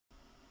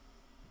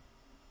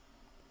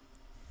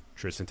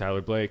Tristan Tyler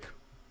Blake,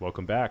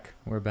 welcome back.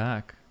 We're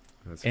back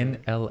That's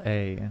in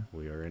right. LA.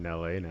 We are in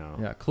LA now.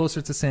 Yeah,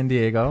 closer to San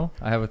Diego.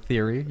 I have a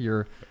theory.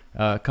 You're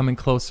coming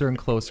closer and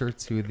closer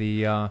to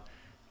the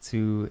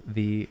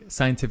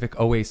scientific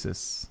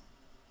oasis.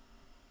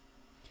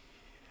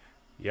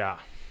 Yeah.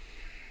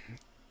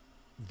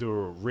 The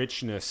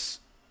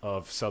richness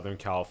of Southern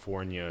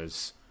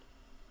California's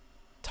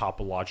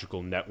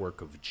topological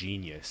network of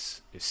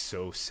genius is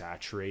so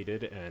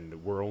saturated,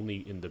 and we're only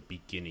in the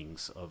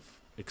beginnings of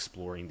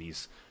exploring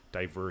these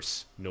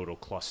diverse nodal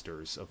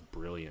clusters of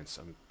brilliance.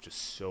 I'm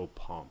just so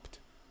pumped.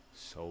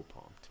 So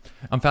pumped.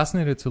 I'm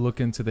fascinated to look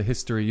into the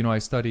history. You know, I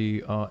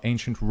study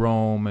ancient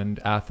Rome and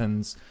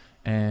Athens,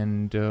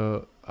 and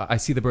I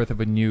see the birth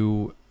of a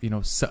new,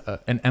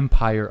 an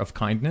empire of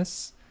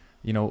kindness,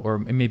 or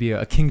maybe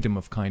a kingdom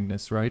of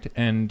kindness, right?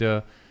 And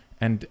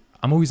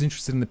I'm always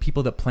interested in the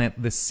people that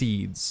plant the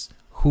seeds.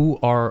 Who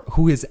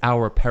is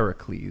our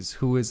Pericles?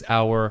 Who is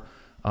our,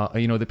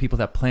 the people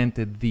that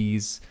planted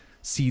these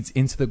seeds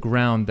into the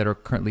ground that are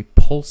currently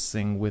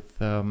pulsing with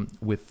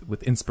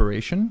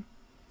inspiration,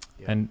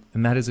 Yeah. and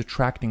that is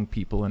attracting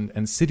people.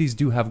 And cities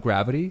do have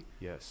gravity.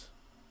 Yes.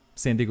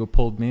 San Diego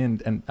pulled me,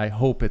 and I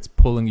hope it's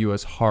pulling you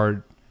as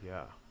hard.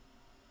 Yeah.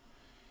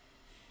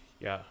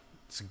 Yeah.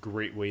 It's a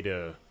great way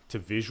to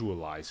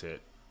visualize it.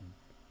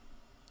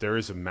 There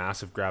is a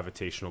massive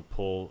gravitational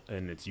pull,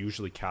 and it's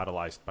usually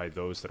catalyzed by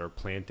those that are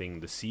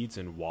planting the seeds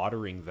and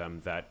watering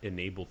them that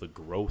enable the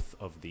growth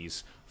of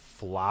these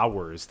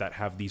flowers that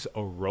have these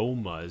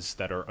aromas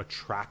that are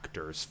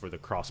attractors for the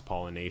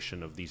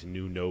cross-pollination of these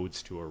new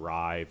nodes to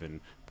arrive and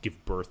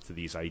give birth to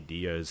these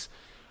ideas.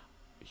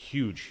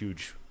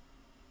 Huge.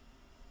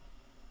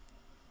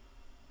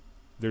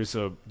 There's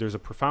a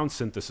profound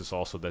synthesis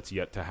also that's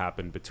yet to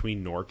happen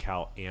between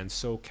NorCal and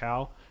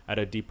SoCal at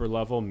a deeper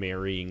level,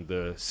 marrying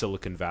the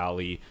Silicon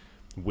Valley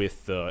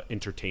with the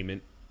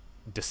entertainment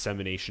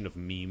dissemination of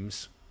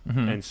memes.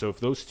 Mm-hmm. And so if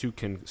those two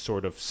can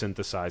sort of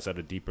synthesize at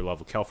a deeper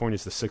level, California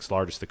is the 6th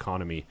largest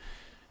economy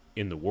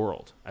in the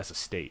world as a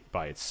state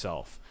by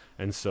itself.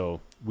 And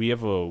so we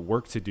have a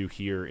work to do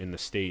here in the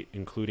state,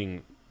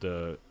 including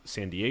the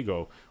San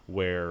Diego,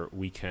 where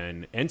we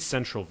can, and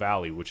Central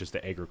Valley, which is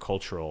the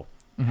agricultural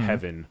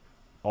heaven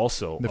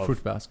also The of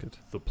fruit basket.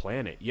 the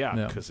planet.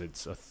 Yeah, because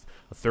it's a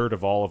third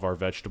of all of our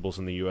vegetables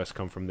in the U.S.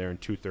 come from there,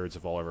 and 2/3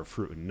 of all of our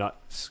fruit and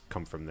nuts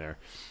come from there.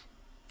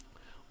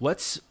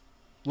 Let's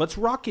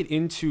rock it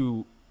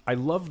into, I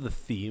love the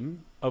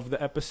theme of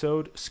the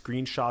episode,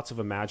 screenshots of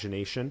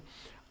imagination.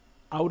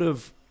 Out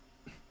of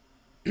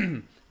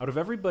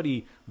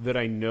everybody that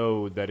I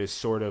know that is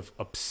sort of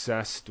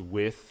obsessed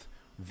with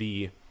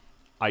the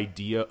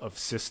idea of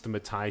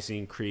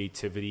systematizing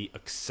creativity,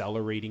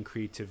 accelerating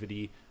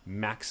creativity,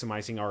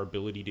 maximizing our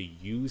ability to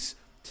use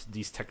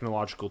these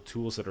technological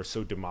tools that are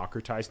so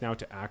democratized now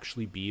to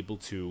actually be able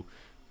to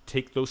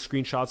take those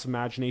screenshots of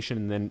imagination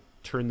and then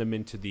turn them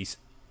into these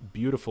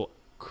beautiful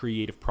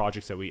creative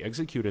projects that we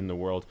execute in the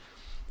world.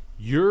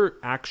 You're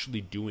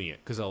actually doing it,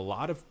 because a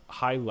lot of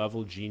high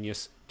level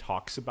genius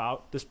talks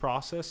about this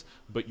process,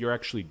 but you're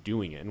actually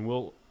doing it.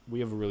 And we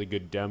have a really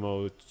good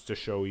demo to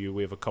show you.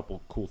 We have a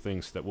couple cool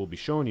things that we'll be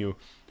showing you.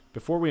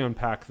 Before we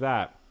unpack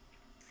that,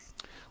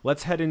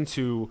 let's head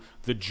into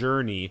the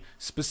journey.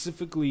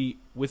 Specifically,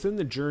 within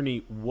the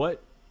journey,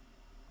 what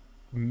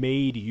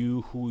made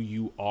you who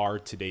you are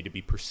today to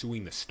be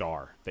pursuing the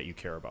star that you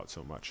care about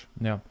so much?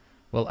 Yeah.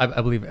 Well,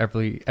 I believe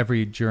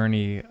every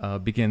journey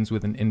begins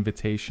with an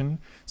invitation.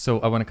 So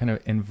I want to kind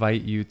of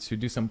invite you to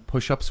do some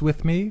push-ups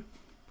with me.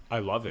 I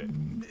love it.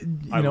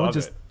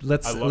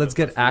 Let's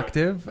get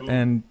active.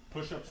 And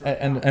push-ups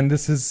and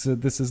this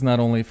is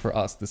not only for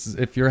us. This is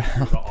if you're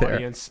the out there.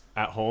 audience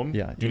at home.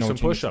 Yeah, do you know some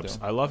what you need to push-ups.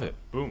 do. I love it.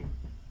 Boom.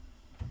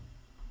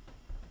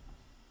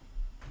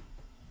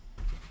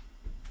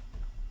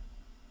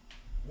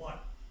 One,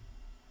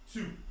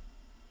 2,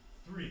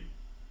 3,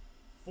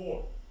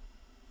 4,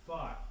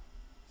 5,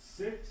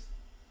 6,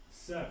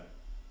 7,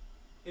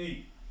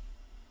 8,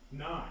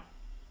 9,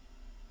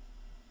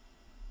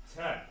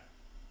 10.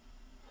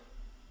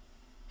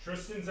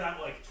 Tristan's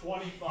at like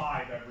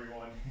 25,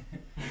 everyone.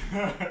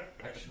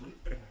 Actually,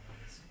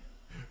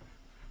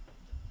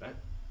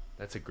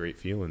 That's a great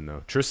feeling,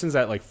 though. Tristan's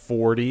at like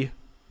 40.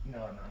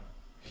 no.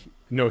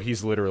 No,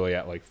 he's literally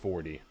at like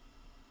 40.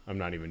 I'm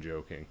not even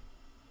joking.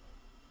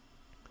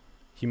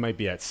 He might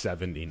be at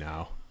 70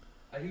 now.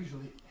 I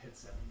usually hit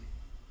 70.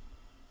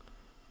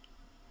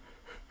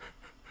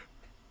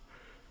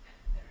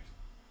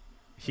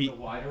 The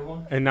wider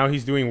one. And now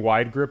he's doing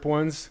wide grip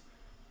ones.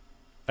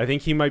 I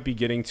think he might be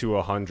getting to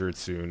 100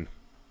 soon.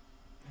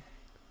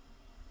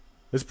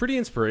 It's pretty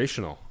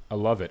inspirational. I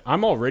love it.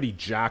 I'm already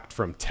jacked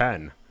from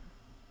 10.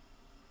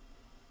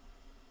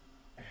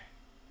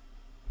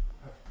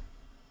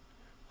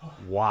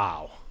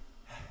 Wow.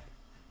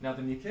 Now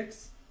the knee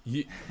kicks.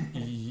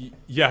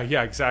 Yeah,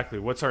 exactly.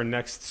 What's our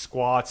next?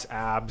 Squats,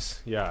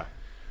 abs. Yeah.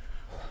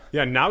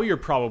 Now you're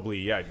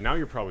probably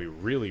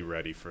really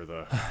ready for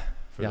the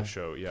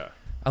show. Yeah.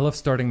 I love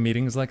starting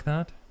meetings like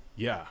that.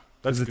 Yeah.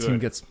 Because That's the good. team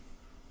gets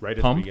right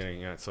at pumped. the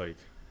beginning. Yeah, it's like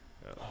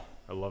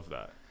I love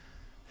that.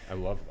 I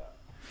love that.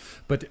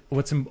 But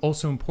what's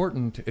also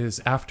important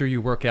is after you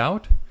work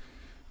out,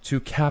 to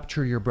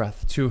capture your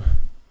breath, to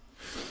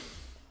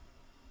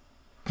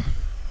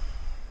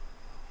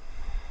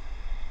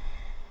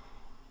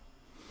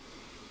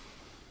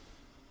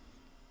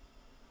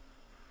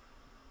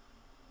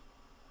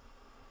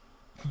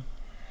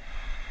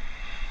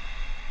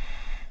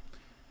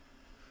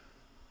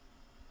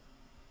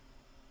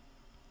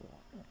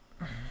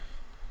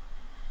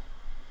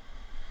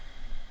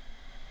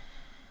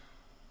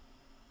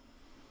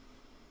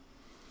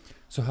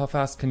So how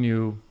fast can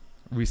you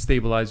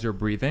restabilize your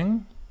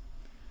breathing?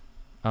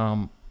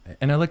 And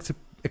I like to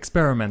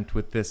experiment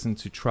with this and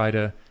to try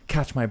to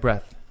catch my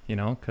breath,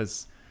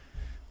 because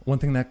one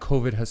thing that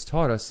COVID has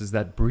taught us is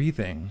that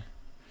breathing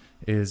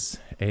is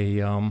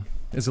a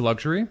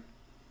luxury.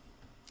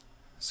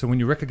 So when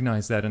you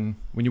recognize that, and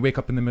when you wake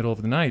up in the middle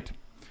of the night,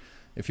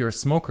 if you're a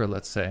smoker,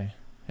 let's say,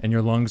 and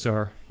your lungs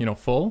are,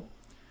 full,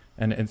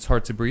 and it's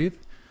hard to breathe,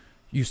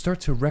 you start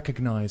to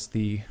recognize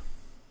the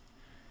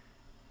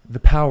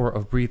power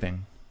of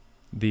breathing,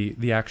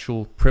 the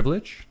actual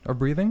privilege of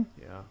breathing.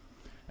 Yeah.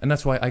 And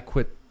that's why I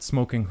quit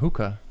smoking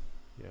hookah.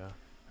 Yeah.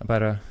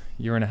 About a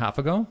year and a half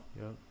ago.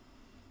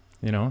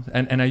 Yeah.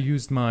 And I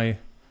used my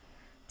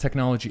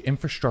technology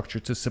infrastructure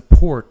to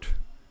support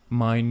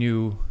my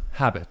new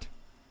habit,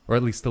 or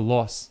at least the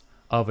loss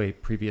of a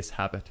previous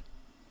habit.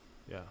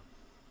 Yeah.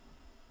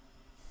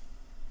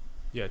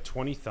 Yeah,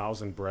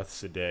 20,000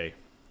 breaths a day.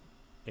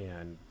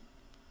 And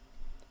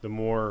the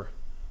more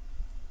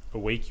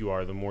awake you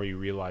are, the more you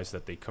realize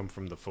that they come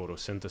from the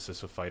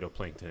photosynthesis of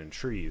phytoplankton in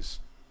trees.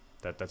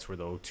 That's where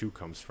the O2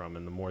 comes from.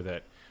 And the more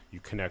that you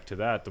connect to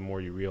that, the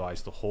more you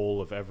realize the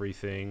whole of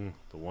everything,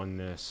 the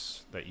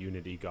oneness, that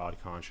unity, God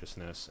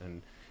consciousness.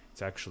 And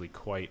it's actually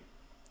quite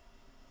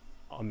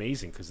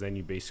amazing, because then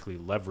you basically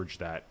leverage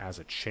that as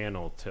a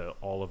channel to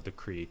all of the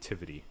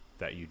creativity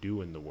that you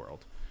do in the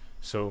world.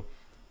 So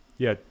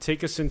yeah,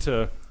 take us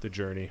into the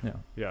journey.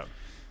 Yeah.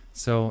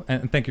 So,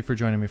 and thank you for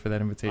joining me for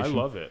that invitation. I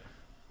love it.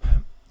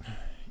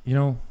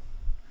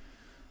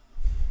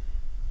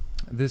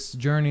 This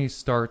journey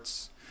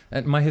starts,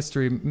 and my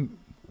history,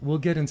 we'll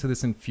get into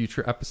this in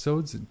future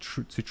episodes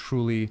to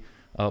truly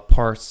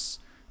parse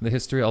the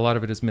history. A lot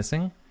of it is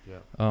missing.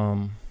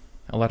 Yeah.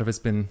 A lot of it's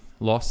been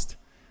lost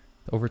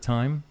over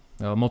time,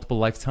 multiple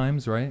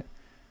lifetimes, right?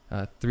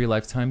 3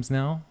 lifetimes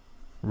now,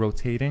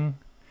 rotating.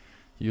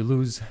 You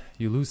lose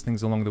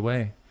things along the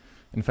way.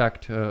 In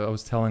fact, I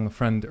was telling a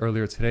friend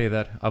earlier today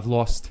that I've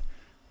lost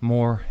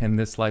more in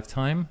this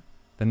lifetime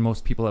than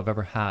most people have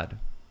ever had.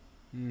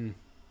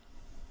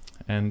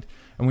 And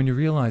when you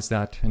realize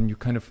that, and you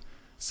kind of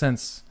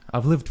sense,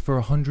 I've lived for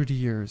 100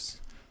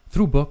 years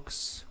through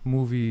books,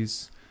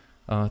 movies,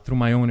 through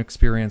my own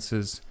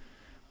experiences.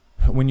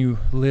 When you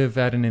live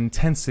at an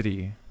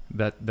intensity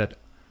that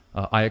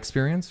I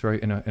experience, right,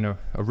 in a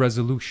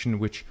resolution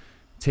which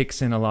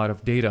takes in a lot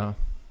of data,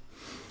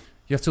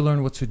 you have to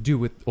learn what to do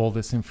with all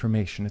this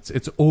information.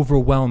 It's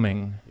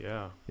overwhelming.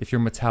 Yeah. If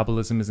your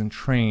metabolism isn't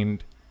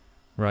trained,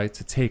 right,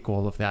 to take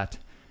all of that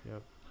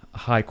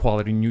high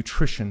quality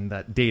nutrition,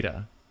 that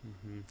data.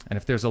 And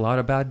if there's a lot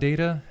of bad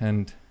data,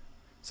 and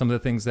some of the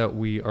things that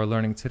we are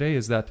learning today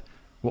is that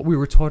what we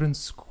were taught in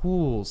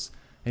schools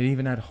and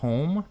even at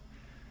home,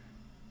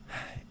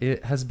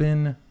 it has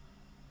been,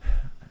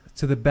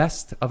 to the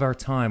best of our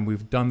time,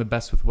 we've done the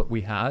best with what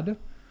we had,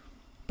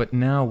 but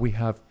now we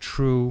have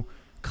true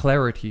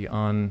clarity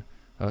on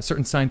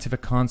certain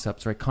scientific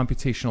concepts, right?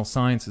 Computational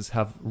sciences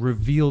have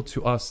revealed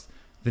to us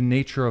the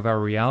nature of our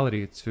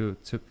reality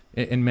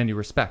in many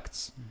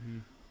respects.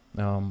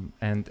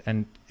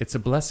 And it's a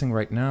blessing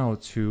right now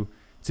to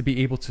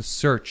be able to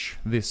search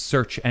this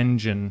search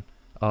engine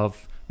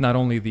of not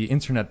only the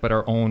internet, but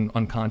our own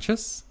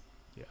unconscious,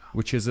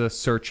 which is a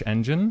search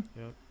engine,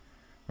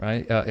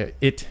 right?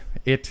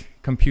 It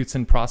computes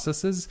and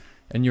processes,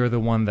 and you're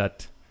the one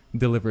that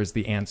delivers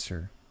the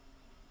answer.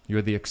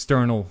 You're the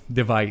external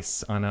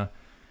device on a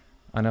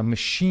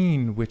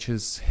machine which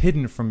is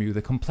hidden from you.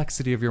 The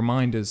complexity of your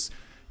mind is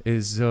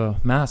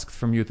masked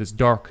from you. This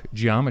dark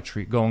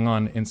geometry going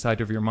on inside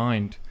of your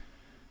mind.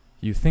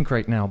 You think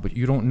right now, but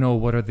you don't know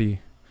what are the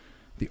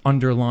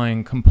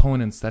underlying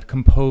components that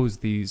compose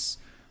these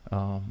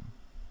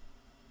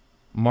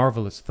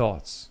marvelous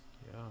thoughts.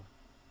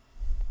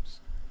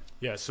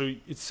 Yeah, so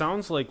it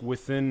sounds like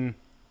within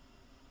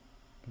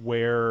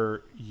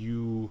where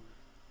you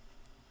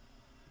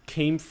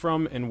came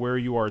from and where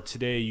you are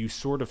today, you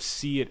sort of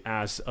see it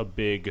as a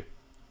big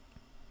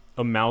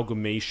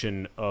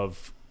amalgamation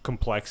of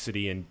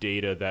complexity and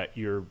data that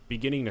you're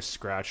beginning to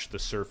scratch the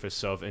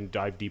surface of and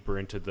dive deeper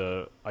into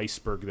the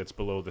iceberg that's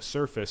below the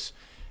surface.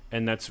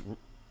 And that's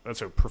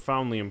a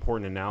profoundly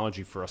important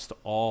analogy for us to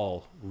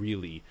all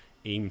really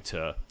aim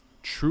to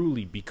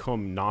truly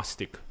become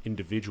Gnostic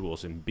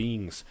individuals and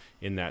beings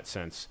in that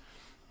sense.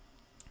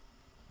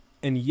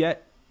 And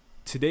yet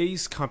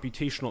today's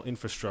computational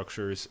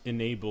infrastructures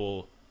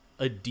enable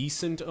a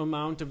decent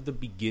amount of the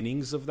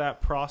beginnings of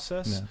that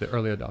process. Yeah, the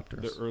early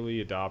adopters. The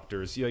early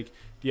adopters.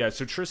 Yeah,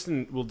 so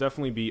Tristan will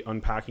definitely be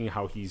unpacking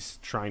how he's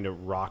trying to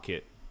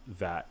rocket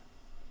that,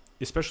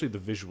 especially the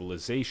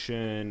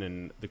visualization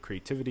and the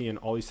creativity and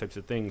all these types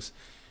of things.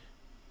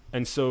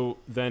 And so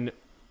then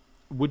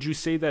would you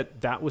say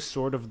that that was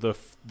sort of the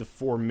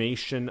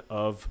formation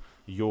of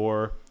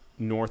your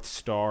North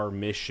Star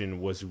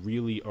mission, was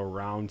really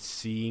around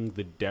seeing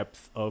the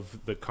depth of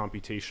the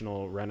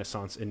computational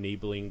renaissance,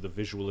 enabling the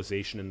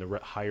visualization and the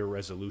higher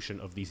resolution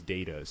of these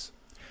datas?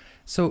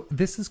 So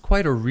this is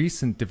quite a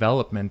recent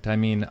development. I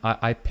mean,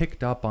 I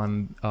picked up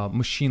on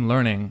machine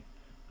learning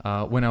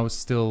when I was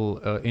still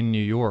in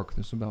New York.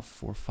 This was about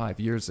 4 or 5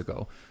 years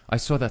ago. I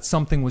saw that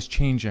something was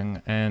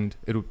changing, and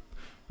it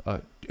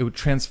would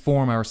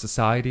transform our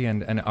society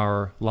and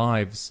our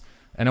lives.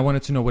 And I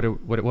wanted to know what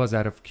it was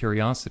out of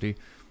curiosity.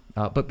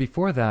 But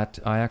before that,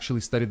 I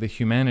actually studied the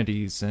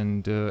humanities,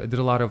 and I did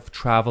a lot of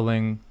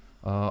traveling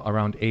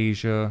around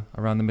Asia,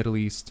 around the Middle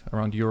East,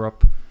 around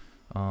Europe.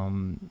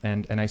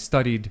 And I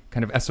studied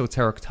kind of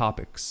esoteric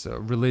topics,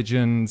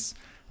 religions,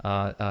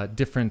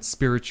 different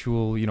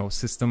spiritual,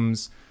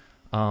 systems,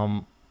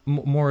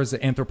 more as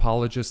an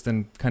anthropologist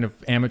and kind of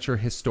amateur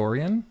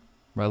historian,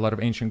 right? A lot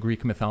of ancient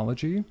Greek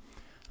mythology,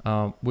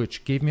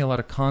 which gave me a lot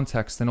of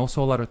context and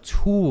also a lot of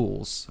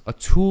tools, a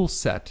tool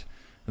set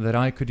that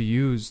I could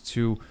use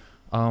to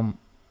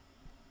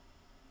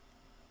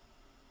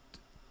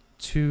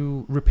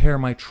repair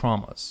my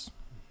traumas.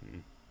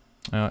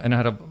 And I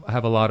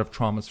have a lot of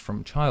traumas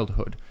from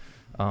childhood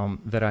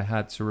that I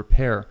had to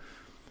repair.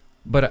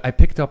 But I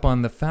picked up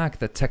on the fact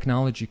that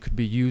technology could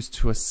be used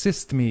to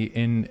assist me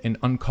in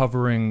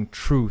uncovering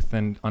truth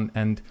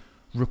and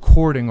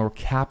recording or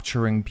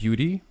capturing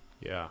beauty.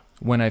 Yeah.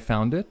 When I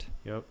found it.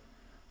 Yep.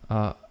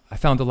 I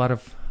found a lot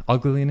of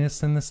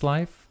ugliness in this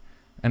life,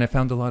 and I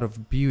found a lot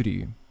of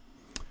beauty.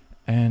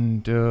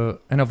 And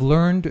I've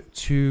learned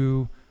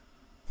to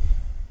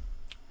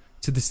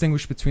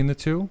distinguish between the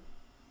two,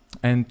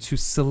 and to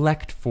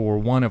select for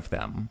one of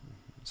them.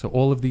 So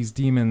all of these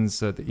demons,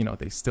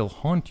 they still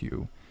haunt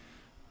you.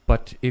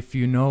 But if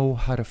you know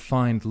how to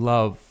find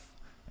love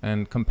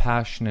and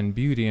compassion and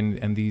beauty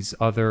and these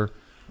other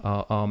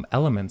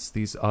elements,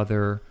 these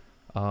other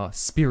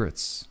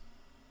spirits,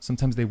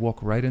 sometimes they walk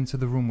right into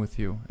the room with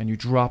you, and you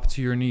drop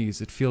to your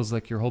knees. It feels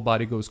like your whole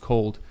body goes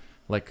cold,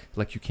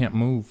 like you can't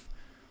move.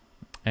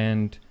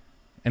 And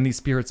these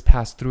spirits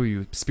pass through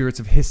you, spirits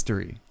of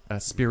history,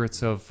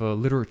 spirits of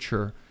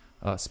literature,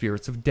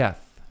 spirits of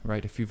death,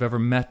 right? If you've ever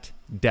met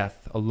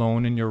death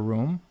alone in your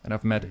room, and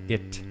I've met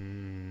it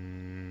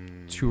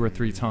 2 or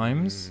 3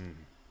 times,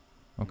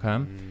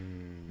 okay?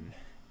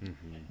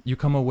 You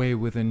come away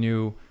with a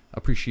new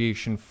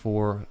appreciation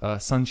for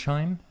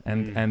sunshine,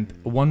 and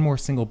one more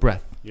single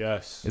breath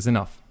is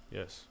enough.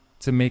 Yes.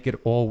 To make it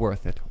all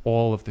worth it,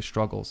 all of the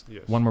struggles.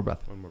 Yes. One more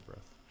breath. One more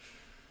breath.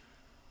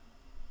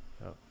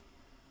 Yep.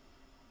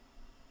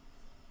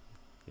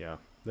 Yeah,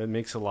 that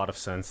makes a lot of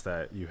sense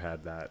that you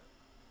had that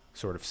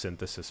sort of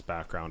synthesis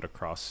background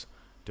across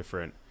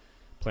different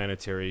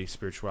planetary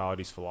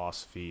spiritualities,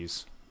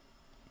 philosophies,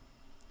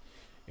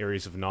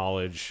 areas of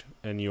knowledge,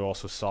 and you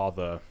also saw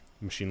the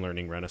machine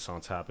learning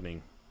renaissance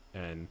happening,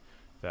 and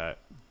that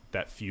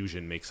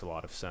fusion makes a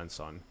lot of sense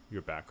on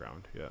your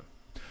background. Yeah.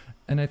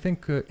 And I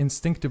think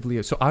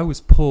instinctively, so I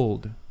was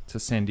pulled to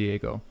San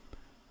Diego.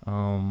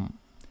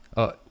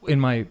 In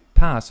my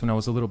past, when I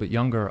was a little bit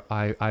younger,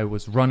 I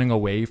was running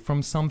away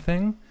from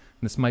something.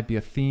 This might be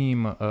a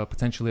theme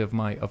potentially of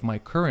my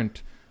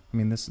current. I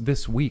mean,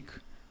 this week,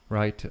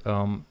 right?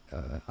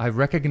 I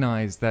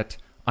recognize that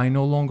I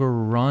no longer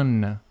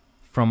run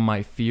from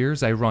my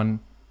fears. I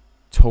run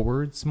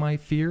towards my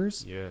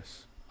fears.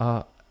 Yes.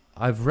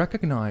 I've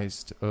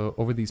recognized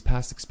over these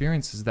past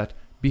experiences that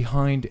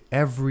behind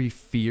every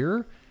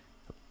fear,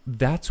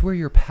 that's where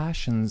your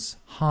passions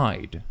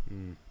hide.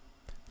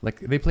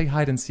 Like they play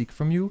hide and seek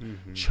from you.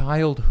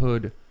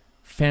 Childhood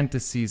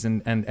fantasies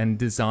and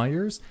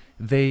desires,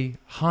 they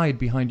hide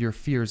behind your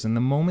fears. And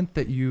the moment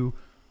that you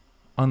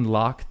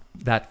unlock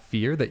that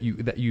fear, that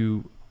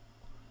you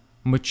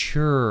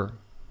mature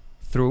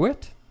through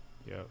it,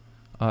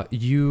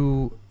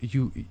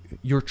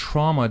 your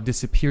trauma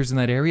disappears in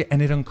that area,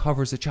 and it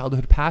uncovers a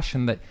childhood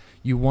passion that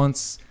you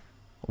once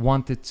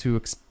wanted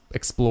to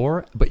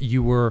explore, but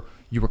you were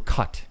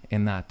cut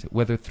in that,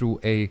 whether through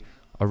a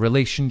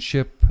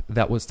relationship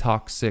that was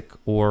toxic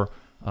or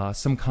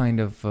some kind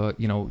of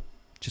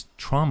just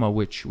trauma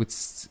which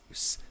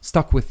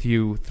stuck with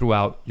you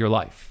throughout your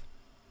life.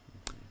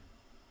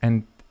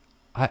 And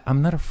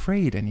I'm not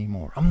afraid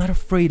anymore. I'm not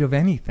afraid of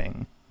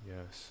anything.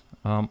 Yes.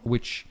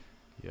 Which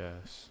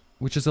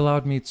has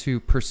allowed me to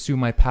pursue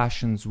my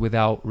passions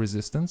without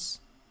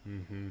resistance.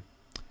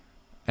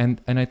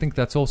 And I think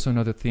that's also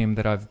another theme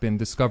that I've been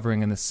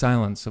discovering in the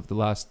silence of the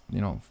last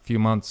few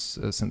months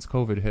since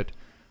COVID hit.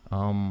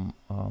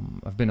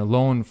 I've been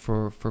alone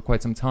for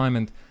quite some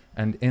time,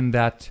 and in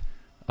that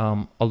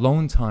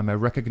alone time, I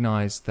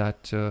recognize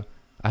that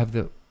I have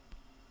the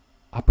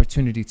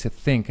opportunity to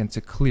think and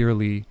to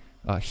clearly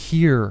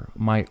hear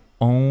my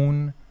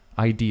own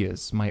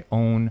ideas, my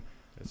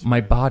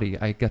body.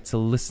 I get to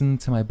listen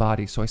to my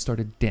body. So I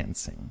started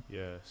dancing.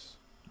 Yes.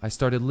 I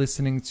started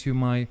listening to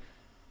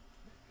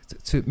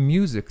to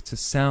music, to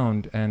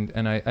sound,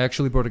 and I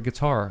actually brought a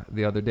guitar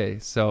the other day.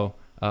 So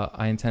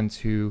I intend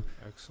to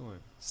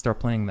Excellent. start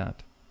playing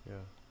that. Yeah.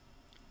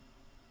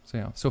 So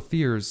yeah. So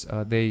fears,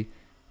 they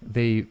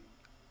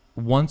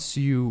once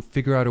you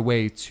figure out a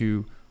way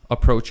to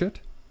approach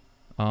it,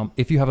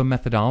 if you have a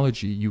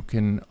methodology, you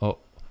can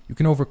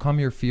overcome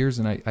your fears,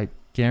 and I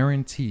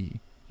guarantee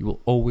you will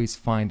always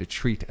find a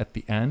treat at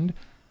the end,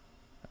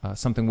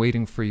 something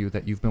waiting for you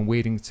that you've been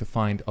waiting to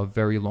find a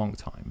very long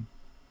time.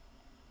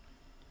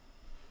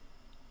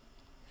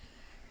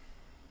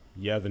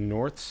 Yeah, the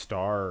North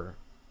Star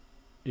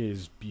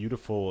is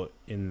beautiful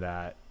in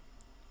that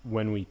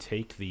when we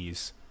take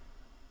these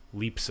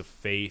leaps of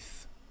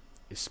faith,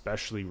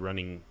 especially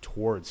running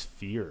towards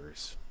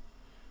fears,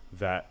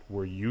 that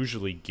we're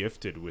usually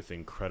gifted with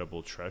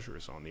incredible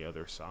treasures on the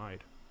other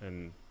side.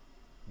 And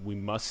we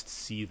must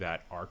see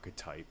that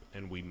archetype,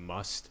 and we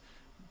must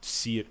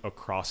see it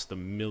across the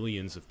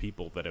millions of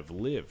people that have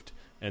lived,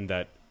 and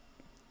that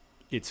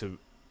it's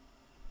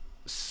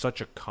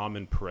such a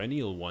common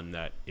perennial one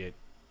that it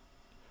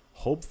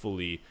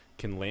hopefully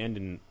can land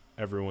in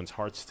everyone's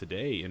hearts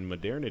today in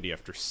modernity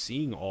after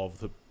seeing all of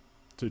the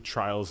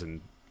trials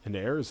and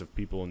errors of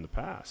people in the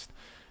past.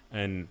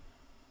 And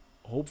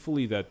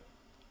hopefully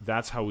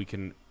that's how we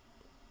can,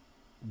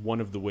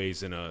 one of the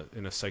ways in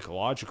a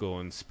psychological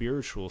and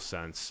spiritual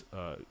sense,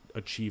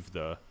 achieve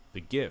the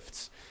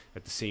gifts.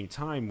 At the same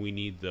time, we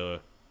need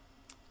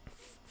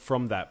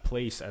from that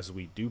place, as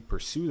we do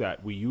pursue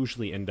that, we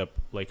usually end up,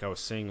 like I was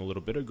saying a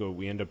little bit ago,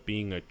 we end up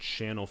being a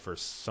channel for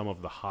some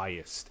of the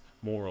highest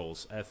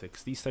morals,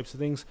 ethics, these types of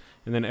things.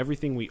 And then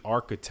everything we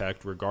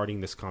architect regarding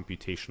this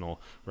computational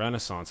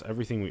renaissance,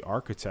 everything we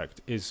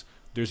architect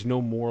there's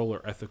no moral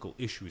or ethical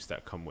issues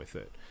that come with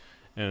it.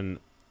 And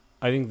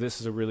I think this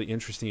is a really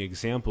interesting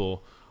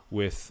example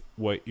with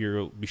what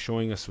you'll be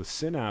showing us with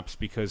Synapse,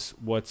 because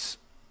what's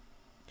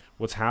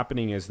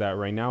happening is that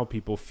right now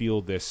people feel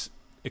this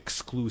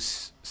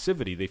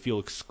exclusivity. They feel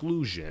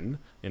exclusion,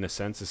 in a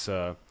sense. It's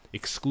a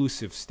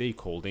exclusive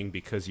stakeholding,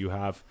 because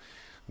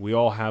we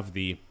all have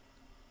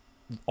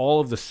all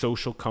of the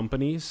social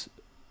companies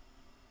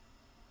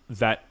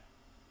that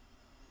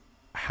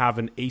have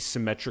an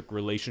asymmetric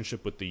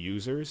relationship with the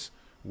users,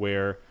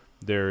 where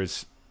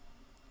there's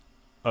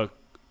a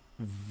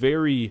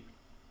very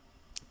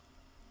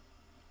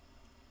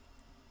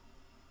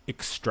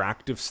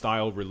extractive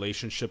style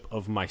relationship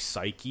of my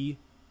psyche,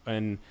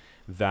 and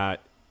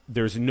that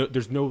there's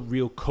no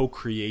real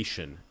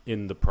co-creation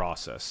in the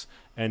process,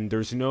 and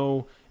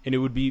it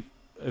would be,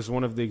 as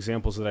one of the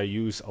examples that I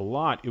use a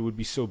lot, it would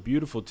be so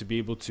beautiful to be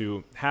able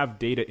to have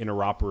data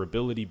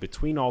interoperability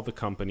between all the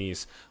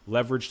companies,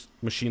 leverage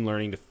machine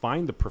learning to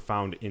find the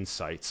profound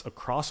insights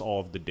across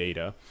all of the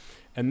data,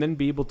 and then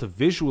be able to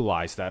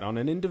visualize that on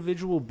an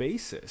individual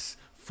basis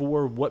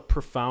for what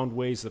profound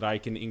ways that I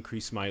can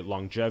increase my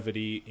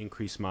longevity,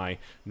 increase my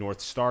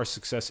North Star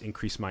success,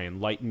 increase my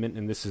enlightenment.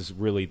 And this is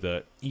really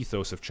the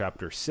ethos of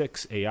Chapter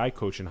 6, AI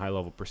Coach and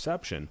High-Level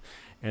Perception.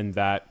 And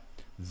that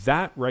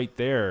right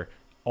there,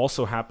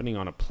 also happening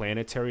on a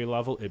planetary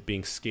level, it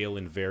being scale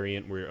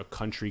invariant, where a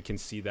country can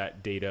see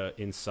that data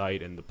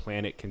insight and the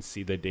planet can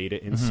see the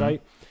data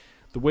insight.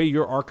 The way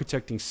you're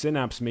architecting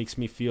Synapse makes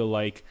me feel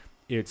like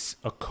it's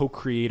a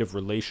co-creative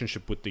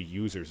relationship with the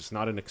users. It's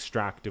not an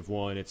extractive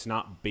one. It's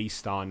not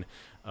based on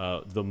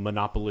the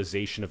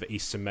monopolization of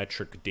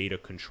asymmetric data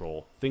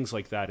control, things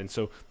like that. And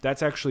so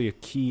that's actually a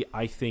key,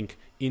 I think,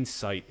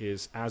 insight,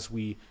 is as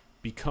we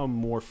become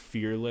more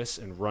fearless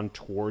and run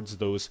towards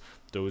those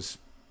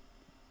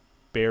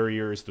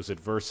barriers, those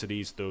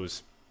adversities,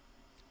 those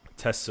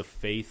tests of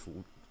faith,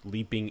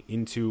 leaping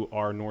into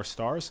our North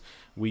Stars,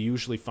 we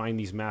usually find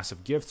these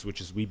massive gifts, which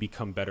is we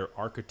become better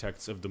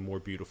architects of the more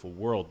beautiful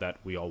world that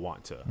we all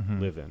want to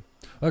live in.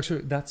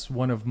 Actually, that's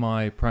one of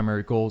my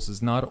primary goals,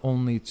 is not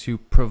only to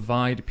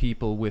provide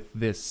people with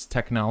this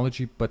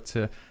technology, but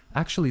to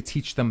actually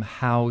teach them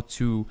how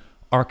to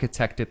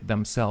architect it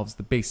themselves,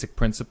 the basic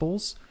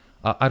principles.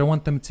 I don't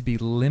want them to be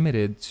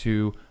limited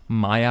to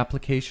my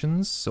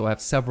applications. So I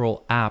have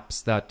several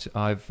apps that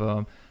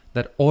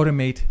that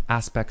automate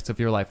aspects of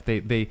your life.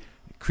 They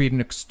create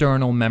an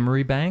external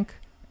memory bank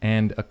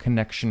and a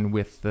connection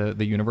with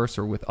the universe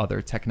or with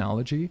other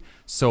technology.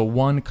 So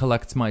one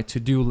collects my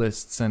to-do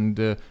lists, and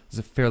there's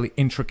a fairly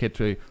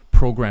intricate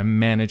program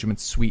management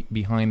suite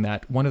behind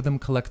that. One of them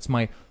collects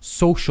my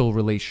social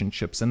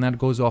relationships, and that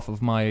goes off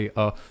of my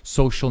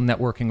social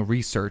networking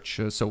research.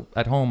 So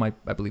at home, I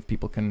believe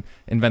people can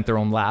invent their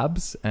own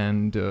labs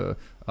and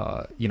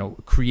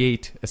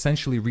create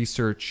essentially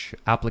research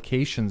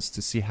applications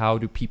to see how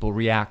do people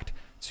react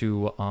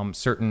to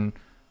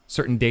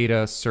certain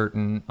data,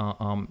 certain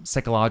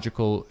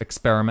psychological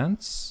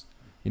experiments.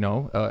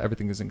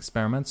 Everything is an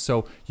experiment.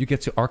 So you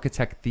get to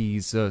architect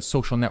these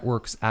social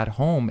networks at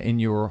home in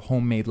your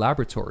homemade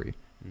laboratory.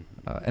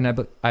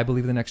 I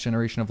believe the next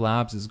generation of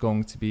labs is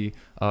going to be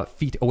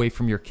feet away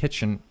from your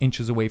kitchen,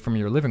 inches away from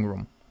your living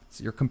room. It's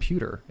your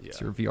computer.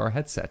 It's your VR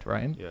headset,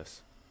 right?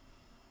 Yes.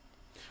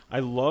 I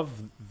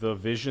love the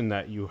vision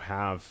that you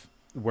have.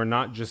 We're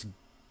not just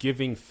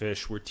giving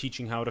fish, we're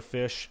teaching how to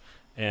fish,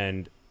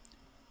 and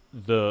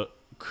the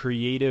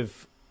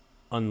creative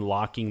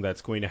unlocking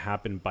that's going to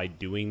happen by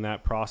doing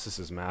that process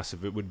is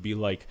massive. It would be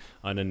like,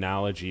 an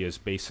analogy is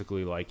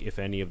basically like if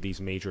any of these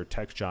major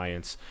tech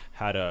giants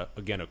had a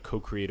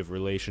co-creative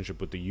relationship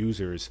with the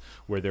users,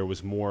 where there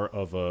was more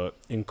of a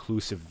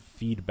inclusive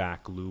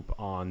feedback loop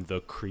on the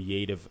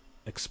creative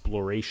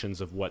explorations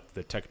of what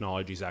the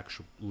technology is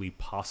actually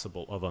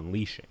possible of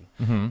unleashing.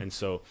 And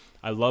so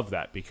I love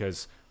that,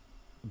 because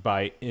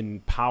by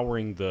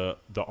empowering the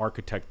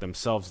architect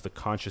themselves, the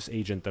conscious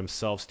agent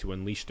themselves, to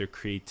unleash their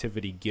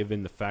creativity,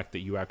 given the fact that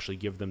you actually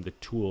give them the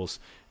tools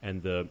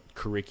and the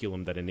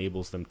curriculum that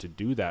enables them to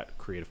do that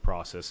creative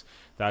process,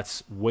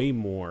 that's way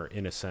more,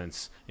 in a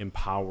sense,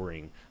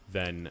 empowering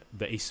than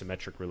the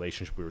asymmetric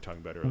relationship we were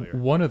talking about earlier.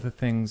 One of the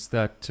things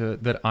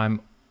that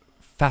I'm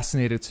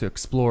fascinated to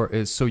explore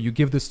is, so you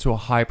give this to a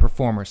high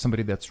performer,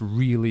 somebody that's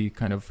really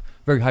kind of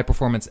very high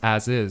performance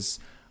as is,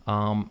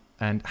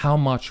 and how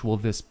much will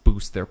this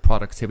boost their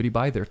productivity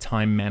by, their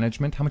time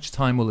management? How much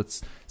time will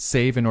it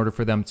save in order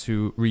for them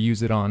to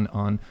reuse it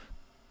on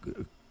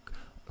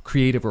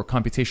creative or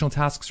computational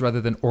tasks rather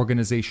than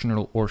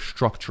organizational or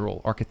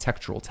structural,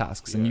 architectural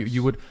tasks? And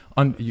you would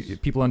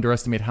people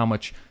underestimate how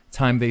much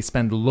time they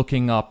spend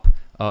looking up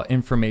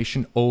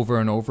information over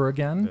and over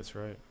again. That's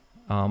right.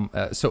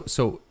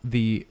 So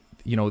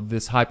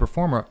this high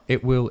performer,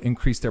 it will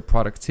increase their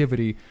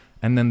productivity,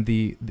 and then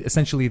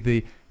essentially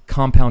the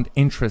compound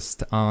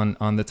interest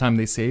on the time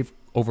they save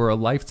over a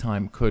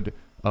lifetime could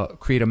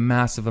create a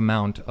massive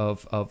amount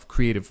of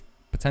creative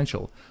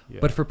potential.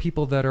 But for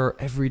people that are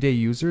everyday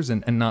users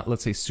and not,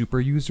 let's say,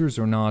 super users,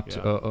 or not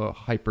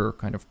hyper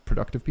kind of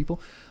productive people,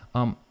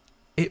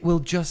 it will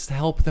just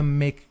help them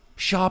make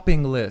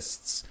shopping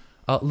lists,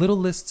 little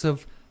lists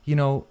of,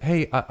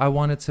 hey, I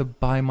wanted to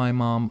buy my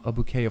mom a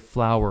bouquet of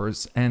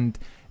flowers, and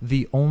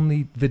the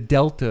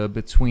delta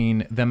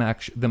between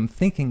them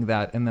thinking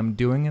that and them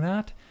doing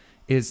that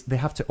is they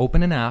have to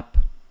open an app,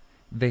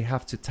 they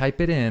have to type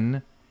it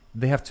in,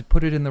 they have to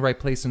put it in the right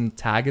place and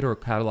tag it or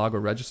catalog or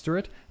register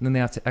it, and then they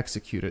have to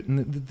execute it.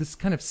 And this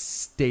kind of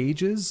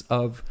stages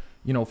of,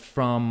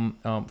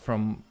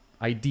 from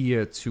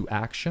idea to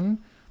action,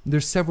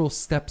 there's several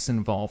steps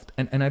involved.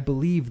 And I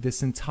believe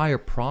this entire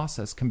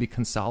process can be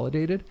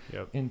consolidated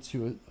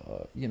into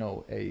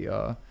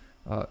a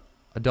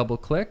double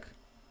click,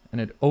 and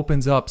it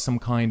opens up some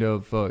kind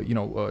of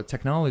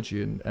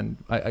technology, and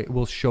I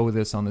will show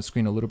this on the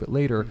screen a little bit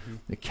later.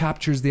 It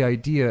captures the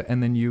idea,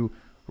 and then you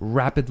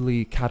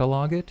rapidly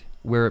catalog it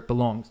where it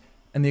belongs.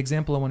 And the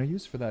example I want to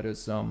use for that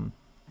is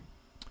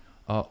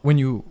when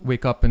you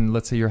wake up and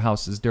let's say your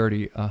house is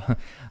dirty,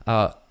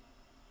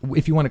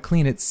 if you want to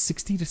clean it,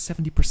 60 to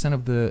 70%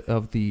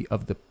 of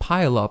the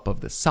pile up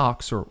of the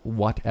socks or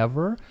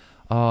whatever,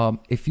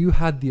 if you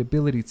had the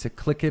ability to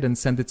click it and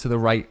send it to the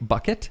right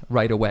bucket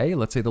right away,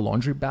 let's say the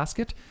laundry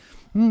basket,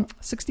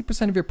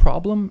 60% of your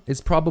problem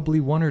is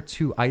probably 1 or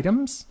 2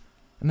 items,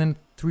 and then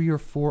 3 or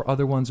 4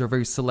 other ones are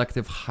very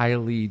selective,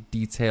 highly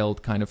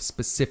detailed, kind of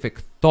specific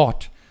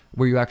thought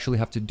where you actually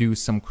have to do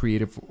some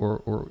creative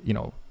or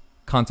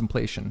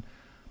contemplation.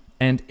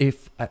 And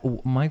if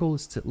my goal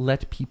is to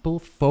let people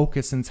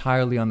focus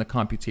entirely on the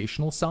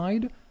computational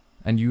side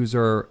and use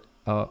our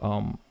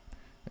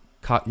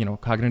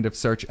cognitive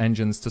search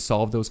engines to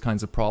solve those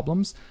kinds of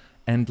problems,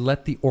 and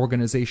let the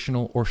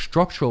organizational or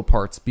structural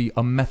parts be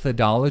a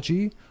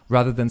methodology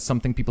rather than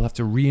something people have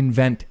to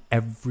reinvent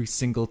every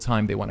single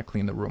time they want to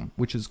clean the room,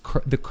 which is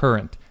the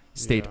current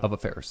state of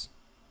affairs.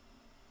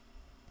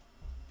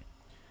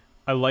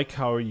 I like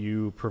how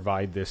you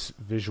provide this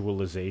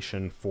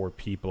visualization for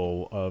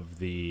people of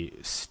the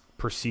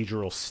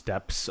procedural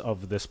steps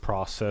of this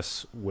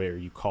process, where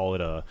you call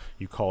it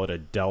a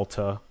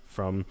delta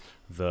from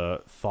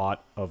the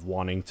thought of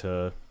wanting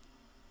to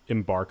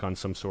embark on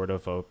some sort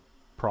of a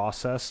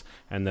process,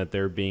 and that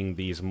there being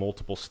these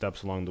multiple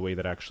steps along the way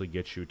that actually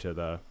get you to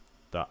the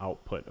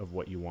output of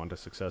what you want to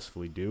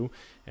successfully do,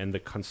 and the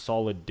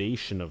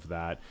consolidation of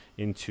that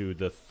into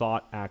the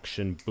thought,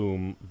 action,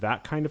 boom,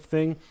 that kind of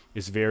thing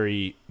is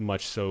very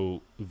much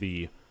so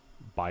the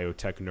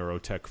biotech,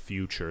 neurotech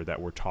future that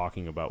we're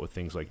talking about with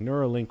things like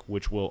Neuralink,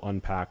 which we'll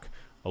unpack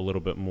a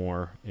little bit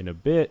more in a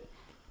bit.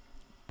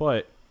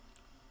 But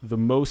the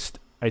most,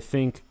 I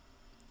think,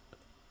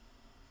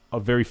 a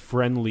very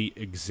friendly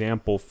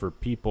example for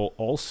people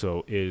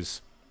also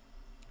is,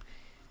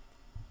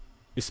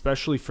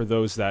 especially for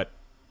those that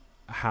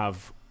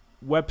have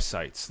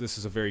websites, this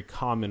is a very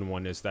common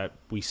one, is that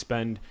we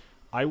spend,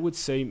 I would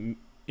say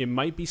it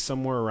might be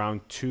somewhere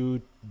around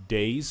 2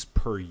 days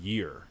per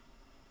year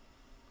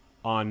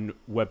on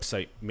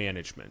website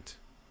management,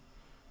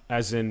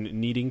 as in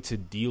needing to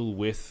deal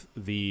with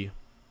the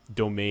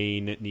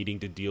domain, needing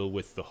to deal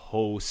with the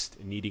host,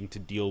 needing to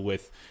deal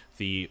with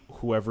the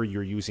whoever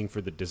you're using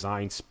for the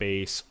design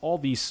space, all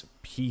these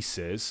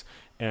pieces.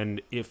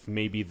 And if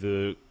maybe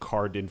the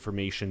card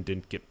information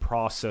didn't get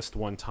processed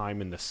one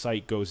time and the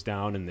site goes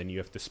down, and then you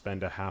have to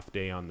spend a half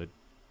day on the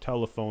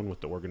telephone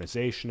with the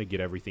organization to get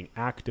everything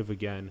active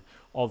again,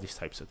 all these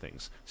types of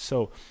things.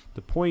 So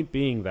the point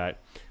being that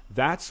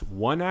that's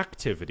one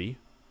activity,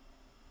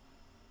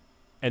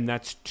 and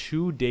that's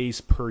 2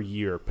 days per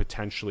year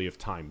potentially of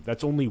time.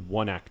 That's only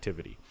one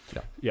activity.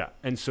 Yeah.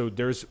 And so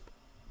there's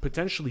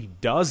potentially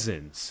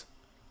dozens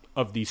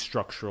of these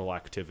structural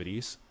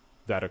activities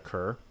that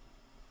occur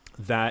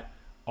that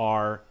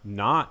are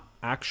not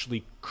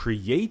actually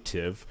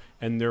creative,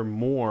 and they're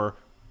more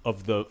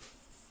of the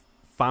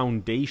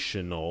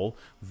foundational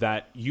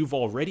that you've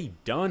already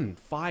done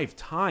 5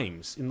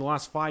 times in the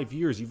last 5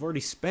 years. You've already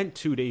spent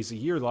 2 days a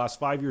year the last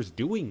 5 years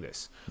doing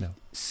this. No.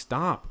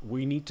 Stop.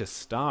 We need to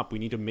stop. We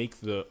need to make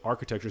the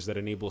architectures that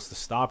enable us to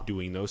stop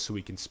doing those so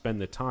we can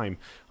spend the time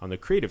on the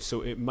creative.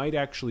 So it might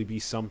actually be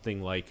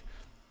something like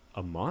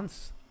a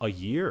month, a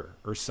year,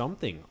 or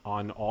something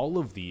on all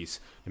of these.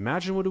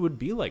 Imagine what it would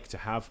be like to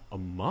have a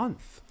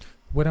month.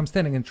 When I'm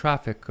standing in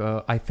traffic,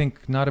 I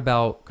think not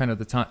about kind of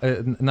the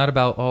time, not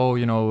about, oh,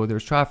 you know,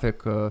 there's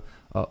traffic,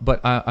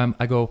 but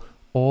I go,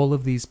 all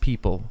of these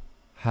people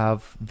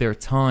have their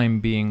time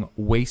being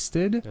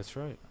wasted. That's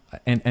right.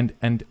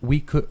 And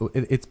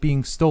it's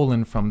being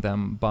stolen from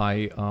them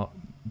by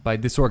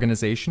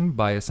disorganization,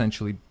 by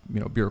essentially, you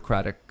know,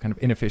 bureaucratic kind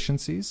of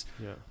inefficiencies.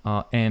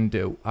 Yeah.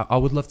 And I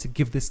would love to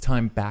give this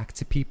time back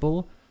to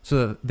people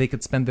so that they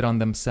could spend it on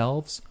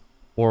themselves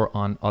or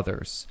on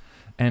others.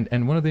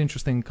 And one of the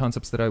interesting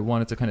concepts that I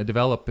wanted to kind of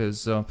develop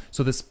is so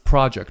this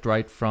project,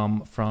 right,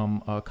 from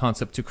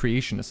concept to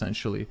creation,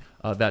 essentially,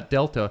 that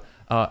delta.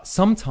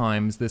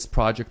 Sometimes this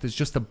project is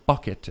just a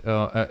bucket.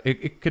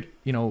 It could,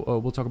 you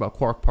know, we'll talk about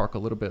Quark Park a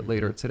little bit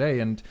later today,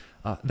 and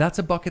that's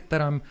a bucket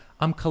that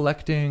I'm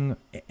collecting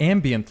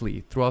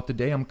ambiently throughout the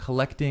day. I'm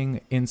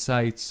collecting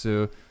insights,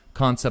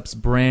 concepts,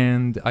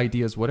 brand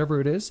ideas, whatever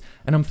it is,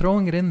 and I'm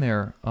throwing it in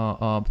there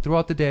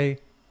throughout the day.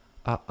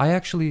 I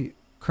actually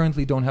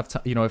currently don't have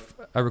time. You know, if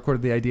I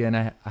recorded the idea and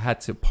I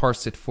had to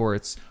parse it for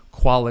its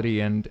quality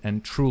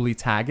and truly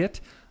tag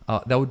it,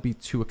 that would be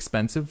too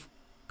expensive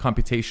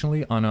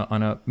computationally on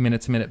a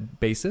minute-to-minute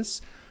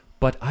basis.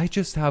 But I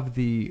just have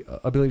the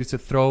ability to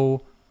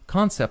throw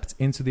concepts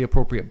into the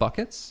appropriate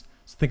buckets.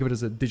 So think of it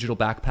as a digital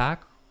backpack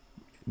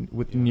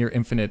with near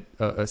infinite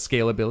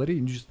scalability.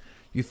 And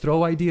you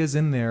throw ideas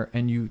in there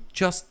and you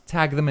just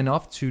tag them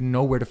enough to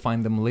know where to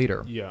find them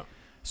later. Yeah.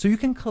 So you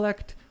can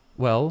collect,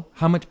 well,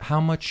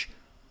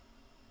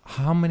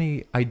 how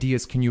many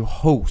ideas can you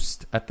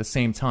host at the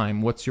same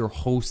time? What's your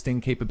hosting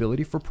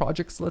capability for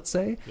projects, let's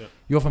say? Yeah.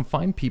 You often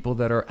find people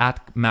that are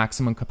at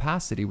maximum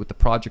capacity with the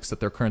projects that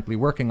they're currently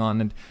working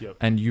on,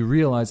 and you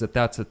realize that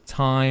that's a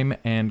time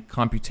and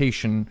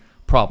computation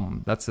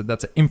problem. That's an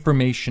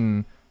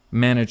information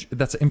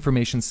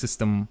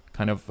system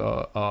kind of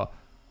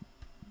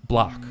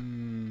block.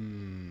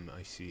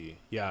 I see.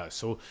 Yeah,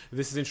 so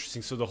this is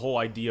interesting. So the whole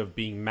idea of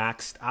being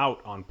maxed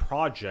out on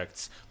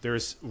projects,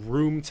 there's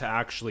room to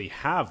actually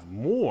have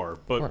more,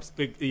 but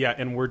yeah,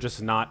 and we're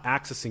just not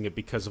accessing it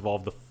because of all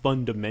the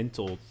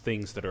fundamental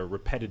things that are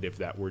repetitive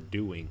that we're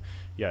doing.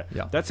 Yeah.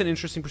 That's an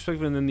interesting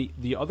perspective. And then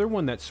the other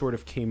one that sort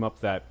of came up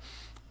that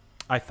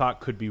I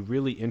thought could be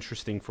really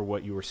interesting for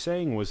what you were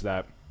saying was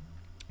that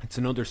it's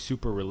another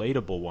super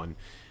relatable one.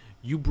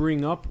 You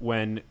bring up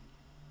when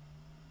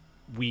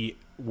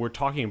we're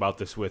talking about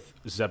this with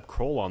Zeb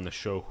Kroll on the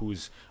show,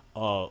 who's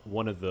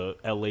one of the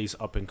LA's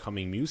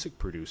up-and-coming music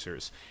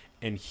producers,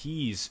 and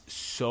he's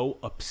so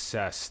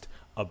obsessed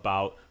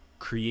about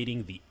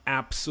creating the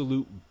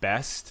absolute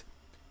best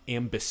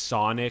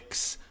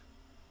ambisonics,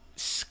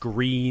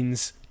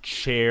 screens,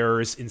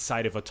 chairs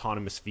inside of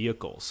autonomous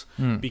vehicles,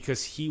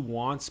 because he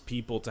wants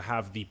people to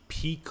have the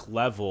peak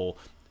level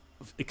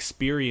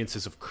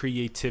experiences of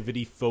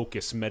creativity,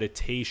 focus,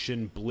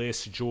 meditation,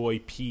 bliss, joy,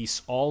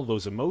 peace, all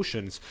those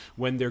emotions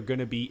when they're going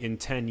to be in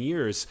 10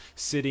 years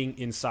sitting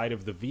inside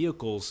of the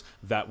vehicles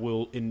that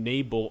will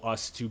enable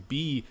us to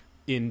be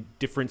in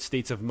different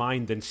states of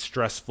mind than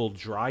stressful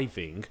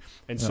driving.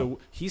 And so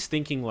he's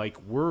thinking like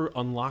we're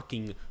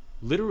unlocking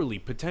literally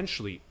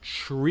potentially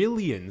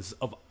trillions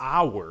of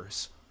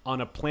hours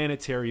on a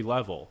planetary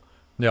level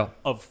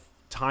of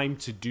time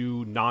to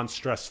do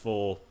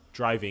non-stressful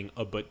driving,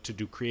 but to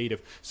do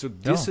creative. So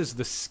this is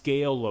the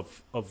scale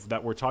of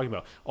that we're talking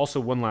about.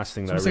 Also, one last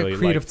thing that I really like.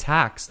 Creative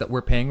tax that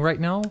we're paying right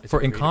now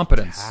for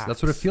incompetence. Tax.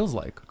 That's what it feels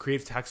like.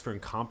 Creative tax for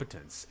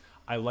incompetence.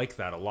 I like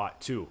that a lot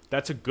too.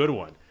 That's a good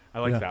one. I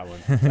like that one.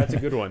 That's a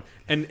good one.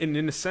 And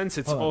in a sense,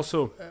 it's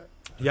also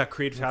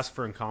creative tax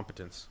for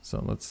incompetence.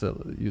 So let's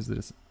use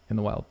this in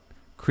the wild.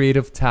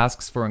 Creative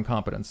tasks for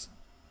incompetence.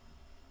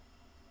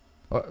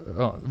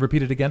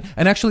 Repeat it again.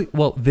 And actually,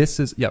 well, this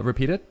is,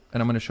 repeat it. And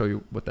I'm going to show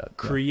you what that.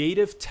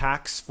 Creative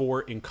tax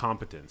for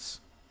incompetence.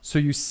 So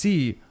you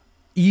see,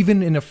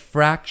 even in a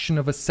fraction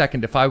of a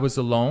second, if I was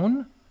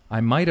alone,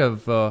 I might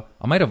have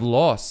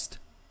lost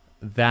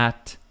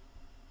that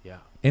Yeah.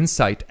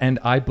 insight. And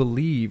I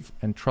believe,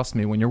 and trust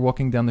me, when you're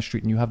walking down the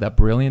street and you have that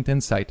brilliant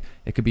insight,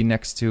 it could be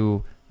next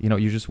to,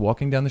 you're just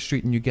walking down the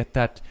street and you get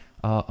that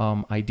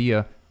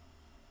idea.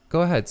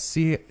 Go ahead,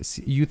 see.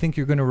 You think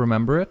you're going to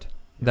remember it?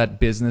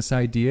 That business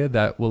idea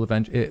that will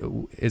eventually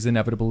is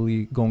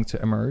inevitably going to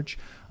emerge.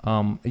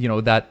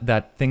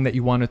 That thing that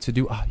you wanted to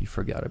do, you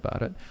forgot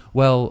about it.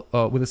 Well,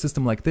 with a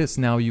system like this,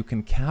 now you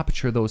can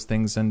capture those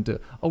things, and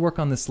I'll work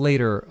on this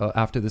later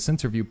after this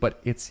interview,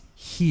 but it's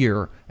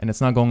here and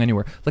it's not going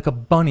anywhere. Like a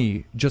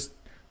bunny just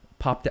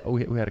popped out.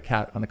 We had a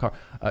cat on the car.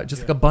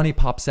 Like a bunny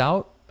pops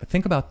out.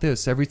 Think about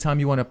this. Every time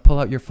you want to pull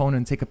out your phone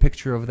and take a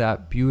picture of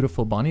that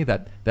beautiful bunny,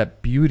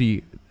 that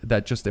beauty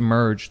that just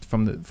emerged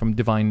from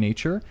divine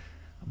nature,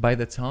 by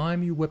the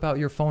time you whip out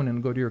your phone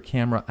and go to your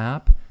camera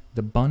app,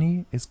 the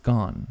bunny is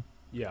gone.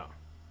 Yeah.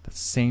 The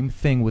same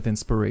thing with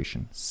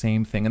inspiration.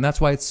 Same thing. And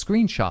that's why it's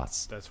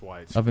screenshots. That's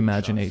why it's of screenshots.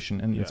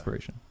 Imagination and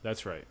inspiration.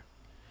 That's right.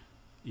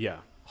 Yeah.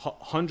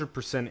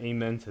 100%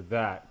 amen to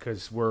that,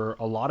 because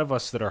a lot of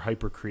us that are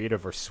hyper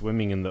creative are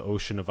swimming in the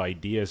ocean of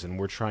ideas, and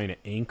we're trying to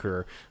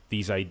anchor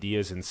these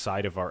ideas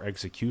inside of our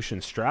execution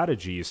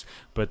strategies,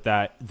 but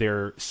that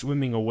they're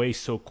swimming away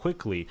so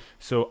quickly.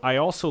 So I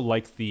also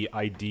like the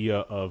idea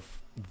of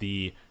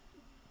the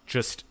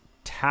just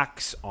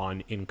tax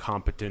on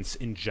incompetence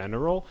in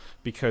general,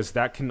 because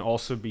that can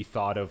also be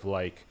thought of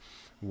like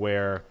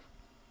where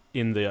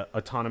in the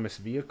autonomous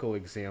vehicle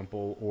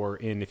example, or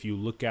if you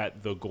look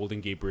at the Golden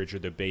Gate Bridge or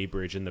the Bay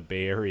Bridge in the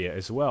Bay Area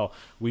as well,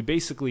 we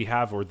basically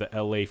have, or the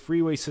LA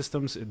freeway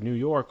systems in New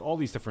York, all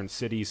these different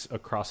cities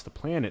across the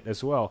planet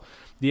as well.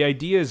 The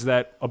idea is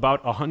that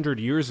about 100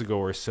 years ago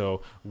or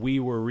so, we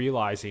were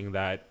realizing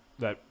that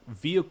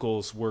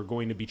vehicles were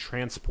going to be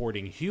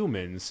transporting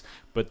humans,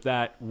 but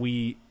that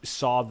we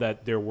saw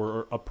that there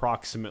were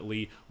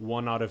approximately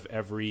one out of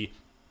every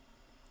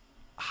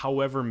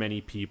however many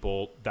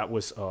people, that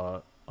was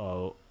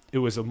it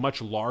was a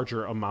much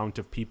larger amount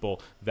of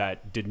people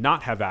that did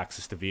not have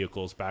access to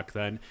vehicles back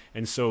then.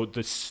 And so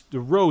the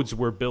roads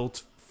were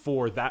built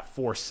for that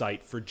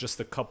foresight for just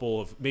a couple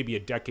of, maybe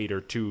a decade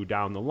or two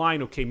down the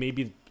line. Okay,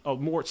 maybe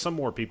some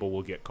more people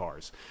will get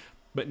cars.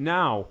 But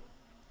now,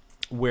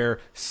 where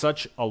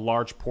such a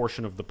large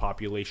portion of the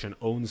population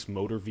owns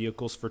motor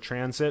vehicles for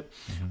transit,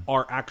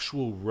 our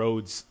actual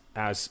roads,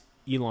 as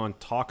Elon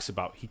talks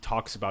about, he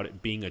talks about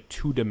it being a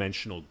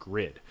two-dimensional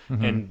grid,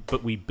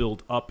 but we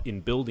build up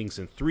in buildings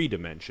in 3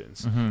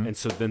 dimensions, and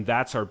so then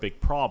that's our big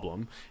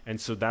problem, and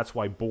so that's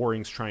why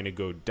boring's trying to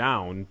go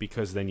down,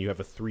 because then you have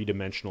a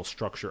 3-dimensional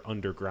structure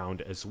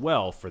underground as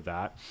well for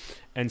that.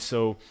 And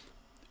so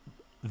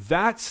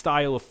that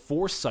style of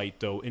foresight,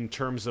 though, in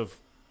terms of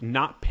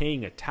not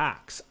paying a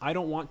tax. I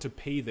don't want to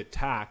pay the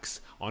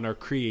tax on our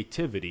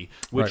creativity,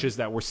 which is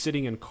that we're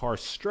sitting in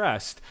cars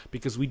stressed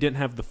because we didn't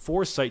have the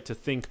foresight to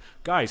think,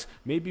 guys,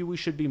 maybe we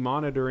should be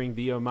monitoring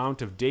the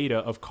amount of data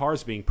of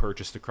cars being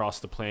purchased across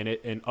the planet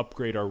and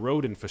upgrade our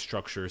road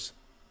infrastructures.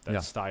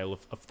 That style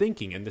of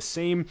thinking. And the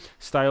same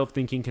style of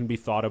thinking can be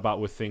thought about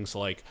with things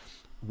like,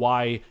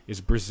 why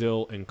is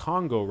Brazil and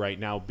Congo right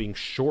now being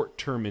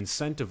short-term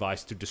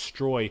incentivized to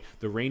destroy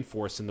the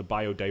rainforest and the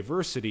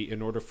biodiversity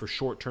in order for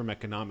short-term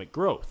economic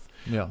growth?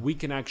 We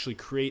can actually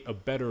create a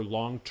better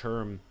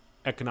long-term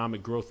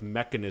economic growth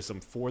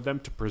mechanism for them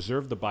to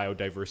preserve the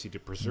biodiversity, to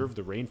preserve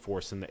the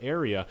rainforest in the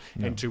area,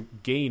 and to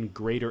gain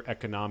greater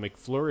economic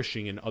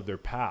flourishing in other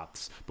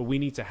paths. But we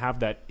need to have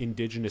that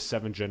indigenous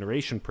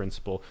 7th-generation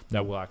principle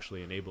that will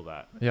actually enable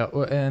that.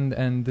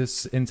 And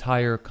this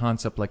entire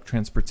concept, like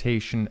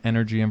transportation,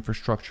 energy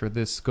infrastructure,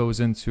 this goes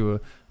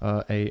into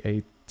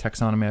a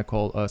taxonomy I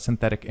call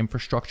synthetic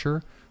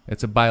infrastructure.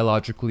 It's a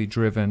biologically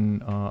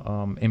driven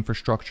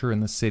infrastructure in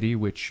the city,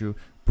 which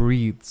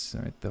breathes.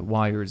 Right? The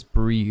wires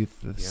breathe.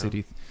 The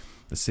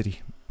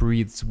city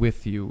breathes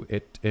with you.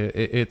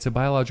 It's a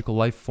biological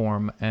life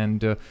form, and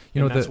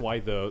that's why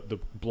the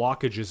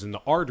blockages in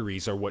the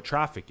arteries are what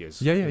traffic is.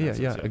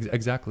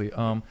 Exactly.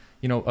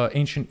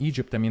 Ancient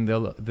Egypt. I mean,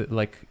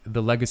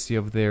 the legacy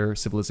of their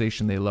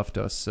civilization. They left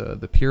us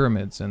the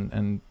pyramids,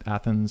 and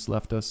Athens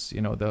left us,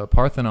 the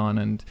Parthenon,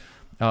 and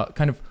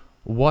kind of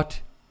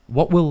what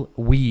will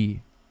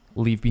we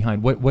leave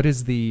behind? What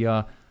is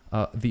the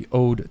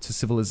ode to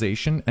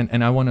civilization?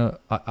 And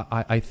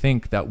I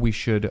think that we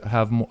should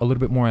have a little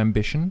bit more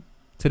ambition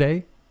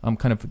today. I'm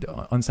kind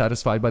of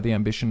unsatisfied by the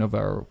ambition of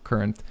our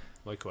current.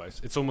 Likewise,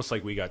 it's almost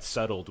like we got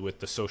settled with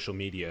the social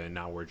media, and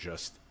now we're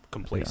just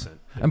complacent.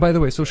 And by the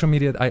way, social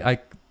media,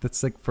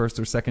 that's like 1st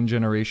or 2nd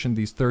generation.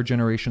 These 3rd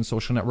generation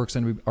social networks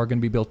are going to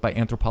be built by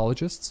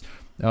anthropologists.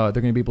 They're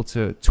going to be able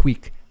to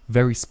tweak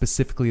very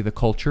specifically the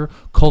culture.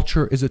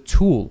 Culture is a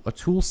tool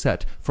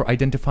set for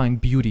identifying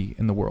beauty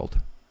in the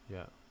world.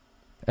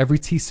 Every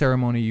tea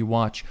ceremony you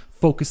watch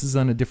focuses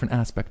on a different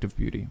aspect of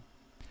beauty.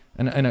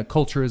 And a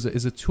culture is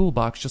a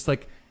toolbox, just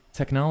like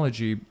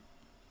technology.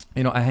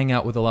 I hang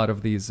out with a lot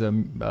of these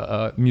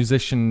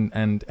musician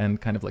and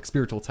kind of like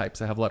spiritual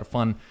types. I have a lot of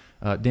fun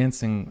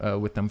dancing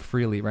with them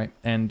freely, right?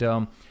 And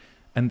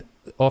And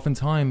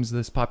oftentimes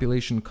this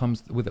population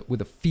comes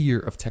with a fear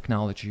of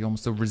technology,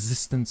 almost a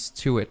resistance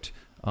to it.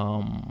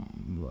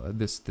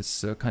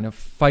 This kind of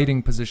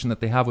fighting position that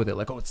they have with it,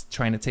 like, oh, it's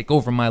trying to take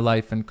over my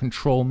life and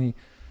control me.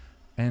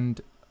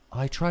 And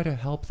I try to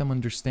help them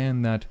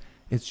understand that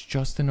it's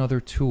just another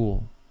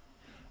tool.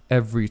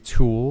 Every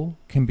tool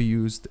can be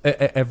used,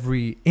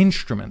 every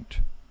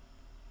instrument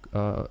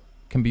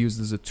can be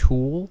used as a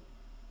tool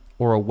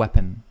or a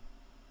weapon.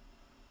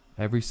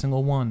 Every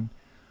single one.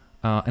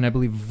 And I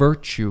believe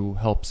virtue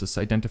helps us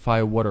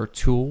identify what are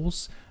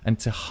tools and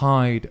to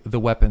hide the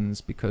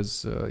weapons,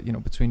 because,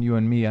 between you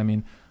and me, I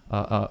mean,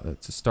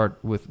 to start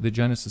with the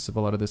genesis of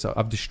a lot of this,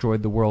 I've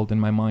destroyed the world in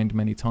my mind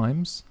many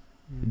times.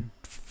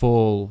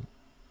 Full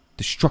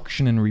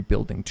destruction and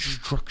rebuilding,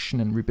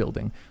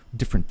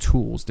 different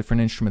tools,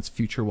 different instruments,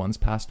 future ones,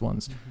 past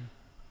ones.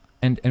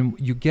 And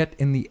you get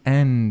in the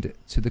end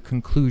to the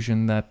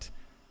conclusion that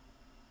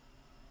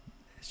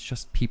it's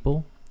just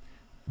people.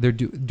 They're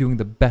doing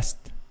the best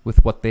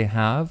with what they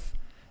have,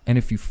 and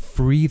if you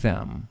free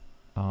them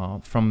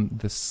from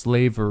the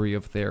slavery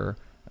of their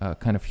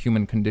kind of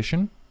human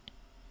condition,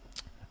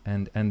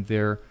 and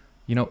their,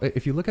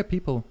 if you look at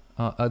people,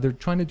 they're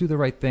trying to do the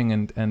right thing,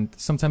 and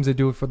sometimes they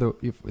do it for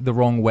the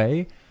wrong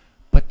way,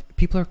 but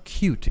people are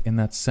cute in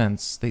that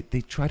sense.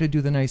 They try to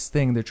do the nice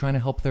thing. They're trying to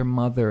help their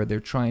mother.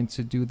 They're trying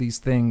to do these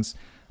things.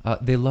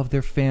 They love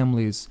their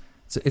families.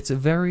 It's a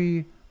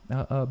very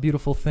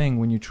beautiful thing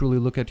when you truly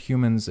look at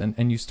humans,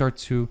 and you start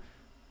to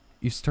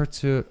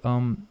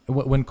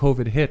when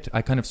COVID hit,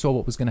 I kind of saw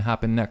what was going to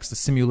happen next. The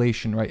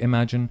simulation, right?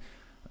 Imagine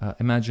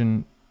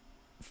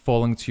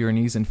falling to your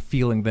knees and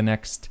feeling the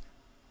next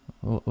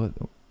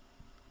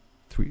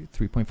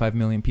 3.5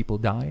 million people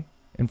die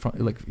in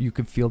front. Like, you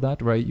can feel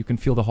that, right? You can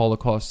feel the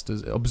Holocaust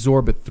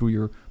absorb it through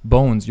your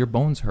bones. Your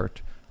bones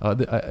hurt.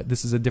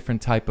 This is a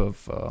different type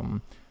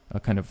of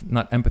kind of,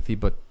 not empathy,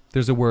 but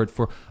there's a word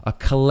for a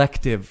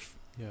collective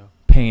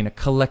pain, a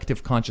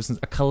collective consciousness,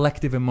 a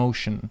collective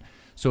emotion.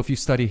 So if you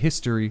study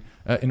history,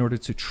 in order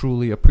to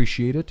truly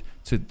appreciate it,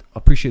 to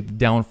appreciate the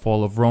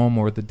downfall of Rome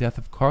or the death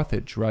of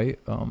Carthage, right?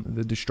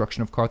 The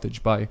destruction of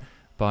Carthage by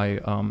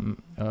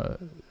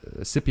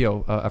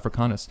Scipio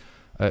Africanus,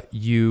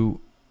 you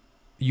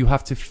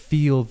have to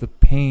feel the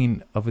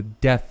pain of a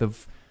death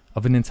of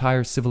an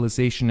entire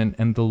civilization,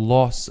 and the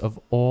loss of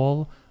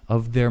all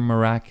of their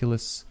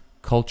miraculous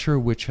culture,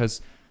 which has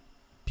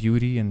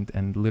beauty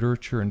and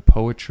literature and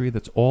poetry.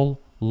 That's all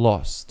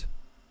lost.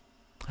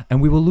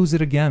 And we will lose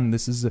it again.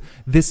 This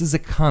is a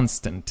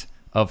constant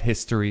of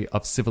history,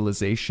 of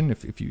civilization,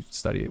 if you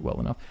study it well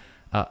enough.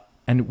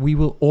 And we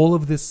will, all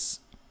of these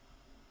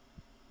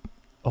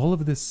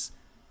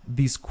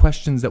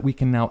questions that we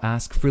can now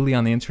ask freely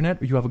on the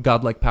internet. You have a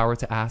godlike power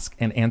to ask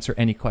and answer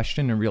any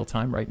question in real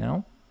time right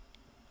now.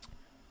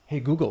 Hey,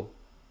 Google,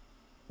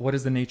 what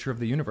is the nature of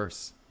the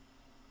universe?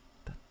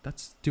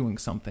 That's doing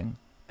something.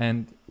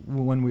 And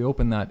when we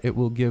open that, it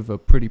will give a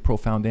pretty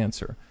profound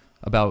answer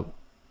about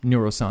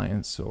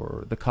neuroscience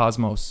or the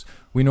cosmos.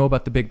 We know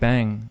about the Big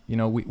Bang.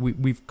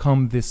 We've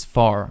come this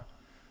far,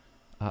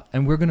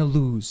 and we're going to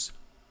lose.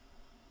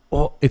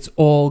 It's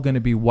all going to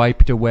be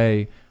wiped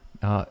away,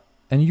 and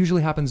it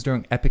usually happens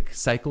during epic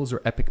cycles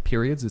or epic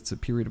periods. It's a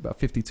period of about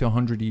 50 to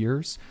 100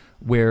 years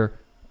where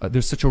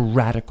there's such a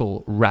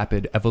radical,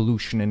 rapid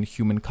evolution in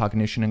human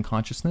cognition and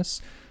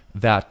consciousness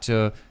that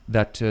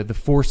the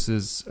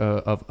forces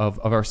of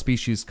our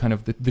species, kind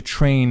of the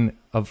train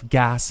of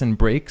gas and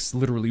brakes,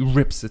 literally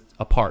rips it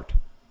apart.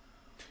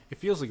 It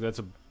feels like that's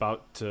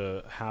about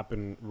to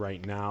happen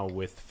right now,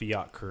 with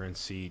fiat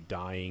currency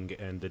dying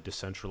and the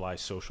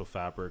decentralized social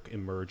fabric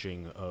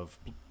emerging of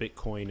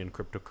Bitcoin and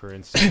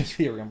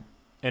cryptocurrency.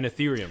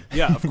 Ethereum.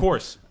 Yeah, of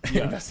course.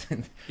 Yeah,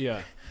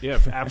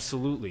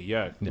 absolutely.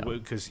 Yeah,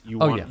 because you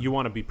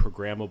want to be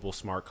programmable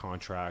smart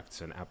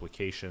contracts and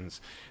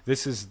applications.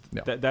 This is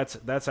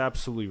that's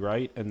absolutely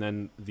right. And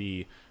then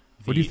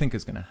what do you think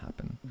is going to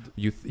happen?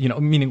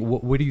 Meaning,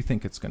 where do you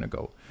think it's going to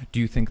go? Do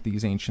you think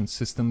these ancient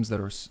systems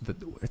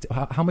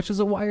how much does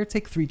a wire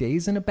take? 3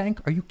 days in a bank?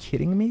 Are you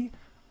kidding me?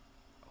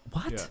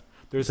 What? Yeah.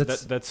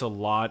 That's a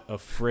lot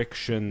of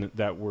friction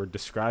that we're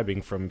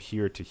describing from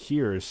here to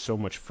here. Is so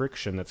much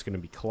friction that's going to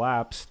be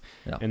collapsed.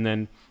 Yeah. And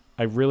then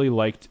I really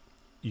liked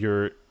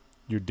your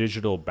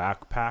digital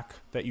backpack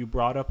that you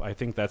brought up. I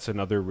think that's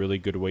another really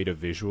good way to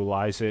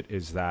visualize it,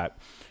 is that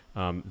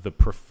the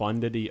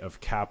profundity of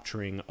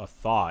capturing a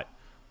thought.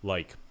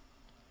 Like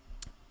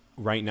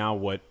right now,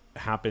 what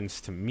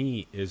happens to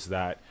me is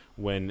that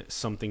when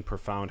something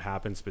profound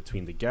happens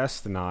between the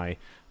guest and I,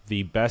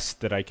 the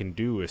best that I can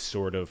do is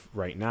sort of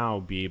right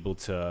now be able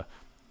to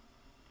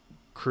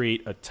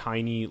create a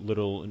tiny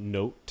little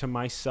note to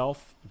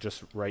myself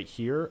just right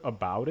here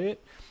about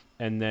it,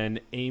 and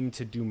then aim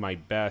to do my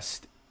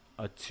best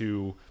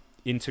to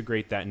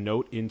integrate that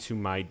note into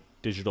my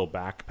digital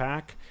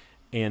backpack.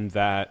 And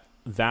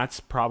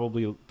that's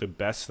probably the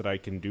best that I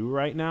can do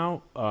right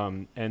now.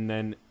 And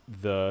then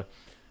the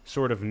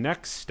sort of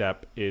next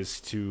step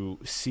is to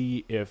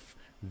see if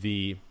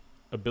the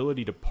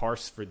ability to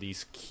parse for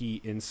these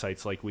key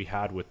insights like we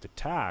had with the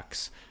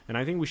tax. And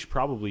I think we should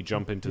probably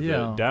jump into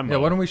the demo. Yeah,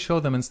 why don't we show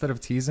them instead of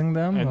teasing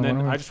them? And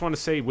then I just want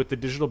to say, with the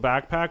digital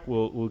backpack,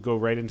 we'll go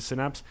right into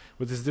Synapse.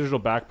 With this digital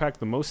backpack,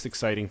 the most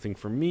exciting thing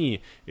for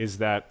me is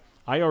that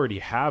I already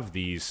have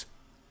these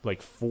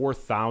like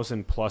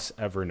 4,000 plus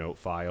Evernote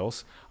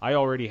files. I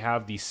already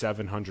have these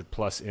 700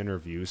 plus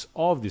interviews,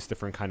 all of this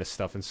different kind of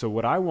stuff. And so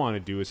what I want to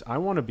do is I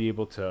want to be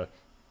able to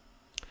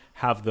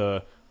have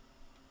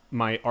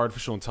my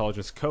artificial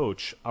intelligence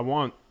coach, I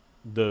want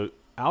the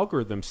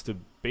algorithms to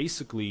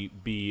basically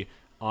be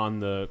on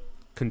the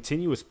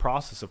continuous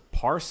process of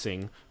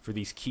parsing for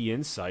these key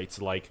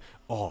insights, like,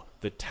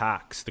 the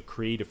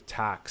creative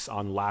tax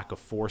on lack of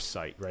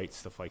foresight, right?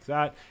 Stuff like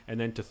that. And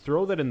then to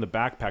throw that in the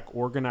backpack,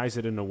 organize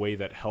it in a way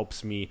that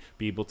helps me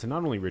be able to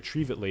not only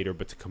retrieve it later,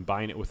 but to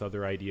combine it with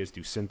other ideas,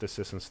 do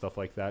synthesis and stuff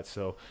like that.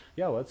 So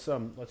yeah, let's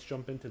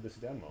jump into this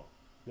demo.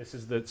 This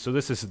is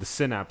the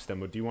Synapse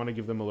demo. Do you want to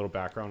give them a little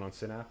background on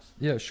Synapse?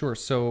 Yeah, sure.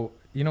 So,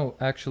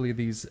 actually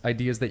these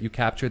ideas that you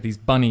capture, these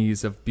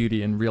bunnies of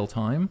beauty in real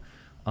time,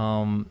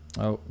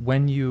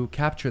 when you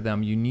capture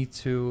them, you need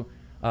to,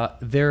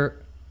 they're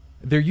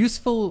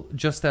useful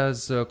just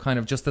as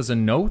a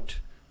note,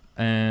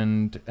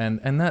 and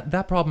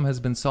that problem has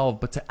been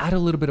solved, but to add a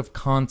little bit of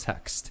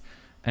context.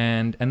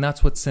 And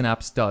that's what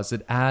Synapse does.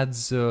 It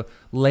adds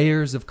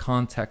layers of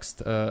context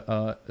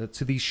to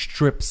these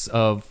strips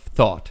of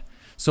thought.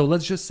 So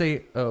let's just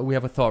say we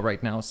have a thought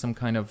right now, some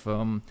kind of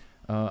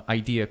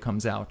idea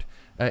comes out.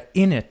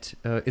 In it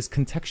is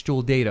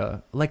contextual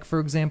data, like, for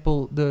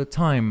example, the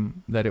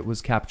time that it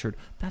was captured.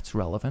 That's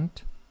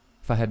relevant.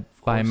 If I had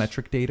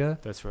biometric data,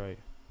 that's right.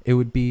 It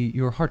would be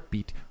your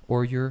heartbeat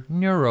or your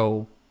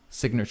neuro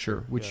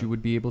signature, which you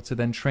would be able to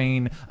then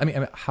train. I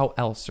mean, how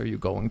else are you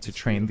going to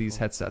train these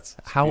headsets?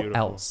 How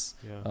else?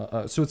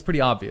 Yeah. So it's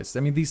pretty obvious. I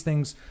mean, these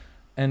things,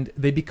 and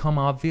they become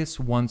obvious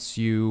once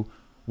you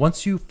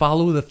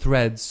follow the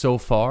thread so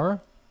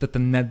far that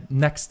the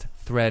next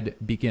thread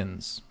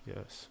begins.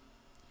 Yes.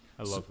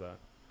 I love that.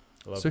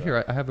 So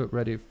here, I have it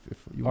ready if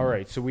you want. All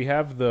right. So we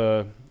have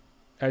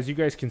as you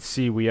guys can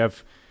see, we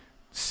have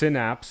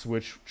Synapse,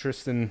 which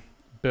Tristan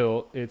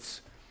built.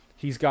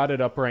 He's got it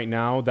up right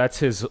now. That's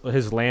his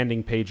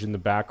landing page in the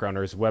background,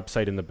 or his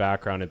website in the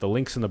background. And the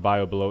link's in the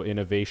bio below,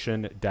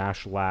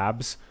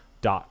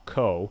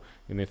 innovation-labs.co.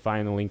 And they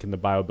find the link in the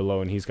bio below.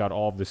 And he's got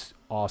all of this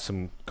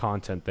awesome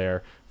content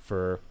there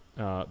for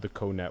the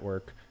Co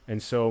network.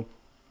 And so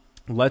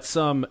let's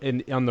on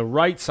the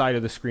right side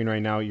of the screen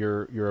right now,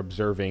 you're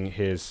observing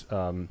his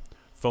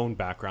phone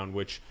background.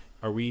 Which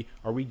are we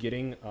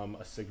getting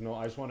a signal?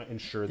 I just want to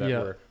ensure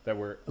that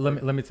we're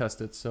let me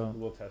test it. So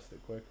we'll test it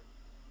quick.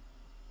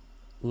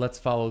 Let's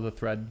follow the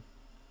thread.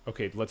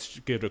 Okay, let's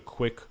get a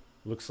quick.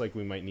 Looks like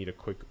we might need a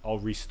quick. I'll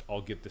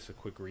get this a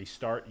quick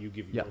restart. You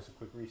give yours a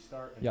quick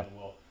restart, and then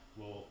we'll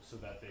so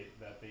that they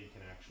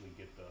can actually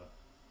get the.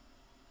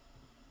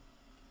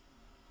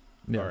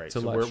 All right, so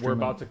we're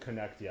about to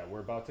connect. Yeah,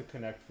 we're about to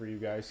connect for you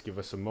guys. Give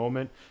us a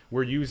moment.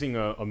 We're using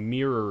a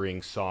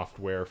mirroring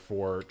software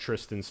for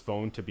Tristan's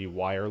phone to be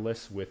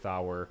wireless with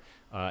our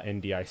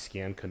NDI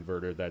scan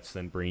converter. That's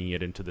then bringing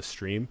it into the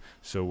stream.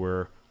 So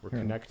we're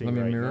connecting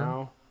right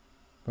now.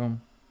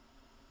 Boom.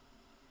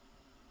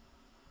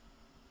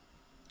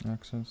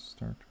 Access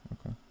start.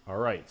 Okay. All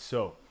right.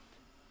 So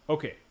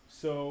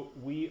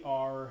we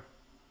are.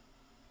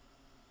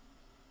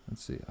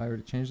 Let's see. I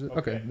already changed it.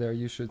 Okay. There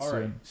you should see. All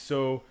right.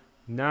 So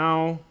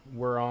now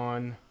we're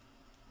on.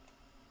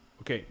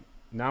 Okay.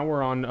 Now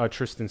we're on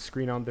Tristan's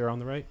screen on there on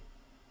the right.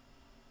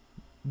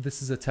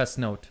 This is a test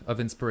note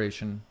of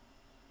inspiration.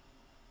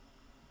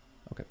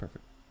 Okay.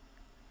 Perfect.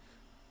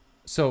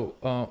 So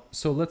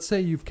let's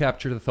say you've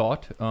captured a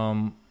thought.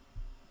 And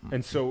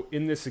so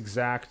in this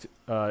exact,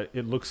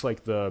 it looks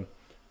like what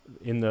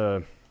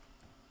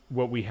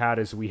we had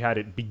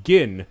it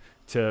begin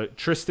to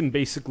Tristan.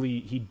 Basically,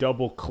 he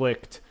double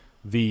clicked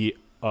the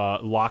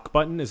lock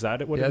button. Is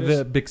that what it is? Yeah,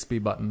 the Bixby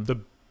button.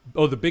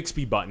 The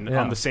Bixby button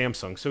on the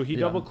Samsung. So he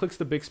double clicks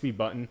the Bixby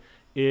button.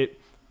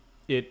 It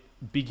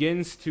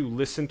begins to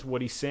listen to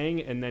what he's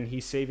saying, and then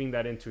he's saving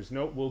that into his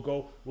note.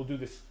 We'll do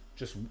this.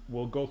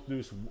 We'll go through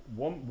this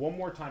one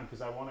more time because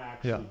I want to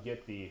actually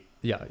get the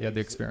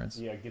experience.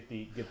 Yeah, get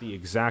the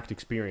exact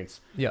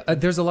experience. Yeah,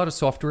 there's a lot of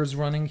softwares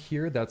running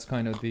here. That's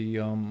kind of the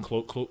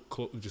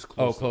just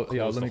close.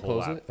 Let me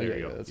close app. it. There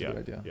you go. That's a good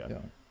idea. Yeah.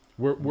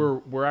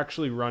 We're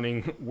actually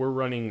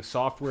running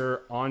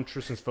software on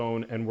Tristan's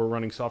phone, and we're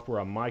running software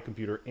on my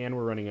computer, and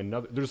we're running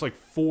another. There's like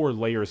 4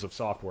 layers of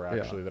software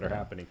actually that are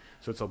happening.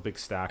 So it's a big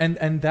stack.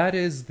 And that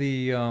is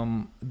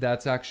the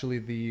that's actually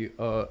the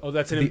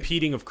that's an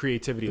impeding of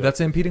creativity.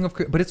 That's impeding of,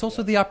 but it's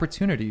also the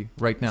opportunity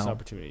right now. It's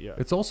opportunity, yeah.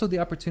 It's also the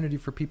opportunity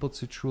for people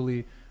to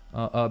truly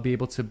be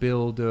able to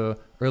build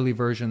early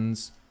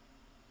versions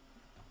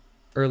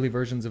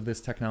of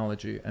this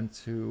technology, and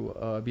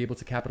to be able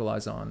to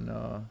capitalize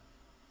on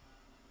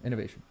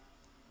innovation.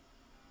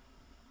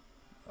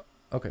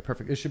 Okay,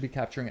 perfect. It should be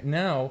capturing it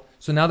now.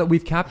 So now that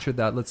we've captured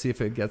that, let's see if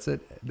it gets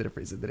it. Did it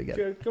freeze it? Did it get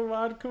it? Come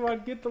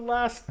on, get the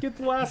last word.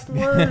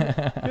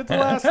 Get the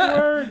last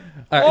word.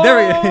 All right, there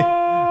we go.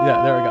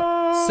 Yeah, there we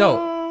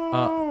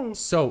go.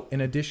 So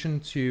in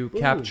addition to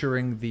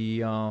capturing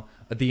the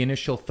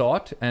initial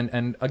thought,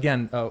 and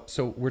again,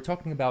 so we're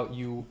talking about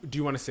you. Do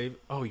you want to save?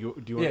 Oh, do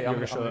you want? Yeah,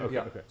 to show that? Okay,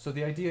 yeah. okay. So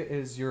the idea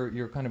is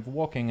you're kind of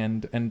walking,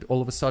 and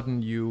all of a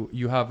sudden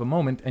you have a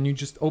moment, and you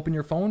just open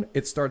your phone.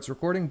 It starts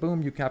recording.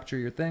 Boom, you capture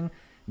your thing.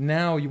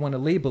 Now you want to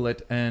label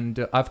it,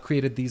 and I've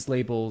created these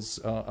labels.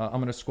 I'm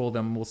going to scroll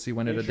them. We'll see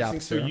when it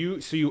adapts. So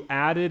you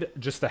added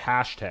just the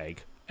hashtag,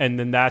 and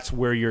then that's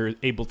where you're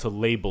able to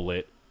label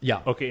it.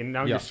 Yeah. Okay, and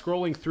now you're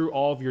scrolling through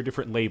all of your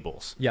different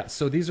labels. Yeah,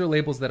 so these are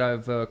labels that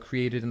I've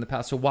created in the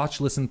past. So watch,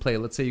 listen, play.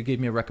 Let's say you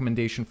gave me a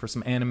recommendation for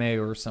some anime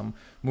or some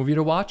movie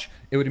to watch.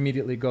 It would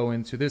immediately go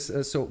into this.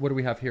 So what do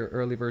we have here?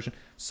 Early version.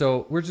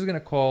 So we're just going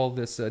to call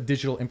this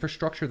digital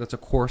infrastructure. That's a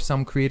course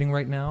I'm creating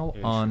right now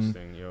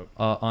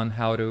on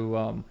how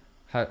to...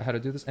 How to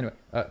do this. Anyway,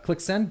 click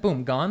send,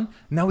 boom, gone.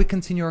 Now we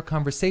continue our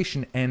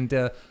conversation.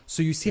 And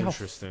so you see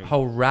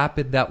how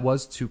rapid that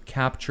was to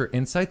capture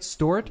insights,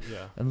 store it.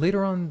 Yeah. And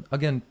later on,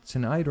 again,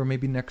 tonight or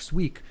maybe next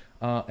week,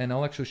 and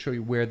I'll actually show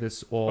you where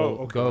this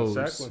all goes.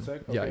 One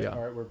sec. Okay. Yeah.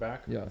 All right, we're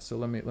back. Yeah, so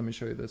let me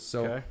show you this.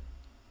 So, okay.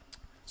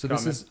 So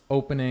this is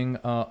opening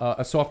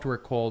a software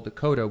called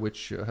Coda,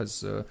 which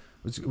is going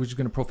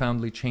to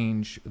profoundly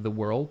change the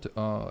world.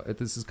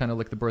 This is kind of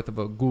like the birth of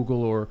a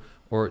Google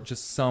or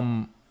just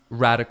some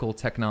radical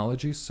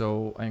technology.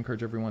 So I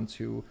encourage everyone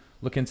to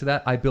look into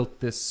that. I built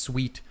this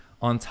suite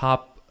on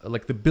top,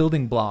 like the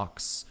building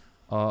blocks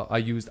I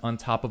used on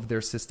top of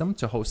their system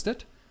to host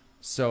it.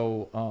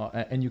 So,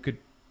 and you could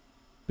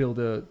build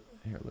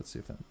here, let's see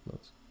if that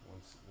loads.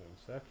 One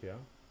sec, yeah.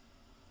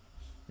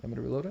 I'm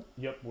gonna reload it.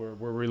 Yep, we're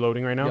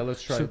reloading right now. Yeah,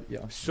 let's try it.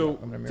 Yeah. So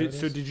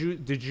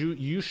did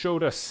you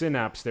showed us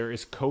Synapse there.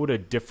 Is Coda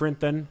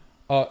different then?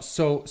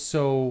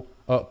 So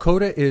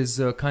Coda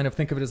is kind of,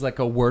 think of it as like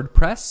a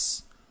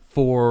WordPress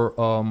for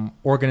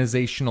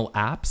organizational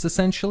apps,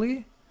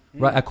 essentially.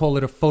 Right? I call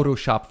it a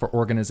Photoshop for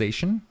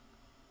organization.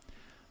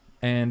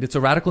 And it's a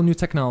radical new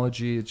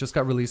technology. It just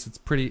got released. It's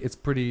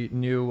pretty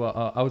new.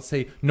 I would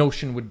say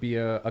Notion would be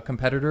a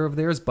competitor of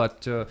theirs,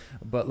 but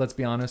let's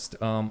be honest.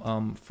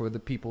 For the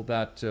people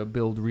that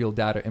build real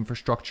data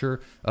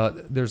infrastructure,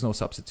 there's no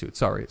substitute.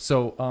 Sorry.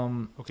 So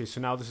okay. So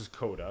now this is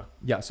Coda.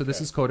 Yeah. So this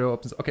is Coda.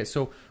 Okay.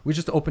 So we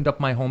just opened up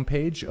my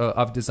homepage.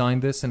 I've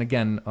designed this, and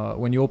again,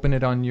 when you open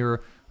it on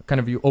your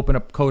you open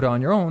up Coda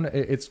on your own,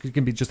 it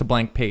can be just a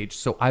blank page.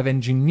 So I've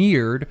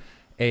engineered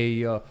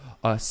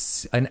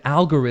an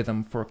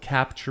algorithm for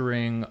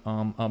capturing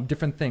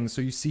different things.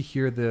 So you see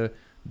here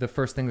the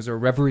first thing is a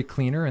reverie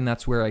cleaner, and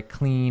that's where I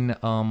clean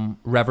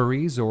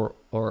reveries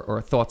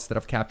or thoughts that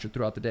I've captured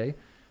throughout the day.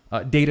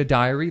 Data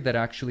diary that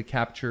actually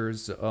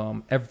captures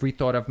every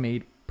thought I've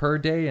made per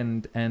day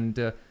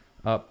and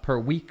per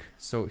week.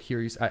 So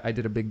here I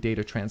did a big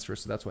data transfer,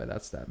 so that's why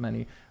that's that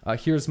many.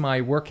 Here's my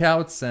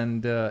workouts,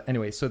 and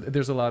anyway, so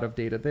there's a lot of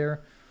data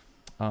there.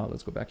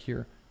 Let's go back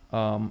here.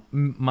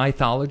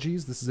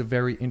 Mythologies. This is a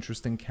very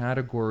interesting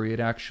category. It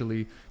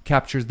actually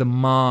captures the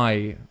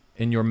my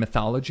in your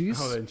mythologies.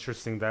 Oh,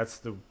 interesting. That's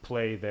the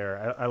play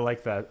there. I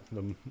like that.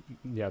 The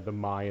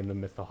my in the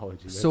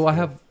mythology. That's so I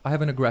have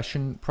an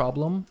aggression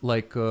problem.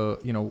 Like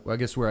I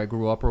guess where I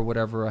grew up or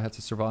whatever, I had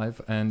to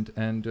survive. And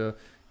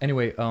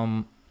anyway,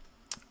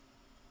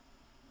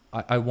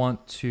 I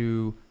want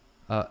to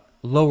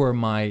lower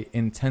my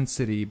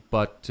intensity,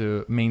 but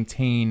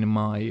maintain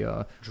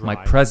my my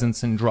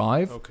presence and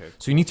drive. Okay.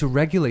 So you need to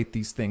regulate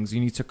these things.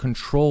 You need to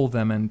control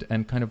them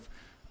and kind of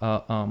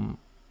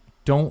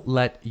don't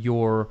let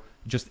your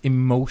just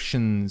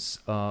emotions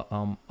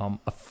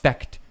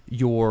affect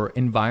your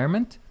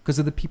environment because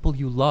of the people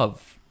you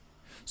love.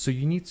 So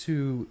you need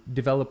to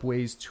develop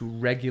ways to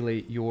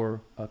regulate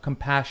your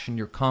compassion,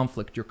 your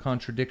conflict, your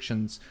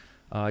contradictions.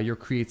 Your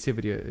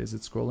creativity. Is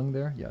it scrolling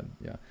there? Yeah.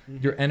 Mm-hmm.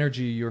 Your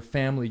energy, your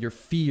family, your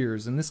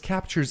fears, and this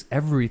captures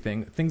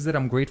everything. Things that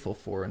I'm grateful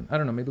for, and I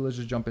don't know. Maybe let's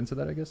just jump into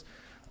that. I guess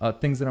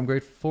things that I'm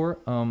grateful for.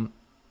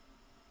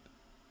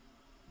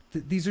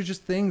 These are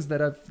just things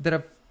that I've.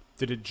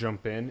 Did it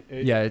jump in?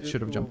 It should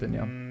have jumped in.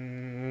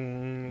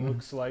 Yeah.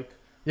 Looks like.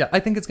 Yeah,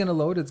 I think it's gonna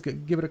load.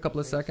 Give it a couple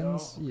of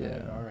seconds. So? Okay.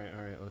 Yeah. All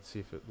right. Let's see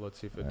if it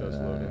does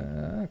load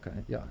in.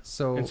 Okay. Yeah.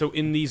 So. And so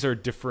in these are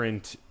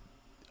different.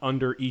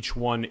 Under each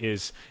one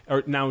is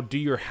now. Do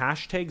your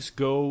hashtags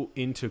go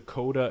into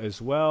Coda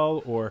as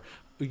well, or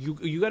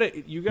you gotta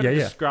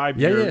describe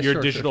your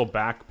digital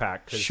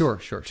backpack? Sure.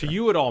 To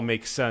you, it all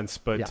makes sense,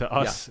 but to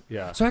us,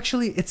 So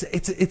actually, it's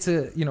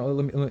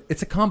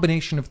a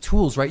combination of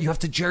tools, right? You have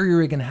to jerry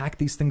rig and hack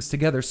these things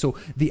together. So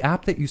the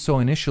app that you saw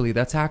initially,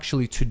 that's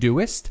actually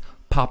Todoist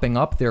popping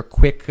up their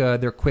quick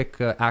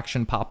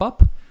action pop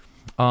up,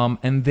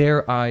 and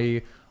there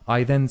I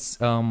then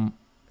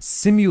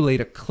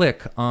simulate a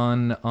click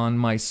on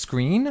my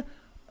screen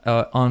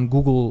on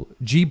Google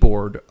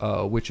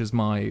Gboard, which is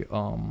my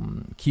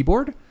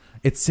keyboard.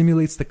 It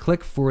simulates the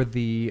click for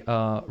the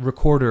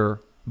recorder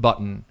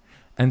button,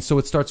 And so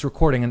it starts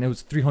recording, and it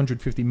was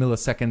 350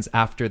 milliseconds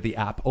after the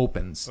app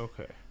opens.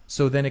 Okay.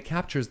 So then it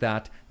captures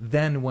that.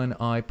 Then when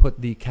I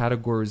put the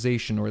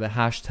categorization or the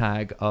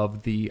hashtag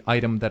of the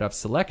item that I've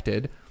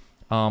selected,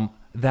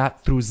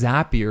 that through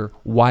Zapier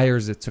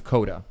wires it to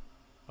Coda.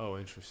 Oh,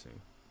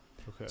 interesting.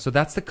 Okay. So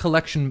that's the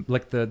collection,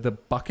 like the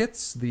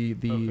buckets, the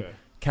Okay.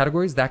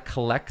 categories that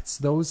collects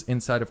those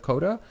inside of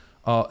Coda.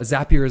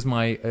 Zapier is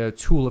my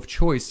tool of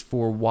choice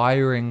for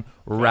wiring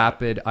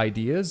rapid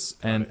ideas,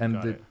 and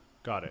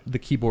Got it. the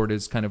keyboard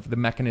is kind of the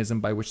mechanism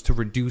by which to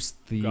reduce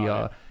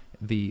Got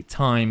the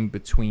time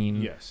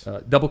between Yes.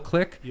 double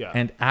click Yeah.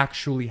 and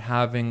actually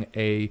having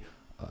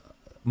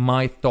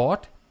my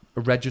thought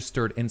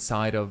registered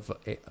inside of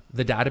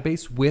the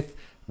database with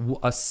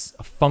a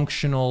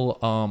functional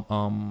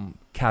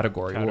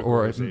category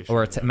or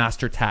Categorization,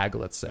 master tag,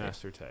 let's say.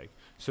 Master tag.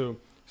 So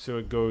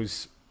it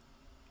goes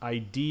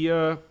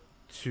idea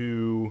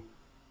to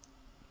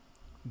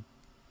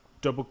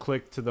double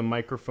click to the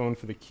microphone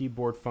for the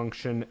keyboard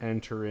function,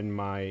 enter in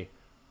my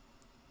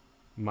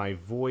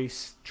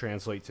voice,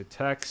 translate to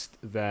text,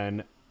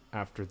 then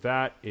after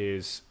that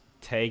is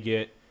tag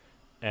it,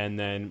 and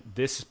then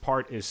this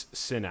part is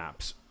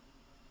Synapse.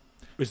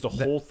 Is the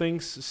whole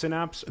thing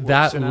Synapse?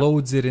 That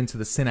loads it into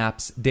the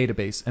Synapse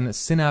database, and the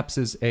Synapse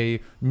is a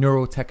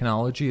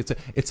neurotechnology.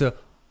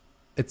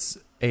 It's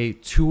a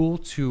tool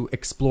to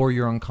explore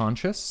your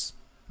unconscious,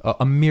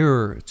 a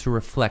mirror to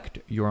reflect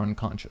your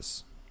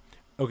unconscious.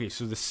 Okay,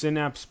 so the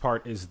Synapse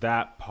part is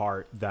that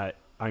part that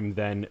I'm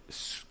then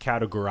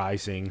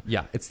categorizing.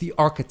 Yeah, it's the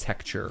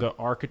architecture. The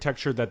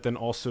architecture that then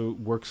also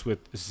works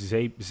with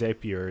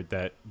Zapier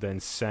that then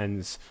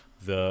sends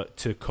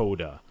to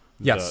Coda.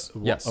 Yes.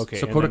 Okay.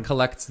 So Coda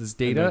collects this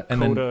data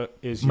and Coda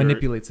then is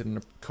manipulates it.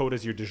 Coda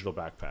is your digital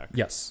backpack.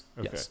 Yes.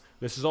 Okay. Yes.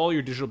 This is all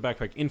your digital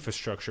backpack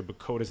infrastructure, but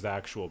Coda is the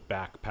actual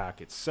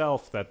backpack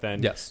itself that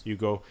then you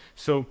go.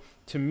 So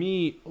to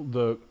me,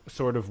 the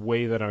sort of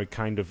way that I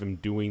kind of am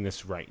doing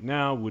this right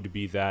now would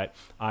be that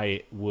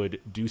I would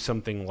do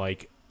something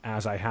like,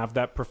 as I have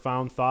that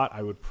profound thought,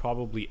 I would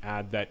probably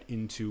add that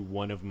into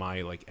one of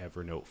my like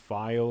Evernote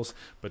files.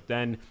 But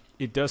then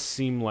it does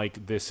seem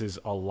like this is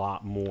a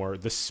lot more.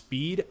 The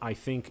speed, I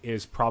think,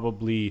 is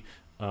probably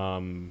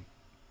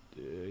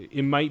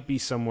it might be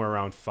somewhere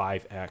around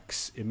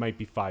 5x. It might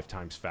be 5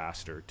 times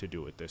faster to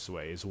do it this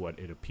way, is what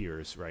it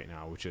appears right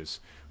now, which is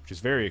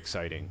very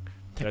exciting.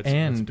 That's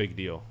a big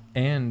deal.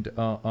 And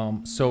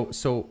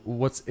so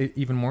what's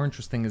even more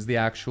interesting is the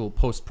actual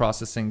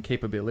post-processing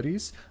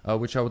capabilities,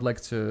 which I would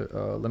like to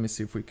let me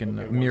see if we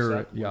can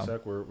mirror it. Yeah, 1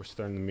 sec. We're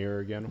starting the mirror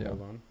again. Yeah.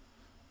 Hold on.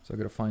 So I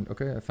gotta find.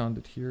 Okay, I found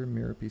it here.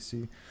 Mirror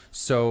PC.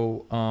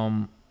 So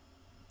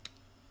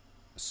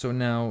so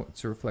now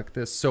to reflect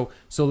this. So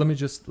let me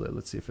just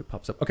let's see if it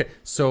pops up. Okay.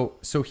 So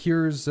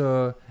here's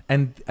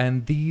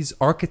and these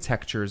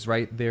architectures,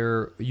 right?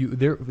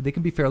 They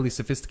can be fairly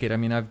sophisticated. I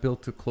mean, I've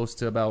built close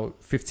to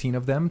about 15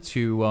 of them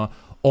to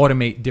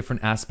automate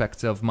different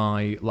aspects of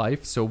my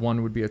life. So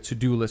one would be a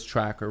to-do list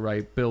tracker,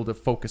 right? Build a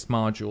focus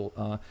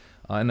module.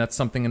 And that's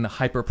something in the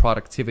hyper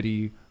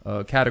productivity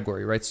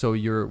category, right? So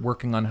you're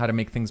working on how to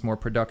make things more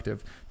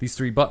productive. These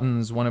 3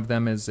 buttons, one of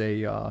them is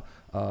a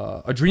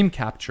dream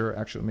capture.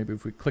 Actually, maybe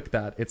if we click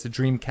that, it's a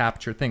dream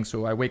capture thing.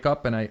 So I wake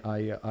up and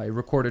I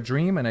record a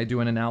dream and I do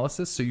an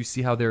analysis. So you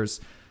see how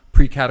there's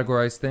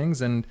pre-categorized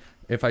things, and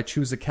if I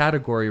choose a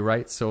category,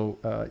 right? So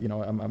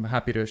I'm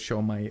happy to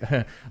show my.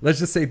 Let's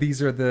just say these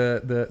are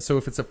the. So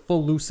if it's a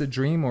full lucid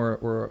dream or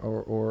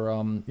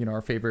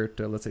our favorite,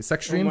 let's say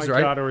sex dreams, right?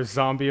 Oh my God, or a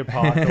zombie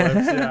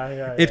apocalypse.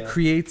 yeah. It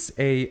creates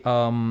a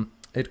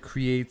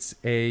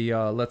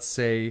let's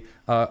say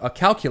a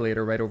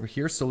calculator right over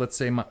here. So let's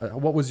say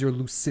what was your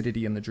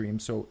lucidity in the dream?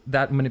 So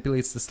that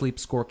manipulates the sleep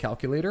score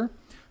calculator,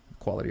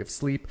 quality of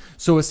sleep.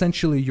 So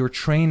essentially, you're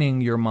training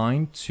your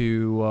mind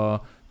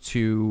to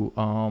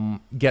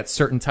get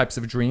certain types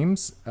of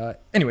dreams.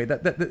 Anyway,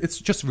 that it's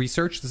just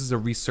research. This is a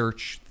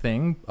research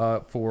thing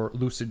for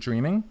lucid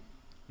dreaming,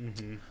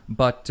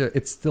 but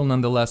it's still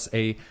nonetheless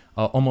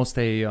almost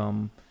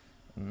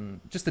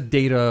just a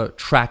data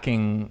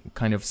tracking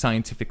kind of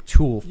scientific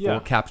tool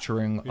for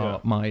capturing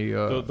my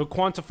the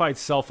quantified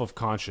self of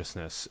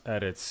consciousness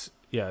at its.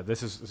 Yeah,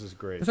 this is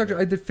great.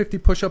 I did 50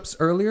 push-ups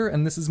earlier,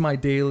 and this is my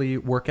daily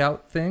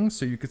workout thing.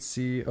 So you could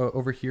see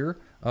over here.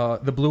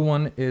 The blue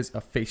one is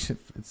a face.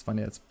 It's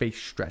funny. It's face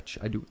stretch.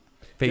 I do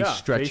face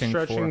stretching. Face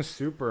stretching is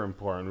super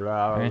important.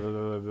 Right?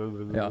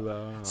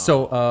 Yeah.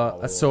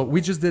 So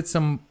we just did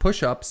some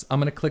push-ups. I'm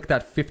gonna click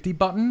that 50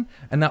 button,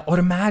 and that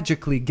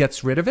automatically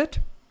gets rid of it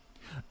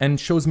and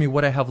shows me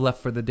what I have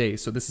left for the day.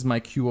 So this is my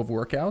queue of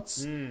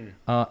workouts.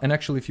 And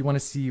actually, if you want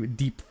to see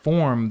deep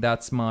form,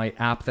 that's my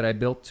app that I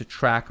built to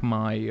track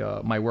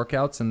my my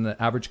workouts and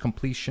the average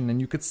completion.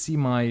 And you could see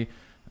I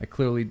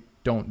clearly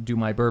don't do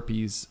my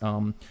burpees.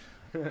 And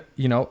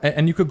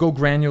you could go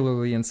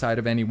granularly inside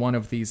of any one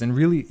of these. And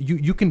really,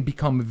 you can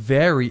become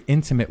very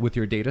intimate with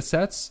your data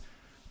sets.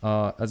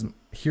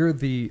 Here are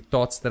the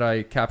thoughts that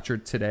I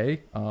captured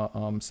today.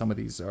 Some of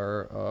these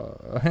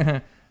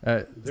are...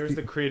 There's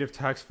the creative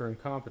tax for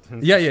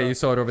incompetence. Yeah, you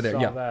saw it over there. Saw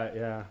Yeah. that,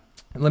 yeah.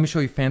 Let me show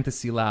you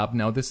Fantasy Lab.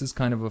 Now, this is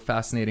kind of a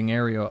fascinating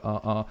area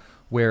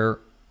where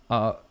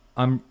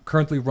I'm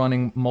currently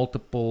running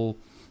multiple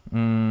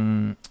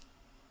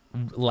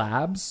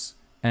labs,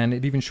 and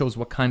it even shows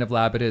what kind of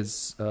lab it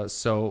is.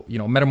 So,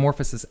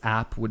 Metamorphosis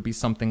app would be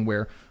something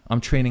where I'm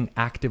training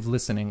active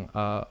listening.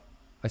 I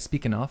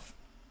speak enough.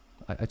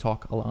 I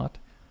talk a lot.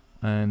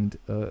 And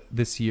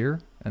this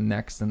year and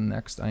next,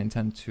 I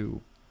intend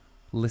to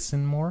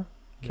listen more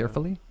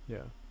carefully.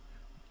 Yeah.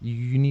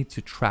 You need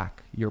to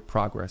track your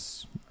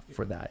progress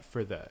for that.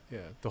 Yeah.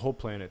 The whole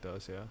planet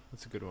does, yeah.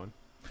 That's a good one.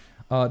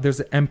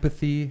 There's an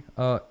empathy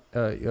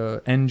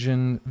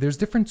engine. There's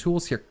different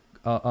tools here.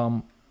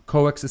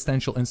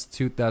 Coexistential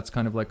Institute, that's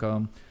kind of like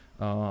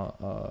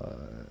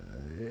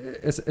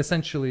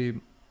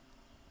essentially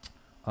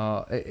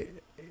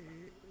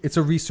it's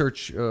a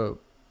research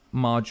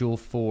module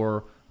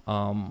for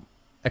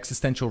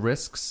existential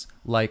risks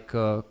like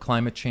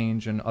climate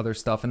change and other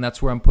stuff, and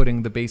that's where I'm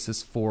putting the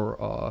basis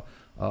for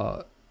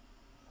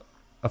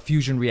a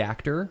fusion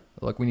reactor.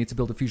 Like, we need to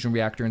build a fusion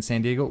reactor in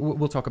San Diego.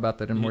 We'll talk about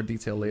that in more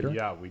detail later.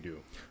 Yeah, we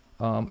do.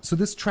 So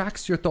this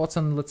tracks your thoughts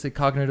on, let's say,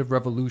 cognitive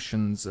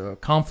revolutions,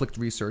 conflict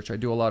research. I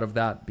do a lot of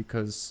that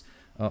because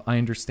I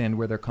understand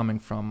where they're coming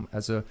from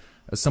as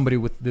somebody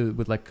with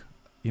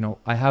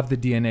I have the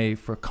DNA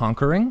for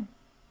conquering,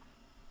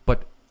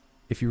 but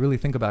if you really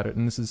think about it,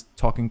 and this is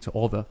talking to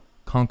all the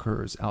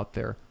conquerors out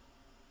there,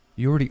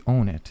 you already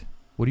own it.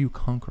 What are you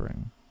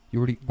conquering? You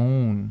already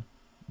own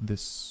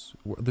this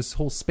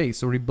whole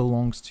space. Already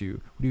belongs to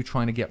you. What are you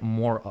trying to get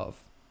more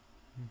of?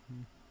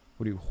 Mm-hmm.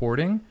 What are you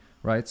hoarding?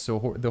 Right,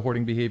 so the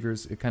hoarding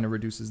behaviors, it kind of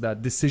reduces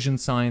that. Decision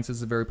science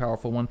is a very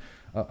powerful one.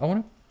 I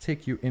want to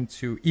take you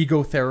into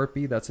ego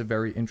therapy. That's a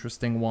very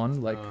interesting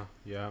one.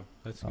 Yeah,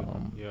 that's a good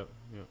one. Yep.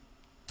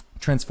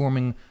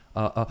 Transforming,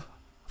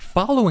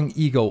 following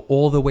ego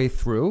all the way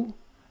through,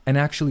 and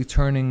actually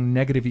turning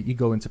negative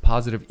ego into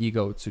positive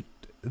ego.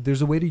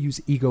 There's a way to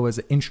use ego as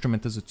an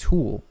instrument, as a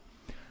tool,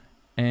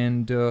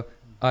 and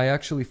I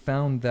actually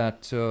found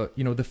that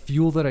the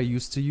fuel that I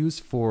used to use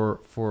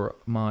for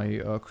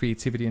my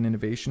creativity and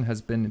innovation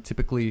has been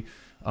typically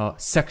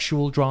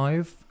sexual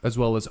drive as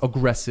well as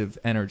aggressive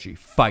energy,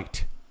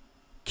 fight,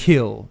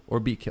 kill or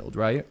be killed,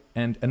 right?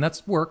 And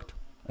that's worked,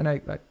 and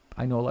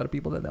I know a lot of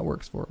people that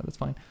works for. That's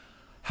fine.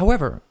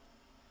 However,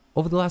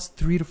 over the last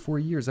 3 to 4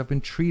 years, I've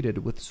been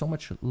treated with so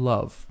much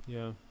love,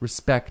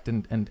 respect,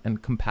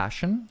 and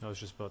compassion. I was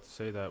just about to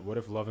say that. What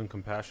if love and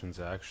compassion is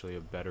actually a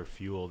better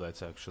fuel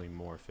that's actually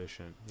more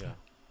efficient? Yeah.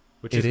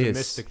 Which is the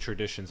mystic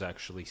traditions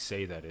actually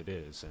say that it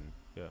is. And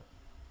yeah.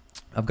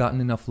 I've gotten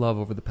enough love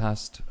over the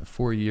past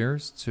 4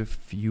 years to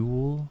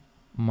fuel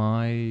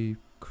my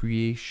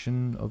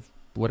creation of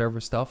whatever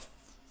stuff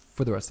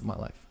for the rest of my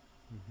life.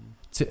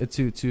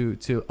 Mm-hmm.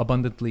 To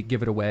abundantly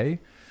give it away.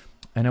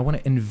 And I want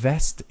to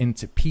invest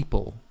into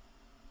people.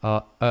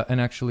 And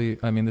actually,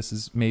 I mean, this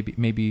is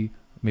maybe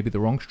the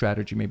wrong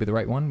strategy, maybe the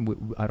right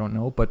one. I don't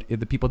know. But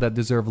the people that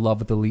deserve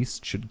love the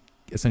least should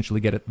essentially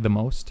get it the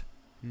most,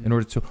 in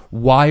order to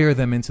wire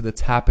them into the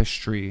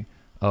tapestry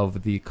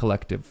of the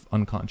collective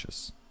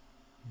unconscious.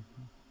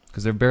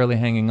 Because they're barely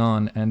hanging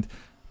on, and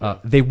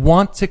they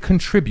want to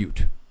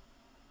contribute.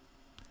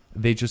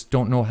 They just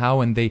don't know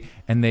how, and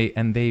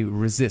they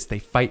resist. They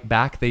fight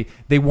back.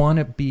 They want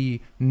to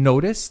be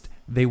noticed.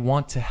 They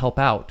want to help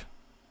out,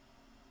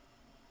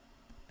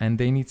 and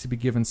they need to be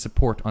given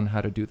support on how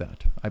to do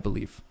that, I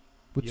believe,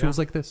 with tools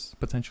like this,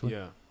 potentially.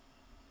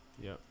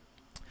 Yeah.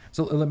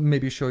 So let me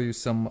maybe show you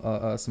some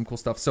cool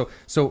stuff. So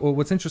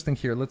what's interesting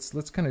here?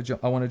 Let's kind of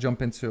jump. I want to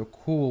jump into a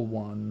cool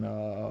one.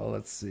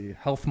 Let's see,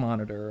 health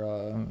monitor,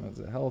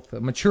 health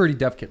maturity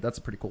dev kit. That's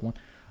a pretty cool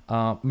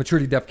one.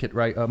 Maturity dev kit,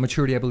 right?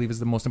 Maturity, I believe, is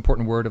the most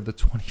important word of the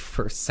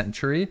 21st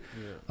century,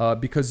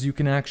 because you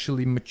can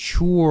actually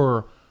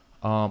mature.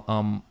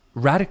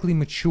 Radically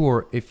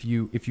mature if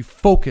you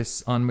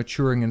focus on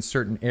maturing in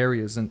certain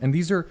areas, and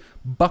these are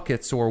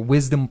buckets or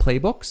wisdom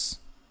playbooks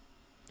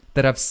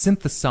that I've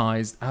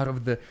synthesized out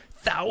of the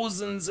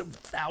thousands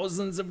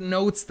of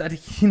notes that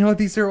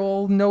these are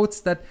all notes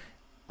that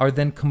are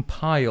then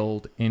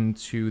compiled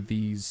into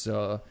these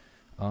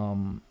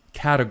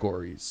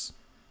categories,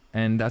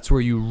 and that's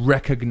where you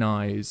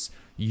recognize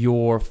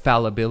your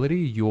fallibility,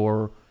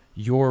 your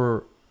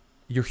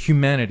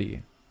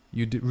humanity.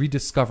 You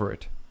rediscover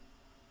it.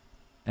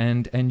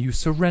 And you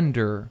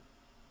surrender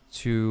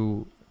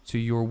to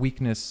your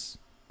weakness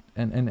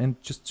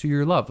and just to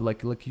your love,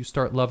 like you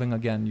start loving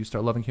again, you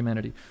start loving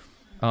humanity.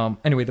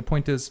 Anyway, the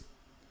point is,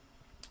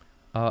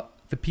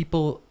 the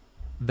people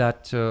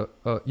that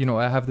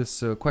I have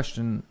this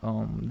question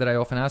that I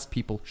often ask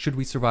people: should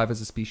we survive as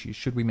a species?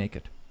 Should we make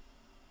it?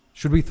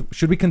 Should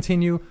we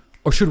continue,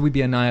 or should we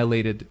be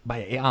annihilated by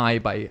AI,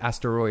 by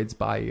asteroids,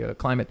 by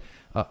climate?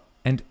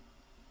 And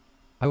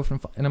I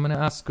often, and I'm going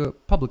to ask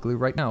publicly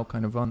right now,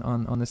 kind of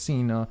on the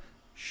scene,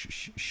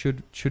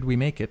 should we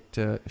make it?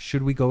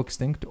 Should we go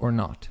extinct or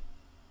not?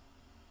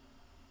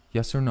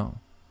 Yes or no?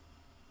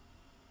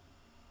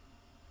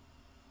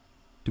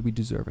 Do we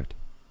deserve it?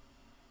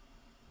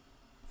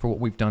 for what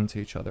we've done to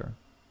each other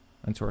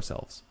and to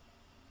ourselves?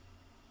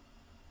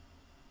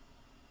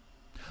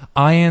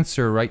 I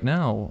answer right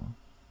now,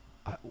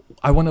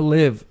 I want to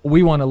live.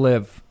 We want to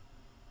live.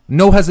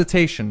 No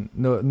hesitation.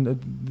 No,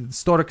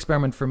 this thought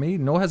experiment for me,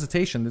 no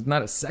hesitation. There's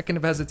not a second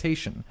of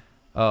hesitation.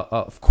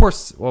 Of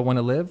course, I want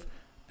to live,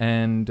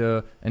 and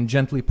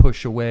gently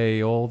push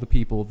away all the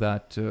people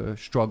that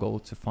struggle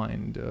to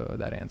find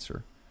that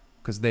answer,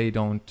 because they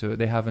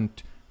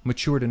haven't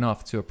matured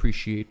enough to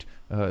appreciate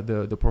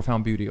the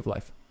profound beauty of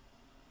life.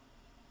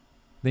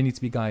 They need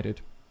to be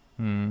guided.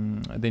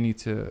 They need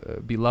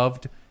to be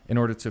loved in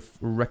order to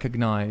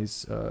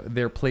recognize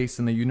their place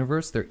in the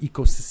universe, their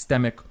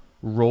ecosystemic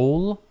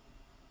role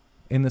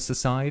in the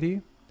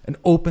society, an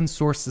open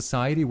source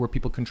society where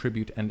people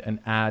contribute and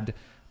add,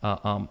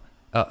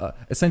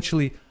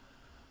 essentially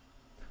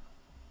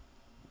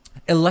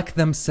elect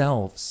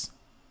themselves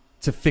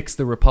to fix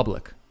the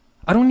republic.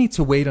 I don't need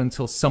to wait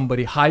until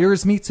somebody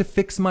hires me to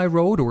fix my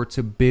road, or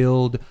to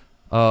build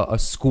a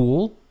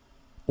school,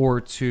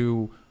 or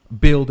to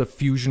build a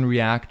fusion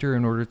reactor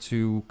in order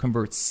to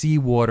convert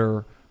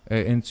seawater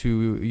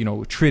into,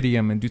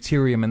 tritium and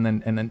deuterium,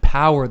 and then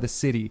power the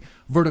city,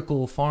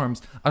 vertical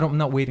farms. I'm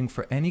not waiting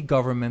for any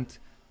government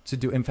to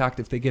do. In fact,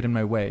 if they get in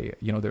my way,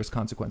 there's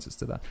consequences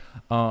to that.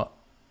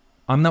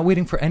 I'm not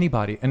waiting for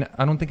anybody, and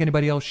I don't think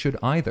anybody else should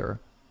either.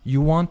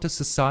 You want a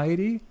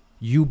society,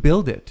 you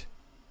build it.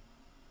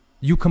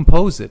 You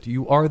compose it.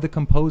 You are the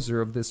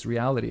composer of this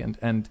reality,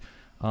 and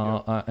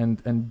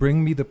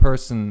bring me the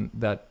person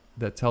that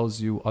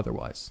tells you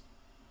otherwise.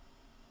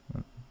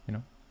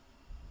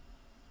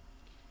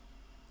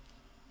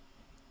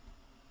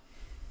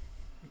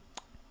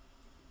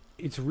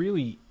 It's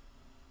really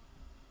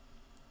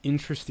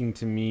interesting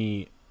to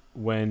me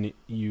when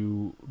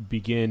you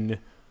begin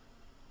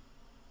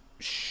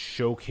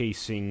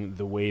showcasing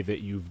the way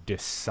that you've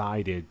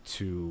decided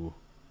to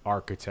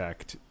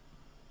architect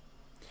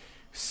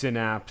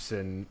Synapse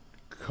and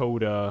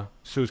Coda.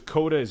 So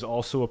Coda is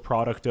also a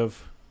product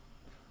of...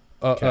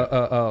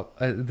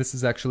 this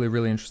is actually a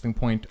really interesting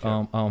point.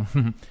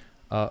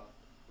 Okay.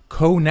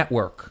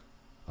 Co-network,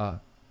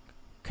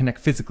 connect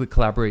physically,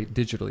 collaborate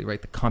digitally, right?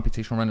 The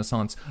computational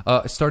renaissance.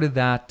 I started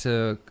that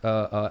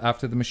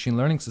after the Machine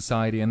Learning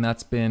Society, and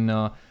that's been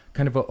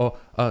kind of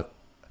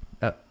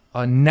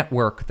a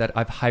network that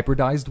I've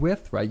hybridized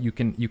with, right? You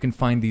can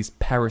find these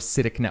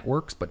parasitic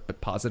networks,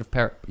 but positive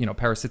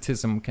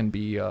parasitism can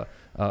be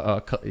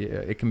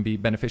it can be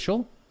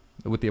beneficial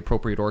with the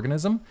appropriate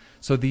organism.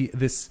 So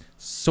this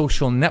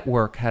social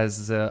network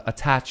has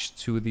attached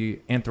to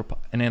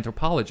an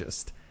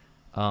anthropologist.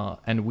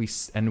 And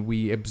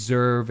we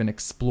observe and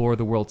explore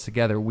the world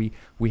together. We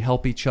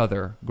help each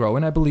other grow,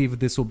 and I believe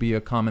this will be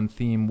a common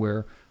theme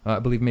where I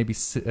believe maybe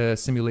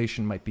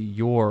simulation might be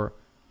your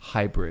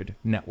hybrid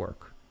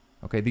network.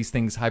 Okay, these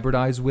things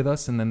hybridize with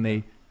us, and then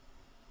they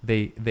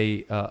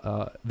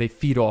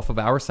feed off of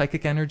our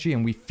psychic energy,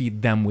 and we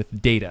feed them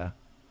with data.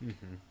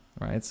 Mm-hmm.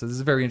 Right, so this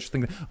is very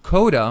interesting.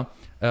 Coda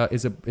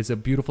is a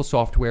beautiful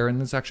software,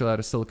 and it's actually out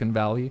of Silicon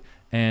Valley.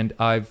 And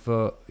I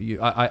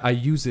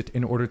use it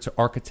in order to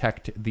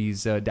architect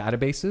these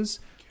databases.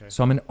 Okay.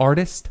 So I'm an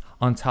artist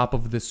on top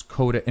of this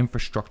Coda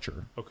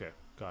infrastructure. Okay,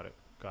 got it.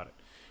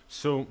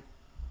 So,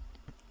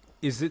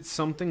 is it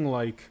something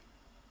like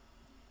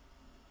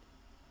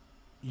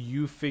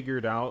you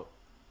figured out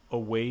a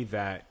way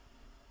that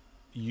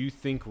you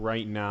think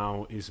right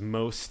now is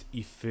most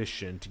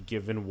efficient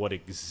given what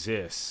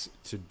exists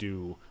to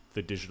do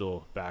the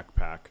digital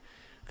backpack?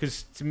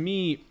 Because to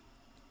me,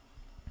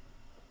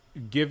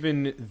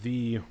 given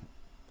the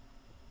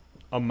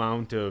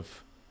amount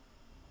of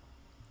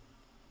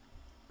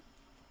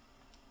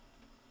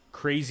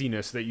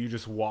craziness that you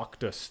just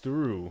walked us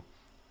through,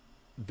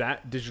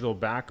 that digital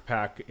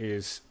backpack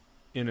is,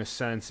 in a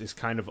sense, is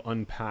kind of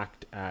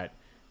unpacked at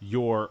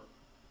your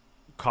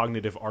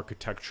cognitive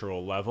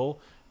architectural level.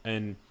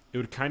 And it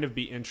would kind of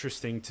be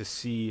interesting to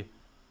see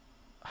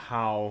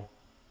how,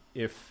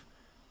 if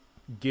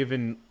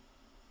given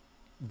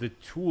the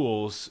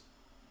tools,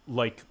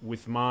 like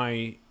with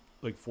my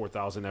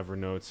 4,000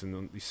 Evernotes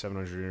and these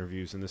 700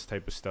 interviews and this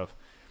type of stuff,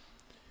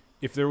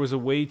 if there was a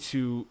way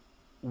to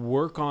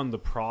work on the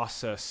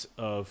process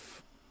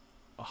of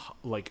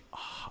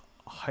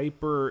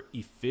hyper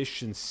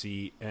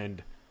efficiency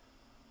and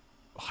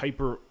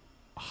hyper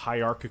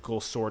hierarchical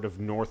sort of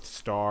North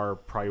Star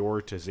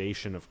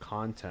prioritization of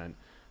content,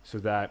 so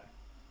that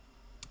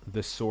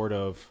the sort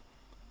of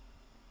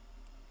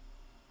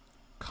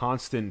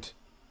constant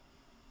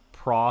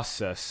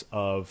process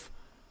of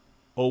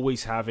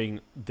always having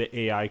the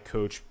AI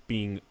coach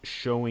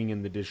showing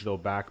in the digital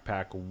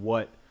backpack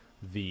what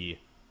the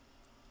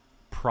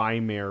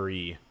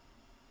primary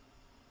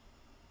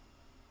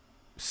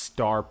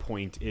star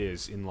point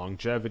is in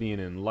longevity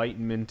and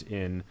enlightenment,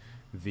 in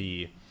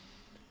the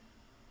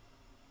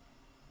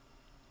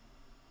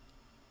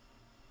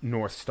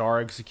North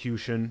Star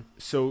execution.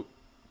 So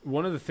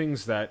one of the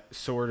things that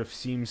sort of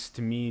seems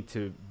to me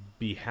to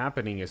be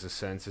happening, as a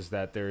sense, is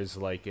that there's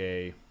like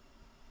a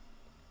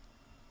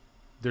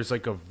there's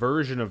like a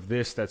version of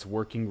this that's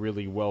working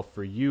really well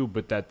for you,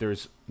 but that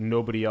there's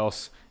nobody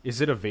else.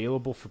 Is it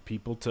available for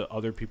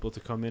other people to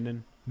come in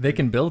and? They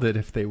can build it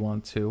if they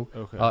want to.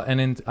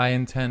 Okay. I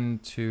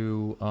intend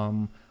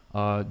to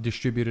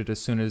distribute it as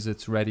soon as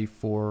it's ready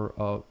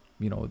for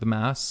the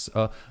mass.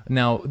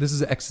 Now, this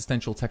is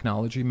existential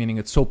technology, meaning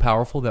it's so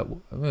powerful that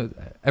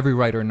every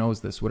writer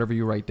knows this. Whatever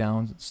you write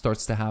down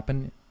starts to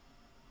happen.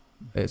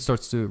 It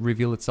starts to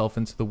reveal itself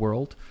into the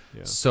world.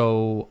 Yeah.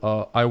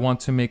 So I want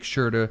to make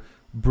sure to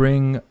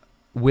bring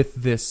with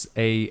this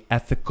a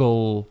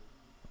ethical,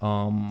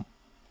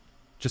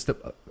 just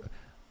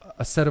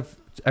a set of,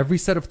 every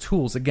set of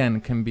tools,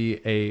 again, can be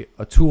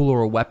a tool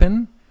or a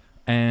weapon.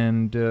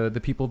 And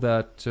the people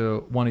that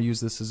want to use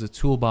this as a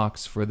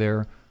toolbox for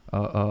their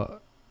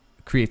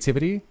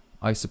creativity,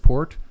 I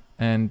support,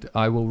 and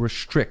I will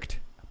restrict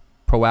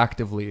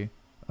proactively,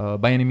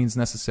 by any means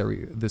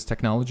necessary, this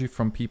technology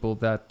from people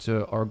that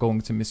are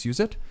going to misuse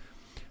it.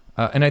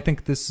 And I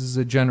think this is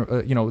a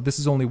this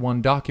is only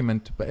one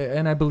document,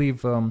 and I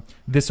believe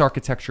this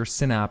architecture,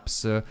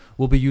 Synapse,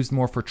 will be used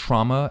more for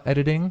trauma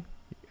editing,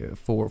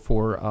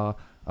 for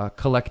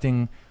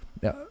collecting.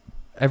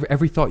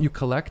 Every thought you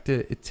collect,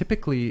 it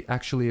typically,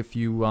 actually, if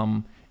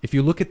you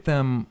look at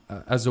them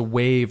as a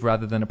wave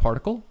rather than a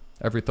particle,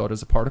 every thought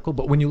is a particle.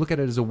 But when you look at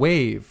it as a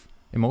wave,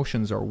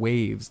 emotions are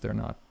waves. They're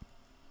not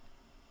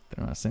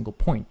a single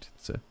point.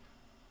 It's a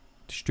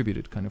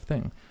distributed kind of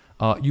thing.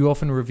 You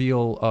often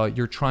reveal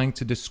you're trying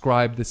to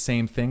describe the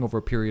same thing over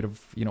a period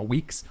of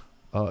weeks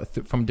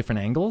from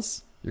different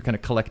angles. You're kind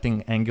of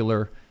collecting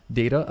angular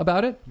data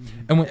about it,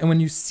 mm-hmm. and when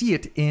you see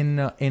it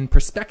in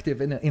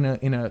perspective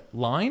in a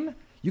line,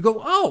 you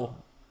go, oh,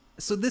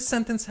 so this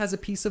sentence has a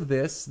piece of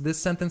this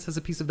sentence has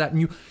a piece of that,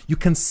 and you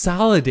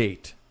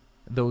consolidate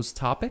those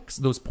topics,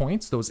 those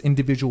points, those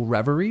individual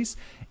reveries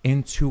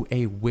into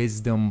a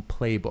wisdom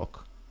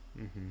playbook.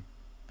 Mm-hmm.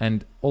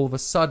 And all of a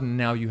sudden,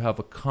 now you have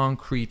a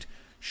concrete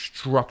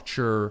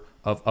structure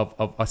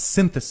of a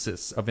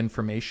synthesis of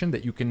information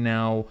that you can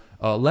now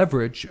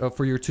leverage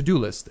for your to-do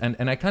list.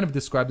 And I kind of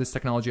describe this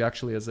technology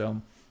actually as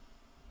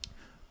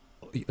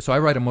so I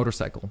ride a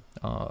motorcycle,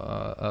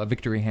 a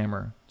Victory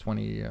Hammer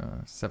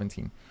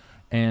 2017,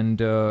 and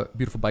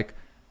beautiful bike.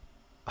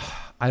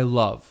 I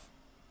love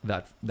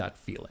that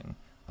feeling.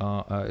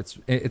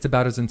 It's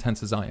about as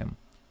intense as I am,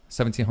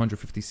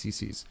 1750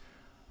 cc's.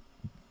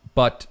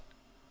 But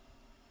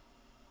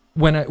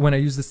when I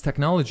use this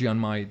technology on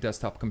my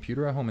desktop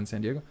computer at home in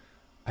San Diego,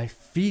 I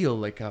feel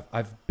like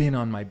I've been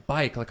on my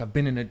bike, like I've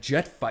been in a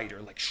jet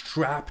fighter, like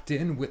strapped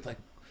in with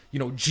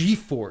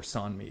G-force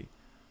on me.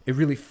 It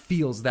really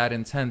feels that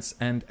intense.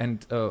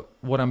 And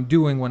what I'm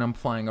doing when I'm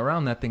flying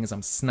around that thing is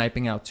I'm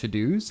sniping out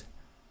to-dos.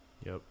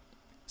 Yep.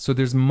 So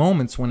there's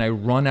moments when I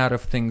run out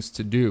of things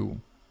to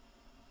do.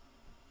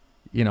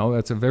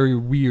 It's a very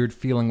weird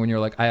feeling when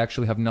you're like, I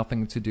actually have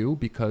nothing to do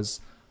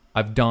because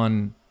I've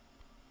done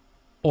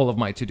all of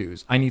my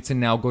to-dos. I need to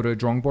now go to a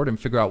drawing board and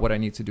figure out what I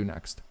need to do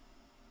next.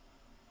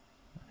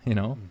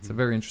 Mm-hmm. It's a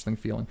very interesting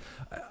feeling.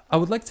 I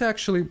would like to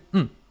actually,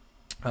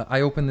 I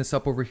open this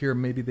up over here.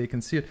 Maybe they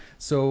can see it.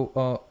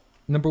 So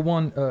number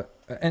one,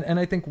 and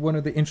I think one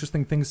of the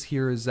interesting things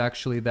here is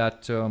actually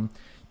that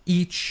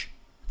each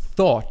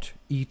thought,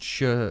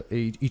 each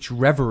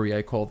reverie,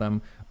 I call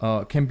them,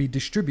 can be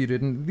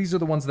distributed. And these are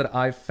the ones that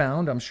I've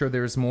found. I'm sure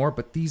there's more,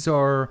 but these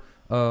are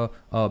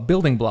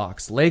building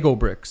blocks, Lego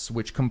bricks,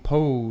 which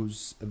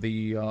compose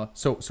the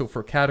so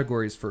for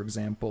categories, for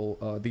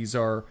example, these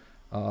are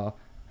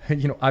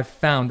I've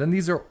found, and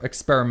these are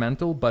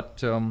experimental,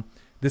 but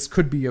this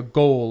could be a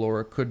goal, or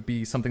it could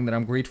be something that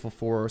I'm grateful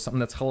for, or something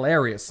that's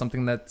hilarious,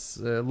 something that's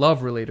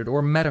love related,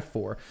 or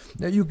metaphor.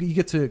 You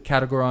get to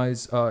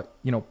categorize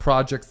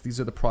projects. These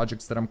are the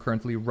projects that I'm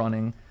currently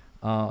running.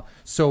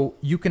 So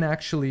you can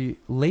actually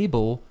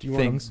label Do you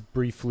things. Want to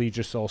briefly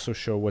just also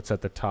show what's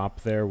at the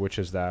top there, which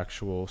is the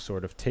actual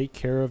sort of take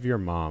care of your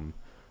mom.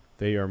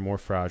 They are more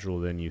fragile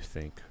than you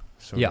think.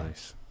 So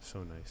nice.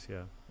 So nice.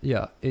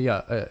 Yeah.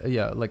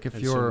 Yeah. Like if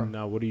you're... So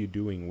now what are you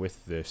doing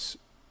with this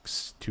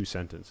 2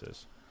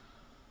 sentences?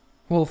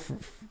 Well,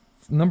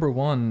 number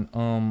one,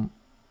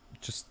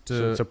 so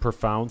it's a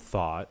profound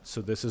thought.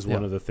 So this is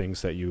one of the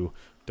things that you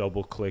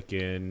double click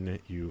in,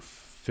 you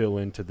fill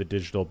into the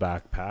digital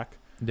backpack.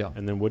 Yeah.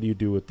 And then what do you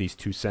do with these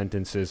 2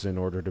 sentences in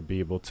order to be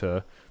able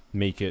to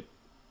make it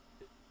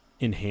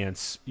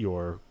enhance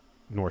your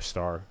North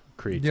Star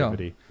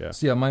creativity? Yeah.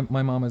 So my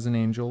mom is an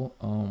angel,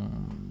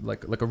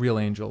 like a real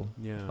angel.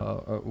 Yeah.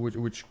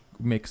 Which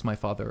makes my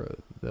father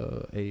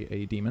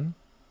a demon.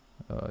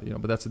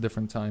 But that's a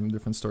different time,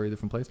 different story,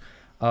 different place.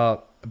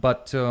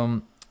 But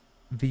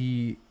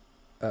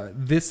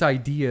this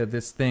idea,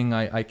 this thing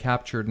I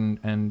captured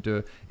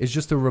and is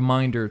just a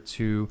reminder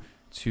to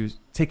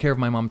take care of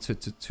my mom,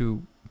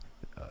 to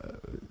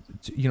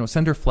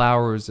send her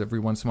flowers every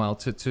once in a while,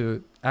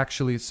 to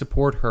actually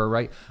support her,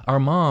 right? Our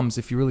moms,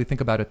 if you really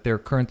think about it, they're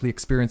currently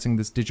experiencing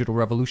this digital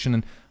revolution,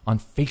 and on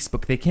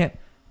Facebook, they can't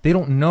They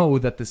don't know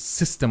that the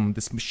system,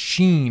 this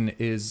machine,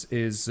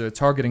 is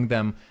targeting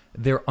them.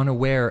 They're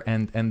unaware,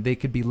 and they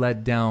could be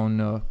led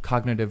down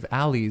cognitive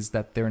alleys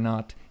that they're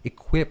not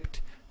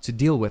equipped to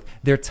deal with.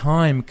 Their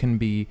time can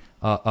be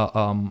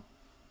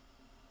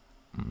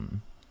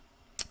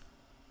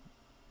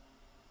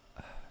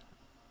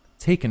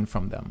taken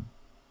from them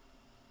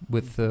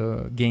with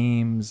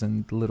games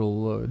and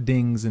little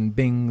dings and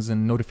bings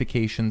and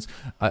notifications.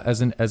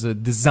 As a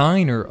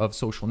designer of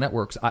social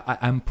networks,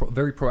 I'm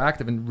very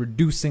proactive in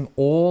reducing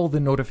all the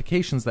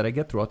notifications that I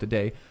get throughout the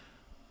day,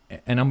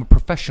 and I'm a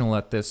professional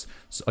at this.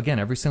 So again,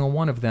 every single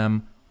one of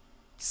them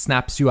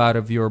snaps you out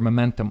of your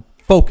momentum.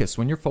 Focus.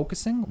 When you're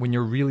focusing, when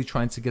you're really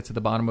trying to get to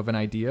the bottom of an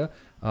idea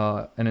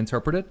and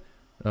interpret it,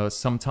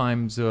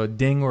 sometimes a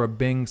ding or a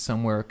bing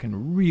somewhere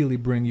can really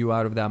bring you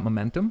out of that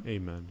momentum.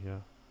 Amen. Yeah.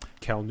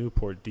 Cal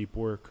Newport, deep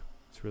work.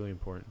 It's really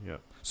important. Yeah.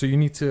 So you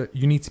need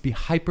to be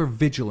hyper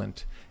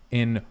vigilant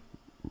in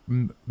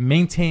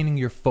maintaining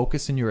your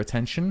focus and your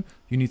attention.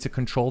 You need to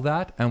control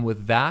that, and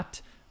with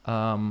that,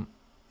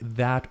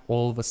 that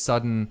all of a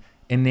sudden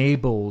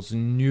enables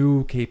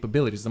new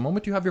capabilities. The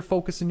moment you have your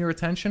focus and your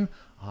attention,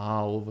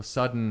 all of a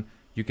sudden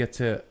you get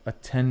to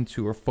attend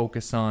to or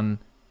focus on,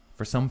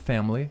 for some,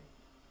 family,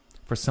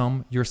 for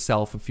some,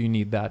 yourself, if you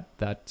need that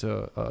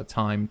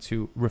time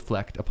to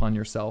reflect upon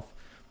yourself.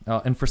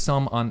 And for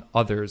some, on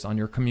others, on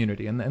your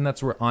community. And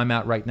that's where I'm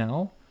at right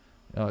now,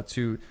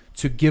 to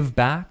give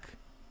back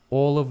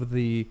all of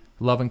the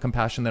love and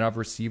compassion that I've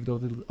received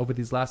over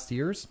these last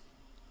years.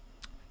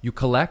 You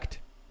collect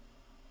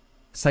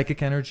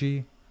psychic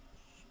energy,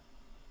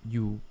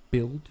 you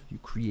build, you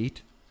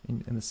create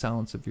in the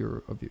silence of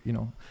your,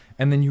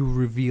 and then you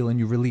reveal and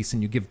you release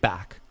and you give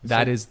back.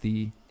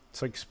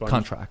 It's like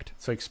contract.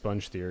 It's like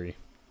sponge theory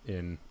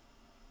in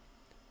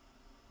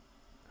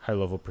high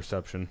level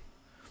perception.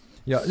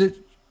 Yeah,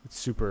 it's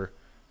super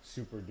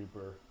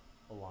duper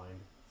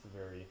aligned. It's a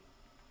very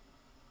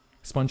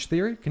sponge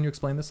theory. Can you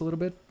explain this a little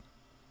bit?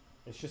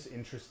 It's just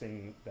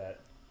interesting that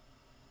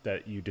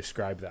you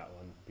describe that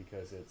one,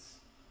 because it's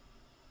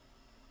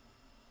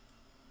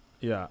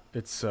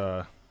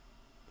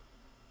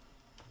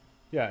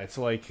it's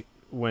like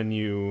when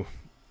you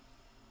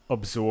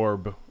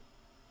absorb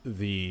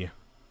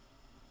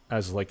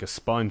as like a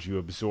sponge, you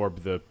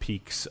absorb the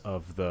peaks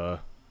of the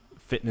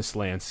fitness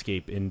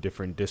landscape in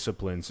different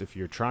disciplines if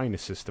you're trying to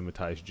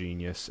systematize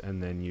genius,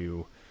 and then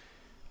you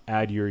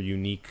add your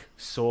unique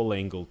soul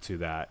angle to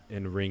that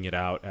and wring it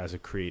out as a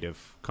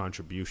creative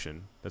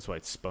contribution. That's why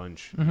it's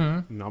sponge.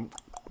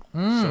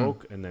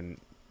 Soak and then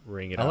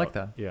wring it out. I like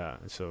that. Yeah.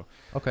 So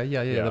okay,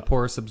 yeah. The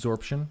porous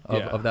absorption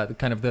of that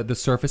kind of the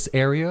surface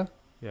area.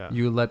 Yeah.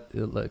 You let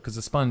because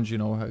a sponge,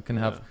 can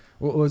have.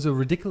 What was a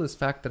ridiculous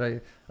fact that I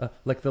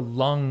like the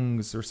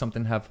lungs or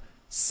something have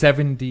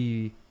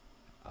 70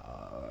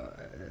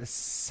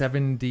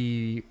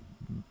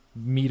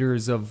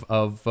 meters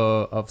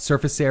of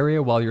surface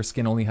area, while your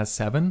skin only has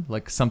 7,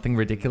 like something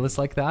ridiculous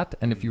like that.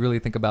 And if you really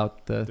think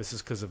about this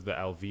is because of the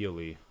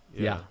alveoli.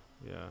 Yeah.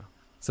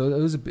 So it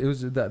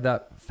was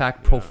that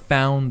fact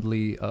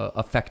profoundly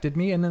affected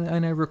me,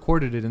 and I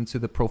recorded it into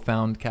the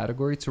profound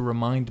category to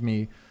remind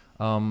me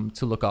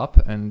to look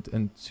up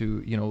and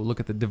to look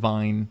at the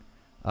divine.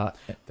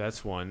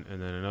 That's one,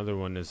 and then another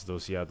one is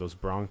those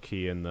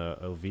bronchi and the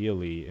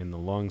alveoli in the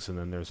lungs, and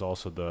then there's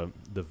also the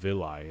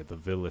villi, the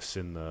villus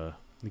in the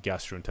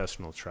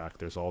gastrointestinal tract.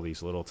 There's all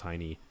these little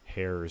tiny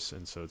hairs,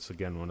 and so it's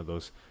again one of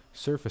those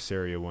surface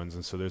area ones,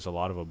 and so there's a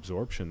lot of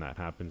absorption that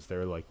happens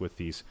there, like with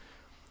these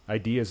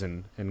ideas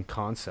and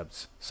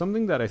concepts.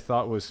 Something that I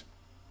thought was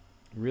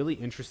really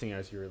interesting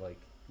as you're like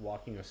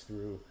walking us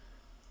through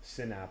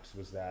Synapse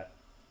was that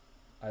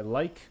I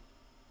like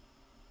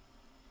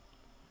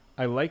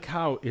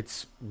how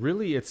it's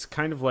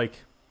kind of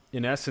like,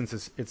 in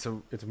essence, it's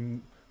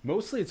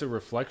mostly a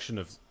reflection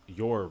of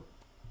your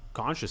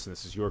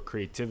consciousness, is your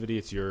creativity,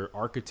 it's your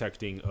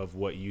architecting of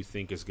what you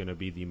think is going to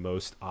be the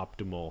most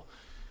optimal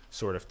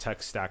sort of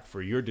tech stack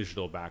for your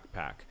digital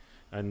backpack.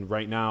 And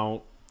right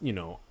now,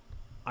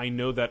 I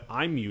know that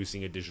I'm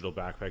using a digital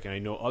backpack, and I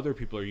know other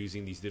people are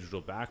using these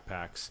digital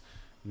backpacks.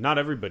 Not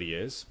everybody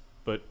is,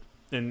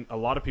 and a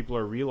lot of people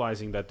are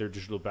realizing that their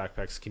digital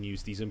backpacks can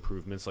use these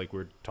improvements like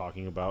we're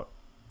talking about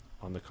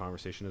on the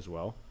conversation as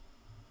well.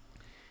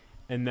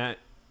 And that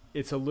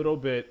it's a little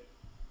bit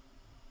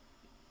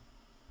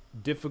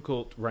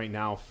difficult right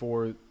now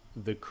for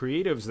the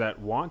creatives that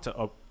want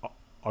to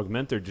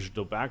augment their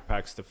digital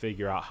backpacks to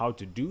figure out how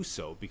to do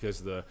so,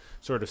 because the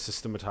sort of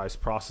systematized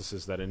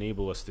processes that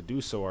enable us to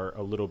do so are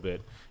a little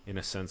bit, in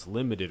a sense,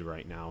 limited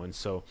right now. And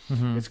so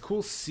it's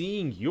cool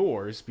seeing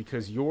yours,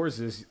 because yours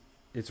is,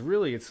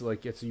 it's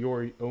like it's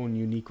your own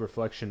unique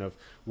reflection of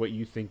what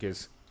you think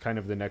is kind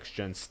of the next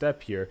gen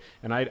step here.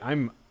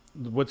 And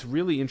what's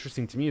really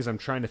interesting to me is I'm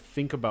trying to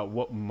think about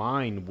what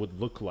mine would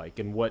look like,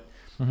 and what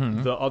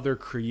the other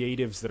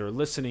creatives that are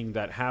listening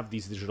that have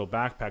these digital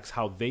backpacks,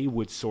 how they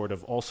would sort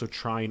of also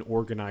try and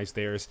organize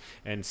theirs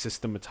and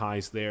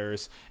systematize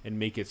theirs and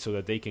make it so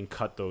that they can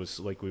cut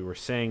those, like we were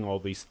saying, all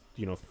these,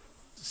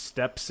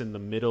 steps in the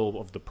middle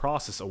of the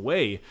process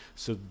away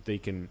so that they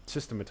can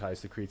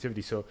systematize the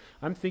creativity. So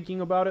I'm thinking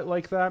about it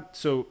like that.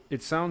 So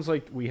it sounds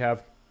like we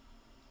have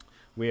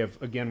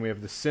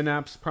the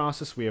Synapse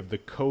process, we have the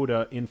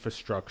Coda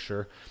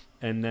infrastructure,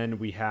 and then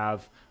we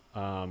have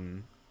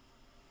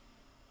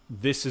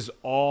this is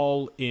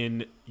all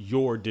in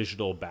your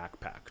digital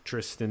backpack,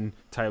 Tristan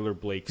Tyler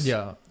Blake's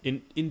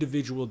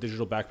individual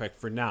digital backpack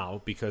for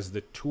now, because the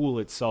tool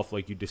itself,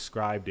 like you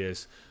described,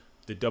 is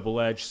the double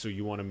edge. So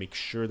you want to make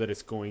sure that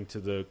it's going to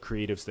the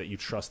creatives that you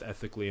trust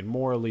ethically and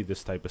morally,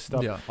 this type of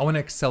stuff. Yeah, I want to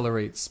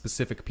accelerate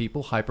specific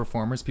people, high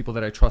performers, people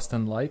that I trust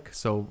and like.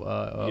 So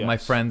my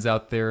friends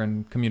out there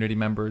and community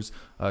members,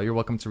 you're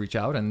welcome to reach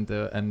out, and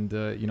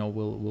you know,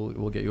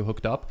 we'll get you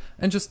hooked up,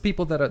 and just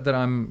people that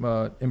I'm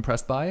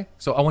impressed by.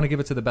 So I want to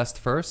give it to the best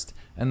first,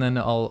 and then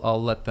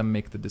I'll let them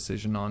make the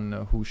decision on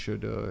who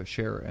should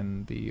share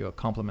in the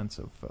compliments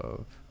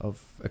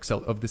of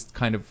this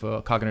kind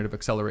of cognitive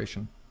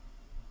acceleration.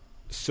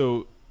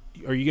 So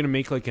are you going to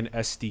make like an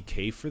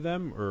SDK for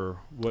them, or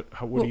what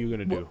are you going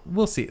to do?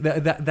 We'll see.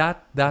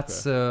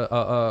 That's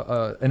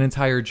okay. An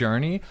entire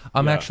journey.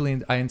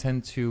 I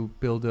intend to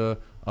build a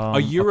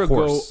year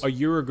course.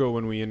 ago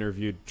when we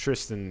interviewed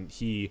Tristan,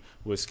 he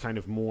was kind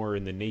of more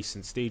in the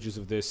nascent stages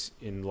of this.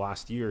 In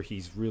last year,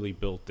 he's really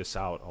built this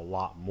out a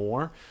lot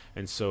more.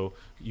 And so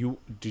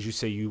did you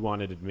say you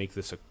wanted to make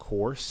this a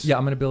course? Yeah,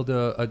 I'm going to build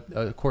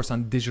a course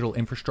on digital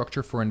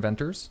infrastructure for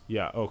inventors.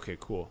 Yeah. Okay,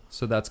 cool.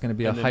 So that's going to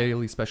be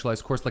highly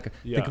specialized course.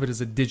 Think of it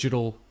as a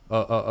digital,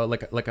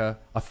 like a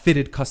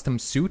fitted custom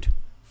suit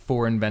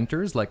for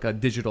inventors, like a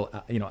digital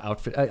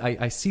outfit.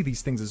 I see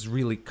these things as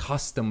really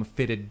custom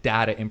fitted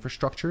data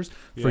infrastructures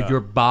for your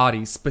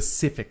body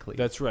specifically.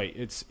 That's right.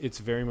 It's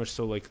very much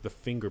so like the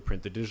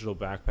fingerprint. The digital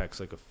backpack's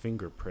like a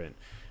fingerprint.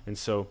 And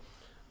so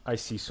I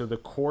see. So the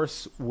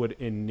course would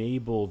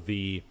enable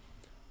the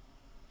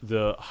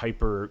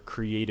hyper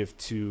creative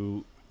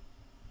to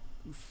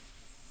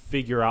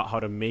figure out how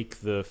to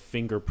make the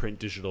fingerprint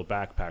digital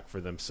backpack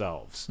for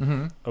themselves.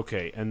 Mm-hmm.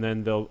 Okay, and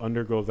then they'll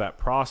undergo that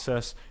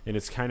process, and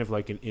it's kind of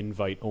like an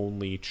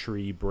invite-only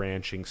tree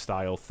branching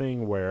style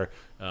thing where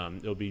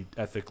it'll be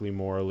ethically,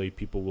 morally,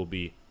 people will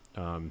be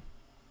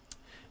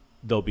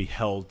they'll be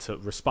held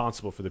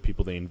responsible for the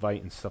people they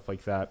invite and stuff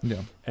like that.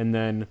 Yeah. And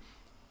then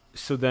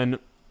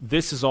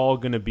this is all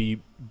going to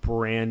be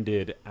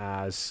branded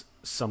as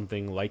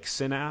something like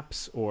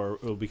Synapse, or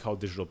it'll be called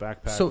digital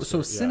backpacks.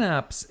 So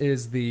Synapse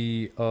is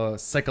the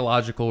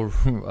psychological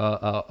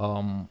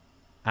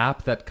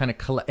app that kind of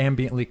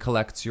ambiently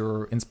collects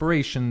your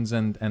inspirations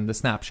and the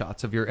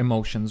snapshots of your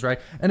emotions,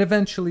 right? And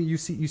eventually you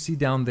see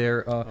down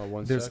there.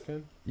 One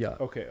second. Yeah.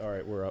 Okay. All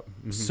right. We're up.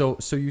 Mm-hmm.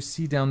 So you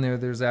see down there.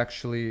 There's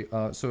actually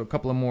a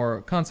couple of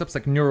more concepts,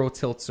 like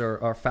neurotilts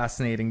are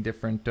fascinating,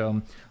 different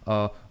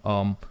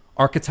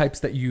archetypes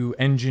that you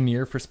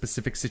engineer for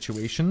specific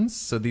situations.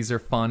 So these are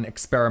fun,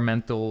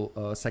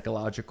 experimental,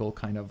 psychological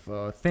kind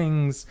of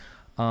things.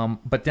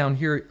 But down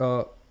here,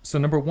 so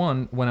number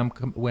one, when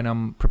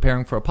I'm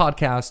preparing for a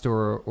podcast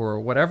or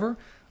whatever,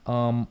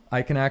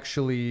 I can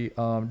actually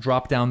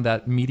drop down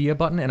that media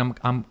button, and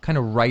I'm kind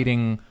of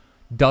writing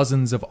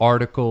dozens of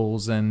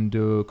articles and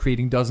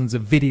creating dozens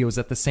of videos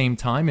at the same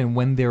time. And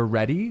when they're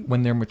ready,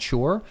 when they're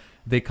mature,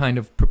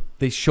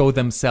 they show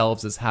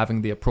themselves as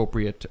having the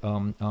appropriate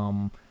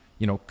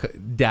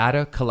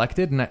data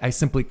collected, and I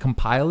simply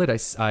compile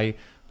it. I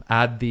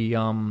add the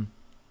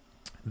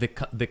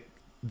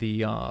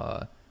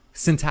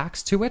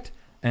syntax to it,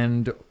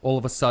 and all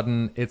of a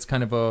sudden it's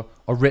kind of a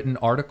written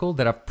article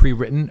that I've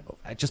pre-written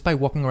just by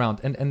walking around.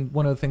 And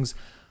one of the things,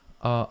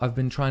 I've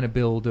been trying to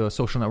build a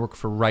social network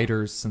for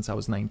writers since I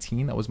was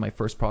 19. That was my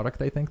first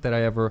product, I think, that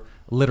I ever.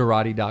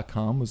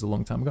 Literati.com was a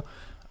long time ago.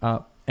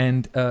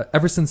 And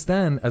ever since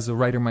then, as a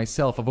writer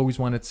myself, I've always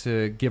wanted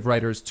to give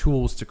writers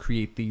tools to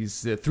create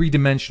these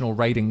three-dimensional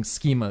writing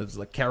schemas,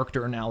 like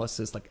character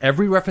analysis, like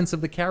every reference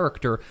of the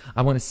character.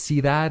 I want to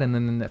see that, and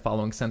then in the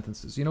following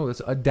sentences.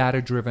 It's a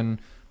data-driven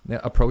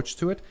approach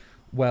to it.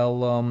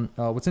 Well,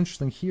 what's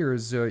interesting here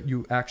is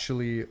you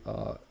actually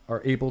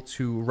are able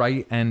to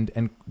write,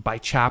 and by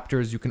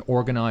chapters you can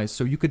organize.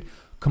 So you could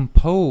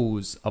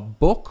compose a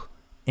book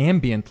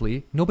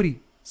ambiently.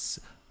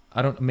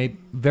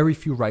 Very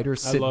few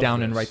writers sit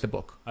down and write the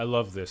book. I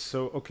love this.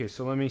 So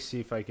let me see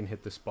if I can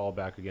hit this ball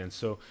back again.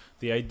 So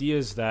the idea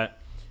is that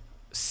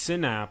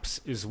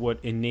Synapse is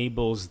what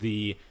enables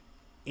the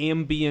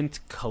ambient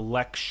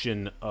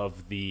collection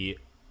of the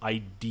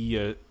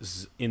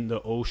ideas in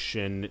the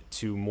ocean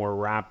to more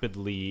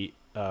rapidly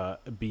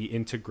be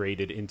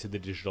integrated into the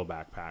digital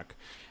backpack.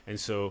 And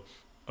so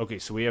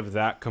so we have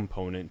that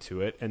component to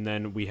it, and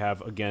then we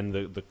have again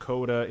the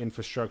Coda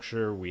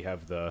infrastructure. We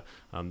have the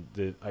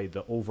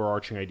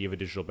overarching idea of a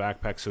digital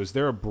backpack. So is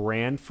there a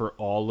brand for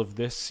all of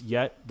this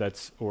yet?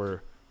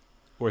 Or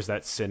is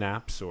that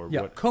Synapse or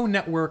what?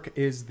 Co-Network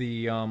is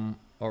the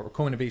or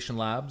Co-Innovation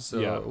Labs.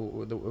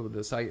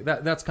 The site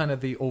that's kind of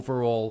the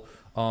overall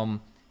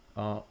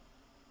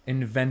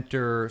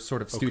inventor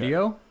sort of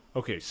studio.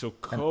 Okay, so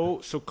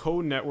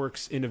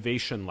Co-Network's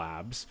Innovation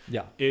Labs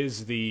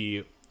is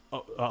the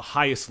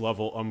highest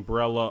level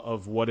umbrella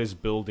of what is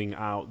building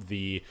out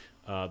the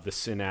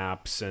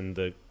Synapse and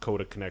the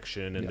Coda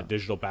connection and the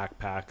digital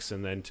backpacks,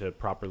 and then to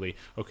properly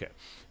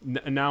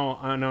now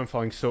I'm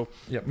following. So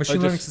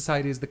Machine Learning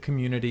Society is the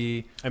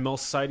community. ML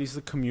Society is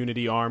the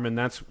community arm, and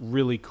that's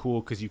really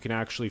cool because you can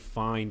actually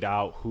find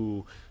out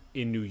who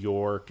in New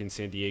York and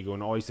San Diego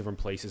and all these different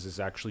places is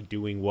actually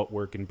doing what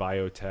work in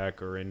biotech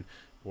or in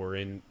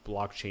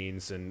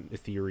blockchains and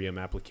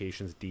Ethereum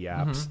applications,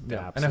 DApps.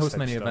 DApps, and I host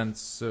many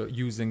events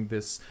using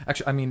this.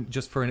 Actually, I mean,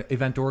 just for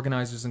event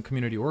organizers and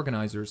community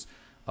organizers.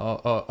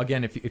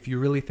 Again, if you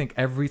really think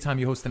every time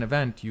you host an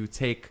event, you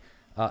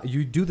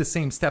do the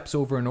same steps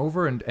over and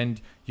over,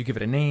 and you give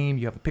it a name,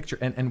 you have a picture,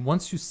 and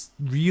once you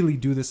really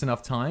do this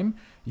enough time,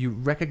 you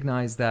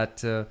recognize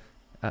that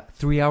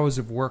 3 hours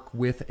of work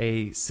with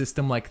a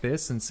system like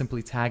this and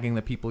simply tagging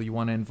the people you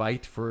want to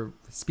invite for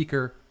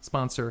speaker,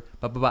 sponsor,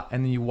 blah, blah, blah,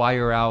 and then you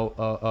wire out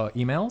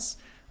emails.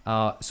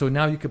 So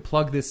now you could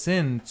plug this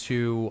in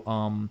to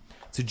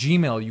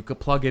Gmail. You could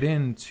plug it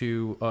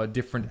into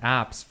different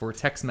apps for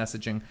text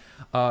messaging.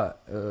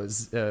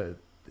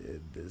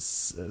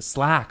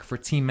 Slack for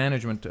team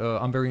management.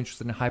 I'm very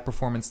interested in high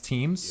performance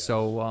teams. Yes.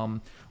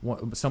 So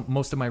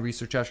most of my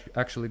research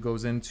actually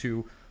goes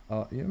into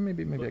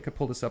maybe I could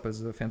pull this up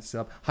as a fantasy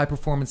up. High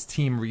performance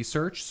team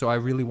research. So I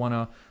really want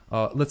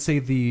to let's say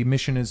the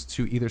mission is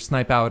to either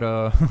snipe out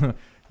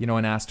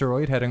an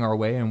asteroid heading our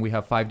way, and we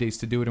have 5 days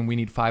to do it, and we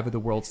need 5 of the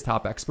world's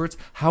top experts.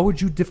 How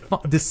would you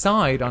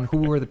decide on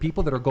who are the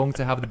people that are going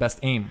to have the best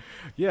aim?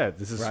 Yeah,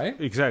 this is right.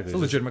 Exactly. It's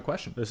a legitimate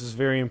question. This is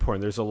very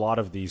important. There's a lot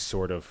of these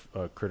sort of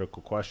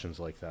critical questions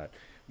like that.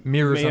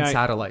 Mirrors on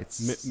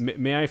satellites.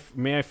 May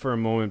I for a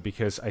moment,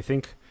 because I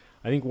think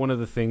one of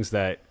the things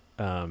that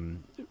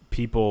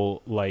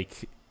people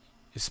like,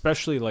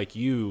 especially like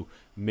you,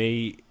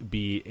 may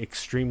be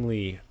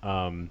extremely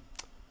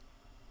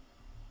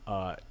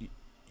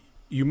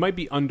you might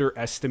be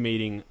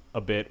underestimating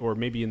a bit, or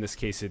maybe in this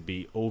case it'd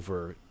be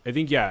over. I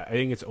think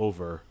it's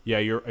over.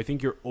 Yeah, I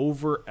think you're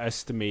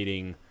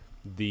overestimating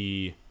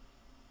the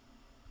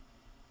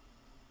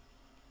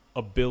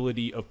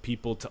ability of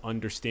people to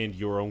understand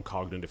your own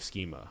cognitive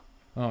schema.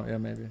 Oh, yeah,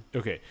 maybe.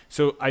 Okay,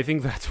 so I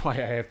think that's why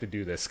I have to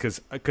do this,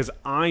 because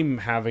I'm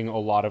having a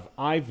lot of...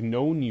 I've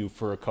known you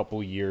for a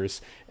couple years,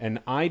 and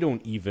I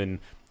don't even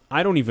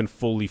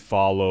fully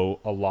follow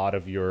a lot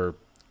of your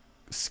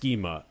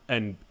schema,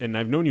 and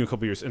I've known you a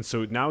couple years, and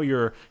so now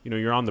you're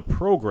on the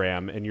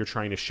program and you're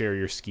trying to share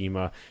your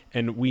schema,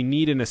 and we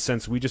need, in a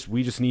sense, we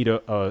just need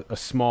a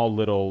small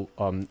little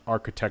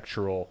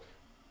architectural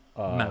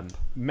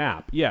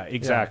map. Yeah,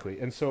 exactly.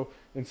 Yeah.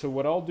 And so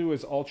what I'll do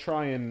is I'll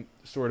try and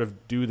sort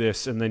of do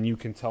this, and then you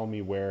can tell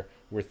me where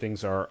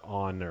things are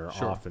on or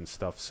off and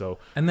stuff. So,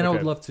 and then I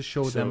would love to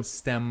show them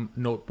STEM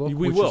Notebook,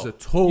 which is a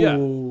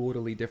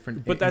totally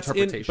different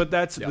interpretation. But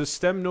the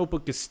STEM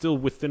Notebook is still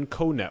within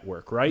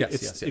Co-Network, right?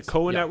 It's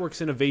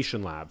Co-Network's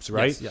Innovation Labs,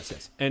 right?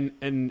 Yes.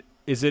 And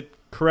is it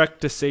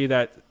correct to say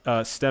that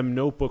STEM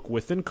Notebook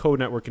within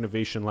Co-Network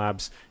Innovation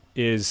Labs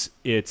it's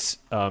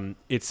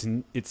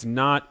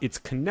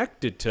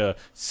connected to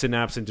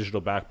Synapse and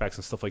digital backpacks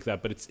and stuff like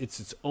that, but it's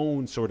its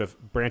own sort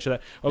of branch of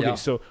that. Okay,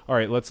 so all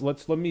right, let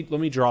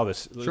me draw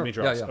this. Let me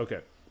draw this. Okay.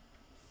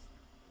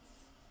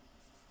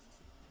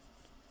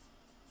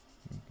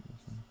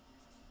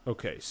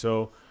 Okay,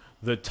 so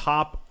the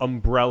top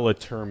umbrella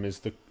term is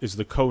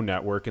the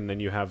Co-Network, and then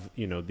you have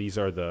these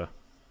are the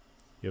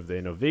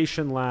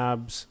innovation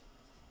labs,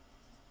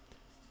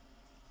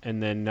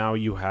 and then now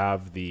you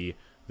have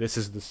this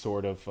is the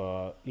sort of,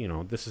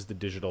 this is the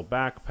digital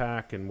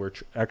backpack, and we're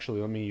actually,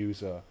 let me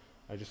use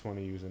I just want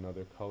to use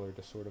another color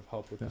to sort of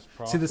help with this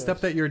process. See, the step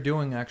that you're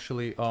doing,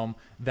 actually,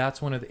 that's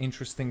one of the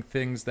interesting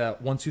things,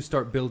 that once you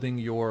start building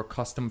your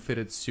custom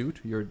fitted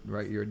suit, your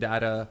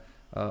data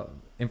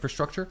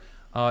infrastructure,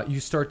 you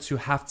start to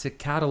have to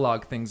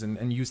catalog things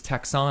and use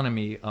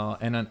taxonomy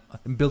and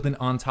build an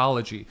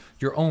ontology,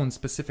 your own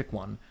specific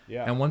one.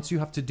 Yeah. And once you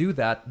have to do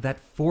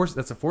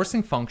that's a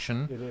forcing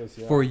function. It is,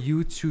 yeah. For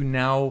you to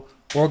now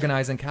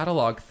organize and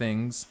catalog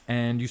things,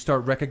 and you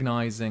start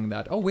recognizing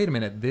that, oh, wait a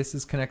minute, this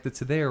is connected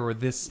to there, or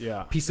this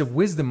piece of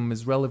wisdom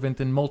is relevant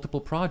in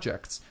multiple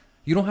projects.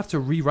 You don't have to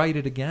rewrite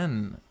it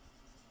again.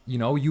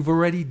 You've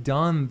already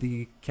done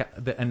the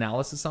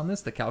analysis on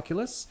this, the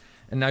calculus,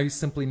 and now you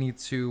simply need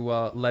to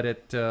let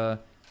it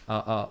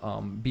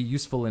be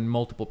useful in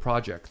multiple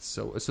projects.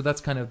 So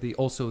that's kind of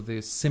also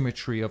the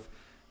symmetry of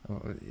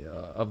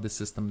the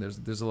system.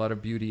 There's a lot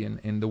of beauty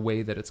in the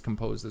way that it's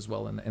composed as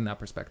well in that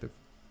perspective.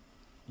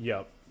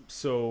 Yeah.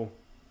 So,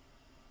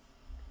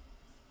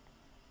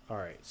 all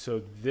right.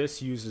 So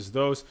this uses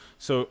those.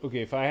 So,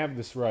 okay, if I have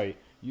this right,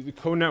 the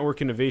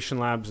Co-Network Innovation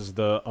Labs is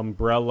the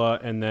umbrella,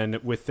 and then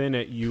within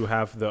it you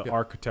have the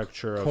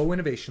architecture of...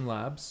 Co-Innovation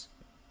Labs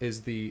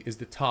is the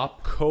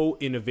top.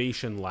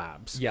 Co-Innovation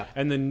Labs. Yeah.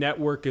 And the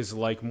network is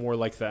more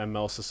like the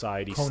ML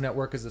Society.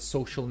 Co-Network is a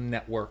social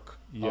network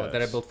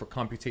that I built for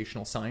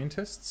computational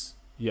scientists.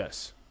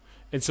 Yes.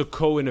 And so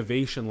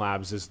Co-Innovation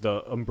Labs is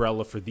the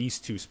umbrella for these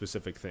two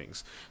specific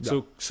things. Yeah.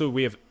 So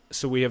we have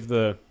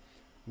the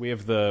we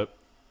have the,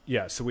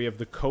 yeah, so we have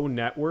the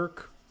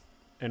co-network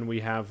and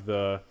we have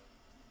the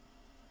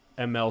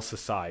ML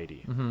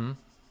Society. Mm-hmm.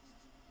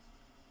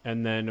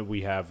 And then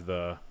we have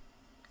the,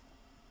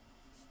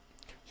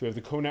 so we have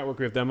the co-network,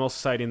 we have the ML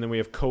Society, and then we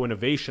have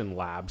Co-Innovation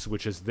Labs,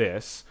 which is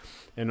this.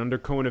 And under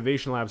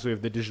Co-Innovation Labs, we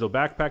have the Digital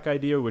Backpack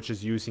idea, which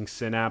is using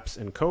Synapse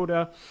and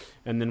Coda.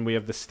 And then we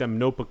have the STEM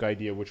Notebook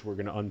idea, which we're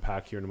going to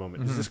unpack here in a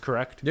moment. Mm-hmm. Is this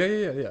correct? Yeah.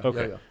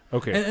 Okay. Yeah.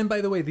 Okay. And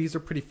by the way, these are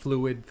pretty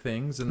fluid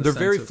things. They're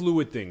very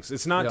fluid things.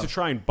 It's not Yeah. to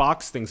try and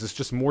box things. It's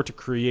just more to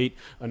create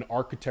an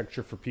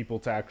architecture for people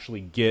to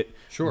actually get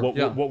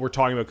what we're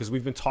talking about. Because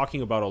we've been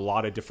talking about a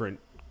lot of different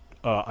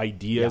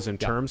ideas and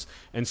terms,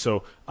 and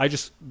so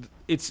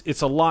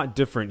it's a lot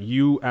different.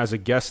 You as a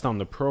guest on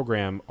the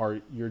program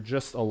you're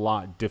just a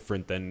lot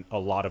different than a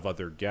lot of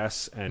other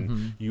guests,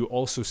 and you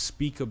also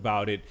speak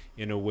about it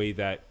in a way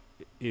that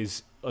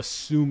is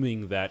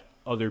assuming that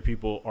other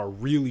people are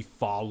really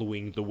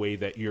following the way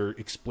that you're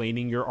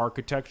explaining your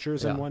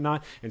architectures and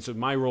whatnot. And so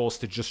my role is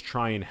to just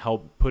try and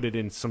help put it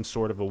in some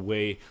sort of a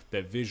way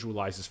that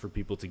visualizes for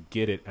people to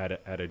get it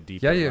at a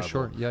deeper level.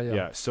 Sure.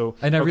 Yeah. So,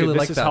 and I really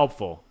like this is that.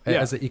 helpful.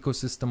 As an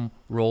ecosystem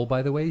role,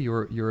 by the way,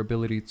 your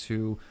ability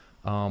to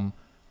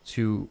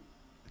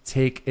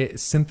take it,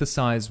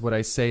 synthesize what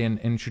I say and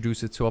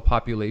introduce it to a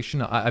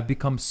population. I've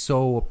become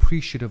so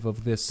appreciative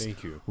of this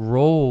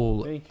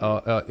role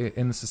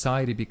in the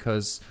society,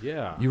 because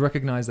you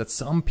recognize that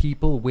some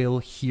people will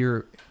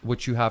hear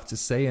what you have to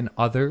say and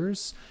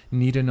others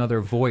need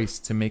another voice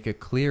to make it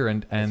clear.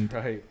 And that's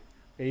right.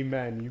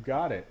 Amen. You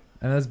got it.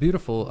 And that's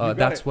beautiful.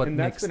 That's what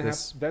makes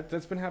this.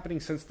 That's been happening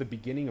since the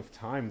beginning of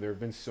time. There have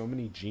been so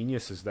many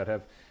geniuses that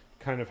have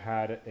kind of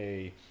had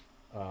a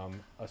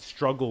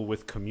struggle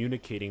with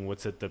communicating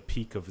what's at the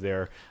peak of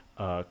their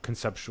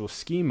conceptual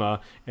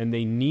schema, and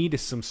they need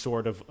some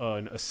sort of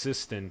an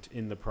assistant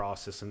in the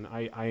process. And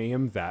I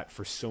am that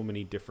for so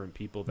many different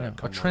people that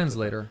come a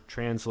translator,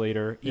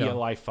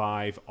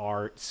 ELI5,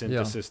 art,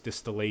 synthesis,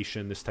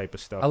 distillation, this type of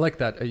stuff. I like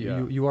that.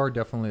 You are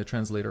definitely a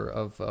translator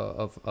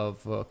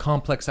of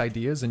complex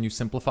ideas, and you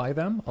simplify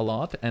them a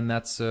lot. And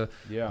that's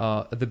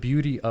the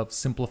beauty of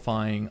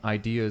simplifying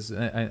ideas,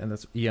 and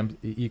that's E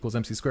equals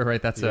MC squared,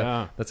 right? That's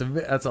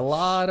a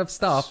lot of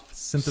stuff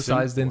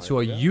synthesized into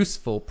a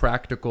useful,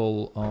 practical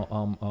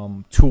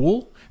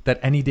tool that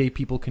any day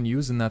people can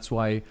use. And that's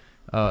why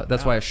a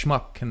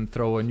schmuck can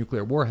throw a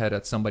nuclear warhead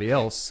at somebody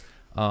else,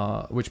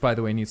 which, by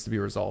the way, needs to be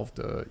resolved.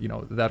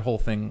 That whole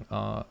thing.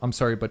 I'm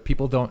sorry, but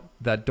people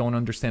that don't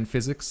understand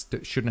physics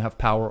shouldn't have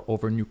power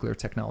over nuclear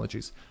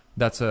technologies.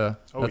 That's a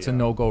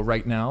no-go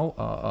right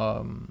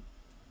now.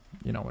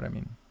 You know what I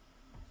mean?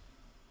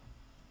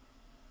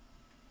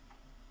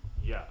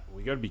 Yeah,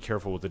 we got to be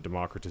careful with the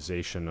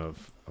democratization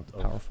of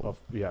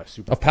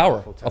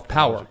power.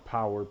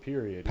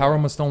 Period. Power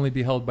must only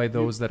be held by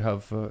those that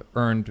have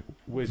earned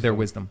their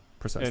wisdom.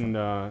 Precisely. And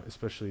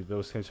especially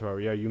those kinds of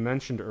power. Yeah, you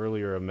mentioned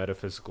earlier a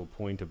metaphysical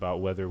point about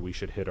whether we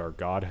should hit our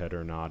godhead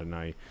or not, and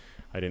I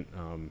didn't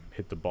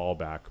hit the ball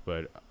back,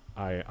 but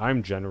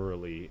I'm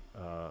generally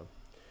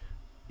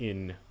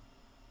in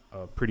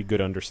a pretty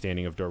good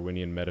understanding of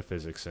Darwinian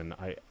metaphysics, and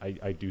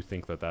I do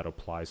think that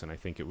applies, and I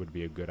think it would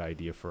be a good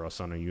idea for us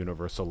on a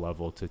universal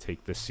level to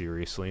take this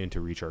seriously and to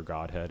reach our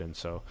godhead. And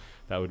so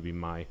that would be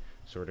my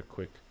sort of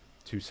quick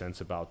 2 cents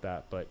about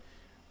that. But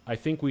I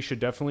think we should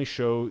definitely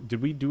show,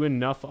 did we do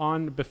enough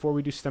on before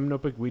we do STEM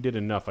Notebook? We did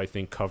enough, I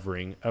think,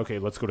 covering. Okay,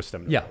 let's go to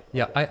STEM Notebook.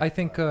 Yeah. Okay.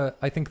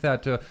 I think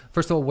that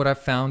first of all, what I've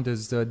found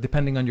is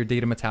depending on your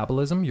data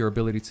metabolism, your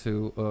ability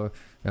to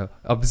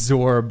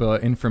absorb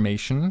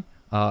information.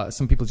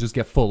 Some people just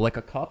get full, like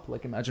a cup.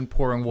 Like imagine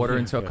pouring water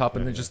into a cup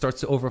and it just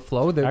starts to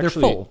overflow. They're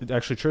full.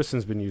 Actually,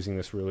 Tristan's been using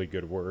this really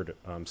good word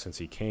since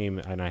he came,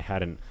 and I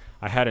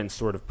hadn't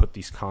sort of put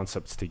these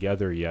concepts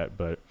together yet.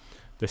 But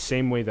the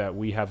same way that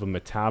we have a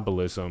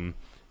metabolism,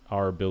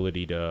 our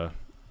ability to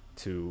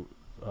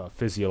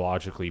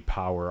physiologically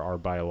power our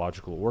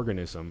biological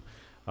organism,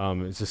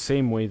 it's the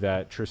same way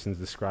that Tristan's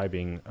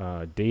describing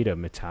data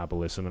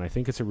metabolism. And I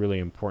think it's a really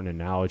important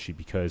analogy,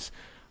 because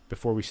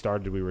before we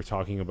started, we were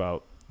talking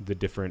about the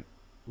different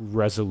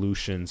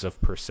resolutions of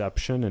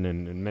perception, and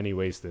in many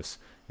ways this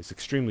is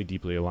extremely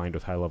deeply aligned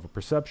with high-level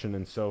perception.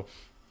 And so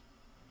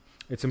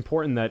it's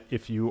important that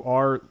if you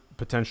are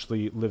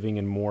potentially living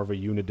in more of a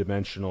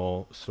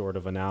unidimensional sort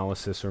of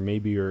analysis, or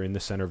maybe you're in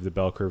the center of the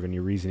bell curve and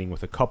you're reasoning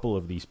with a couple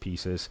of these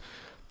pieces,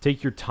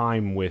 take your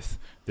time with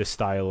this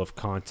style of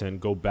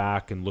content. Go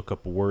back and look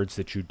up words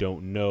that you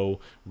don't know.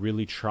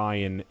 Really try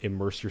and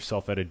immerse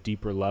yourself at a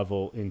deeper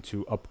level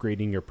into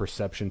upgrading your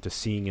perception to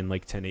seeing in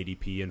like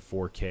 1080p and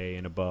 4K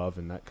and above,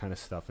 and that kind of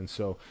stuff. And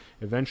so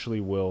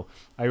eventually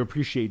I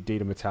appreciate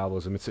data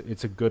metabolism.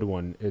 It's a good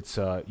one. It's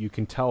you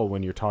can tell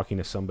when you're talking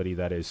to somebody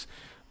that is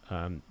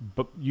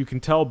but you can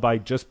tell by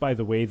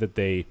the way that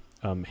they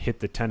hit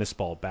the tennis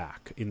ball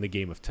back in the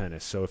game of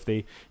tennis. So if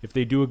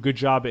they do a good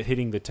job at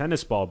hitting the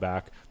tennis ball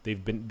back,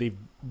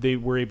 they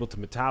were able to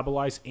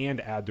metabolize and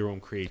add their own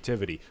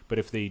creativity. But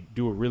if they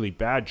do a really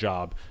bad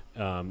job,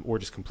 or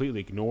just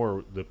completely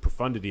ignore the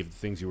profundity of the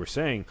things you were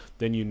saying,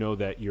 then you know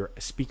that you're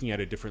speaking at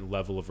a different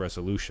level of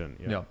resolution.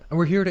 Yeah. And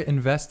we're here to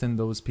invest in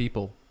those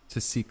people to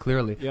see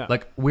clearly. Yeah.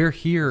 Like, we're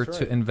here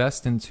to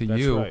invest into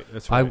you. Right.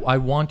 That's right. I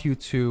want you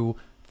to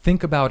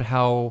think about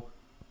how,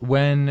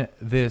 when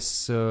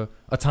this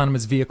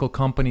autonomous vehicle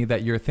company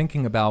that you're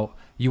thinking about,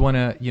 you want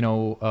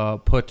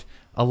to, put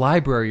a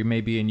library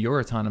maybe in your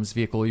autonomous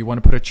vehicle, you want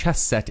to put a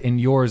chess set in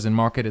yours and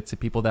market it to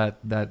people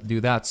that do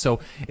that.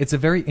 So it's a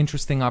very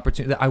interesting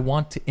opportunity. I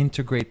want to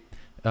integrate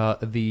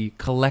the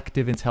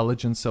collective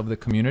intelligence of the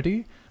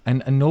community,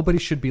 and nobody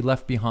should be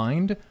left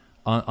behind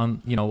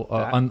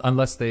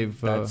unless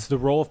they've. That's the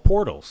role of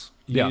portals.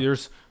 Yeah.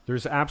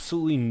 There's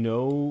absolutely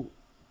no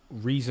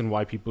reason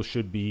why people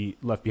should be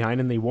left behind,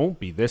 and they won't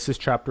be. This is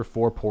chapter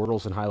 4,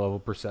 portals and high level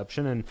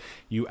perception, and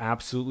you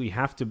absolutely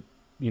have to,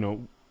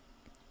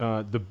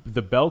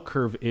 the bell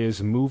curve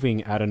is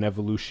moving at an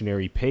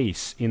evolutionary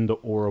pace in the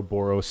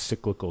Ouroboros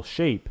cyclical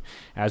shape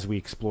as we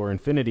explore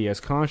infinity as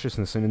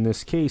consciousness. And in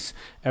this case,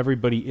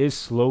 everybody is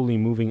slowly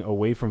moving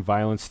away from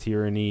violence,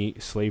 tyranny,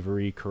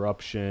 slavery,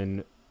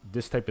 corruption,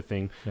 this type of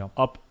thing,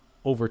 up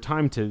over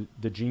time to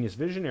the genius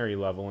visionary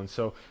level. And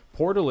so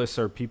portalists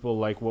are people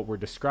like what we're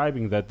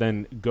describing that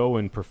then go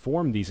and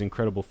perform these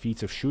incredible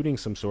feats of shooting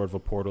some sort of a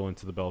portal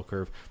into the bell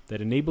curve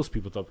that enables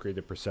people to upgrade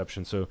their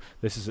perception. So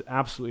this is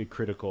absolutely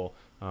critical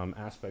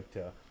aspect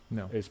to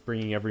is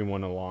bringing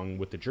everyone along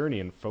with the journey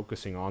and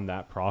focusing on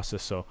that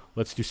process. So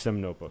let's do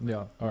STEM Notebook.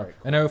 Yeah. All right.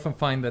 And I often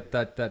find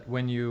that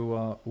when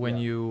you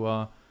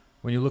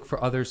look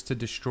for others to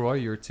destroy,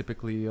 you're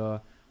typically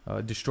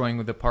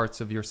destroying the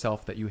parts of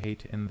yourself that you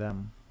hate in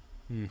them.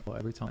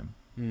 Every time.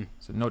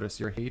 So notice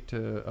your hate,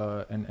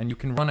 and you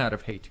can run out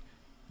of hate.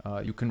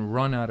 You can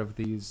run out of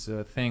these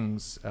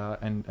things,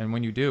 and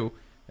when you do,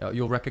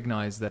 you'll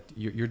recognize that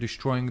you're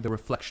destroying the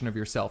reflection of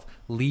yourself.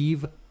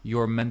 Leave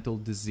your mental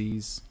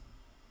disease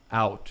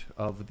out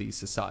of the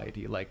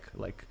society. Like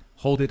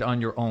hold it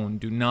on your own.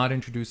 Do not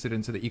introduce it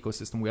into the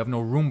ecosystem. We have no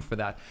room for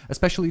that,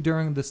 especially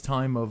during this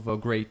time of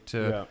great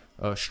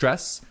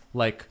stress.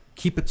 Like,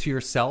 keep it to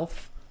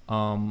yourself.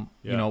 Or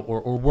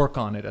work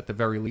on it at the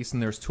very least.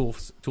 And there's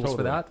tools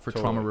for that, for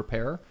trauma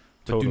repair.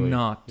 But do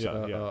not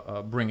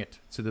bring it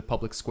to the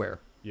public square.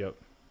 Yep.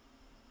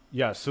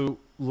 Yeah, so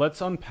let's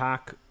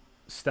unpack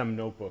STEM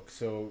Notebook.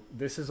 So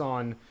this is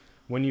on,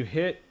 when you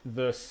hit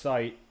the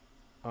site,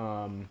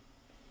 when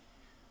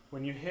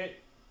you hit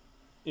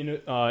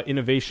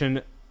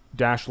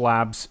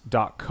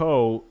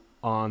innovation-labs.co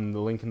on the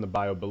link in the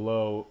bio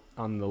below,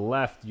 on the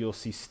left, you'll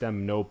see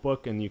STEM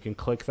Notebook, and you can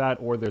click that,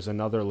 or there's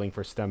another link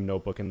for STEM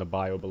Notebook in the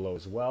bio below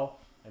as well.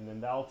 And then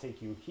that'll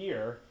take you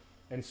here.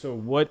 And so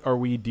what are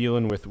we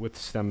dealing with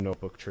STEM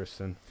Notebook,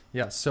 Tristan?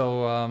 Yeah,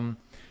 so, I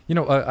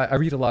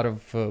read a lot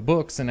of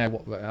books, and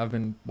I've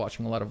been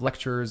watching a lot of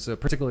lectures,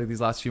 particularly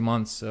these last few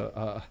months,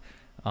 on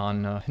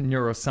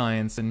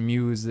neuroscience and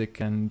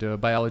music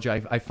and biology.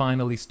 I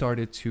finally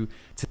started to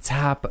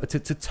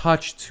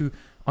touch, to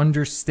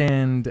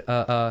understand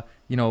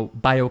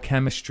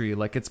biochemistry.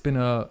 Like, it's been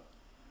a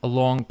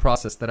long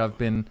process that I've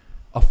been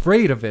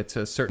afraid of it to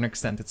a certain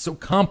extent. It's so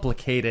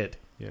complicated,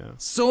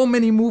 so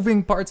many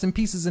moving parts and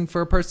pieces, and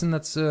for a person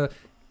that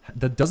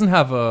doesn't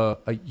have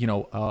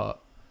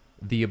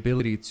the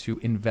ability to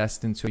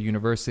invest into a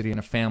university and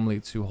a family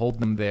to hold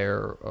them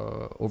there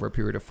over a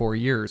period of 4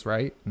 years,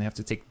 right? And they have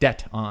to take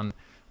debt on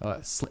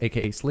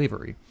aka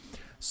slavery.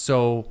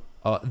 So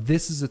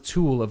this is a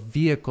tool, a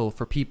vehicle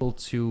for people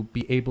to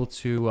be able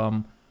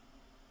to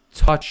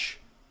touch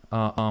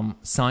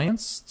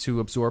science, to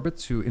absorb it,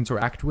 to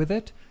interact with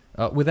it,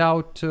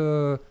 without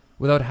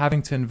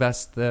having to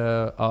invest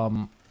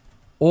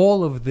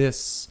all of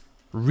this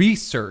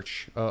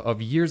research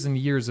of years and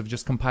years of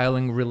just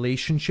compiling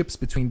relationships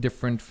between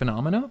different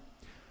phenomena.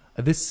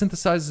 This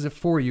synthesizes it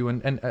for you,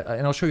 and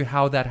I'll show you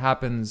how that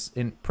happens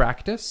in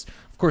practice.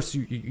 Of course,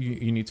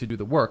 you need to do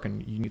the work,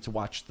 and you need to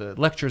watch the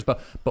lectures.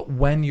 But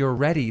when you're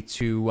ready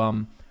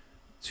to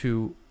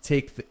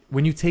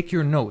when you take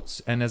your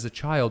notes, and as a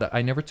child,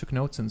 I never took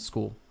notes in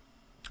school.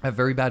 I have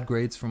very bad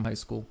grades from high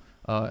school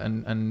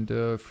and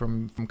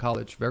from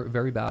college, very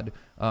very bad,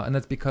 and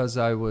that's because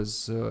I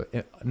was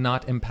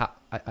not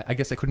I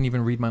guess I couldn't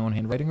even read my own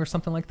handwriting or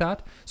something like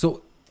that.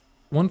 So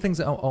one of the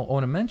things I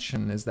want to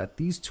mention is that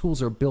these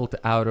tools are built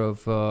out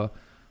of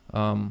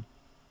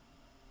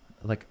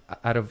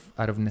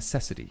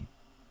necessity.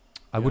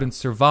 I wouldn't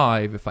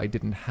survive if I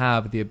didn't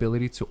have the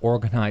ability to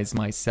organize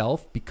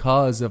myself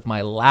because of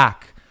my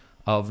lack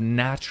of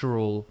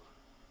natural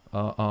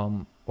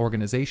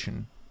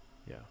organization.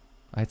 Yeah,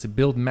 I had to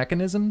build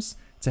mechanisms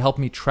to help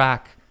me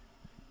track,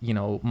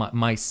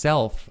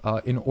 myself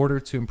in order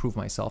to improve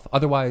myself.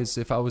 Otherwise,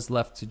 if I was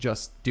left to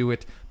just do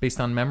it based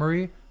on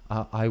memory,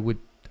 I would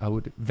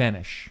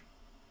vanish.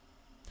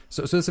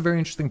 So it's a very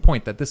interesting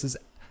point that this is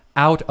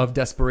out of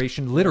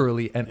desperation,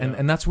 literally,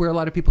 and that's where a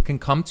lot of people can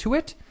come to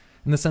it.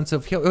 in the sense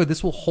of, oh,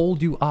 this will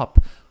hold you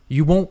up.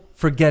 You won't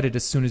forget it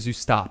as soon as you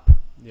stop.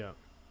 Yeah.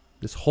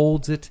 This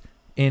holds it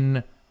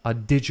in a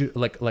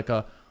like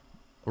a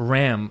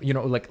RAM, you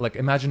know, like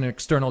imagine an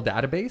external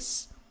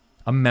database,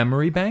 a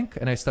memory bank,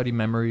 and I study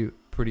memory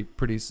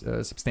pretty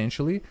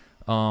substantially.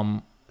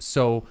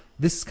 So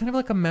this is kind of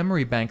like a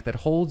memory bank that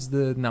holds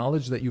the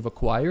knowledge that you've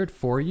acquired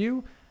for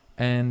you,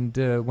 and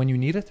when you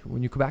need it,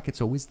 when you come back,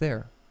 it's always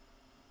there.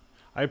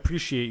 I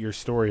appreciate your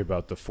story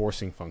about the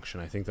forcing function.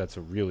 I think that's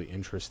a really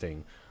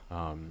interesting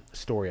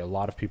story. A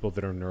lot of people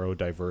that are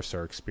neurodiverse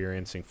are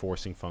experiencing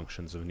forcing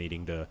functions of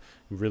needing to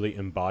really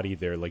embody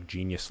their like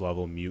genius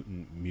level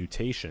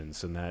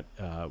mutations, and that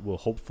will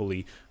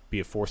hopefully be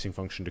a forcing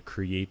function to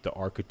create the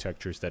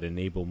architectures that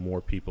enable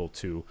more people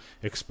to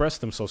express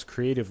themselves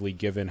creatively,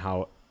 given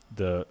how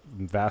the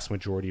vast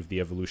majority of the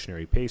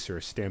evolutionary pacer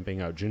is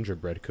stamping out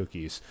gingerbread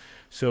cookies.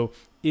 So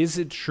is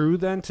it true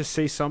then to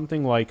say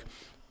something like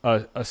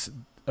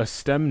the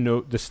STEM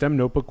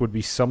notebook would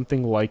be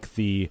something like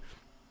the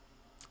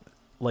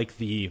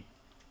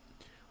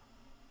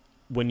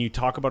when you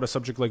talk about a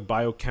subject like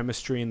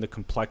biochemistry and the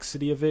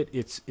complexity of it,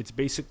 it's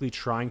basically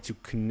trying to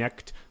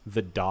connect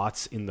the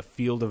dots in the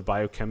field of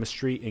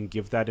biochemistry and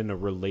give that in a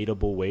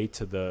relatable way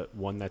to the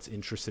one that's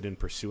interested in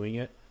pursuing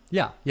it?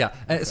 Yeah.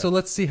 Okay. So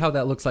let's see how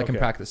that looks like in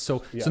practice.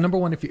 So number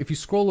one, if you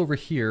scroll over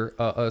here,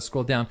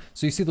 scroll down,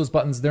 so you see those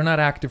buttons. They're not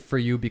active for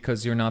you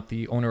because you're not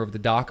the owner of the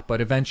doc.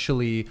 But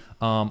eventually,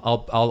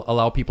 I'll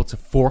allow people to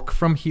fork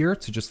from here,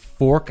 to just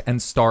fork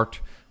and start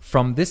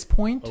from this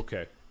point.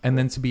 Okay. And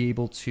then to be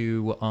able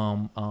to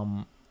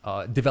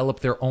develop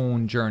their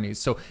own journeys.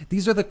 So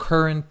these are the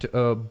current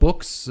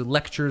books,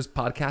 lectures,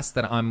 podcasts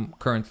that I'm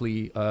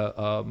currently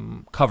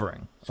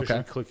covering. So should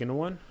we click into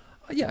one?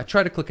 Yeah,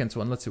 try to click into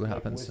one. Let's see what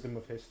happens. Wisdom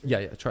of history?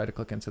 Yeah, try to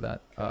click into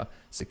that.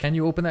 So can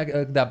you open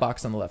that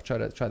box on the left? Try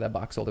that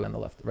box all the way on the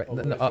left. Right,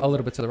 a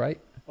little bit to the right.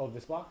 Oh,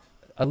 this box?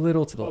 A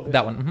little to the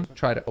that one. Mm-hmm.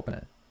 Try to open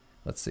it.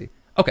 Let's see.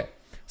 Okay,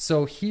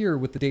 so here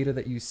with the data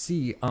that you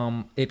see,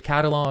 it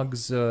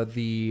catalogs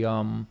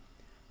the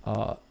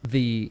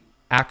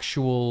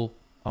actual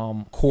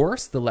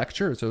course, the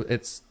lecture. So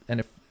and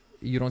if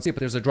you don't see it,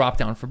 but there's a drop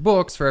down for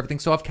books, for everything.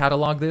 So I've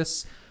cataloged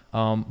this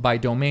by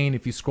domain.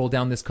 If you scroll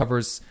down, this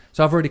covers.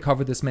 So I've already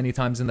covered this many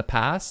times in the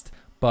past,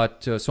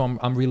 but so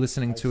I'm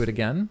re-listening to it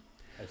again.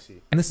 I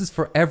see. And this is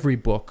for every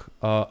book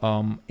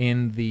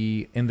in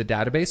the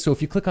database. So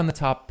if you click on the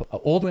top,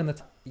 all the way in the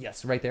top,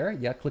 yes, right there.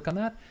 Yeah, click on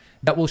that.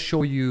 That will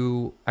show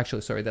you.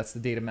 Actually, sorry, that's the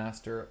data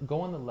master.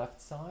 Go on the left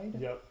side.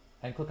 Yep.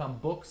 And click on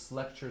books,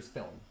 lectures,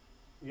 film.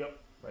 Yep.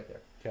 Right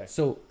there. Okay.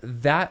 So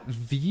that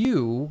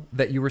view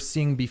that you were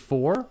seeing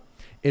before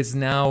is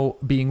now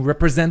being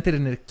represented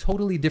in a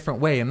totally different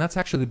way. And that's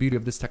actually the beauty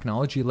of this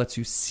technology. It lets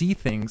you see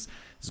things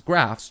as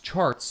graphs,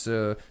 charts,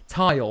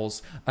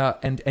 tiles,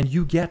 and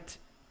you get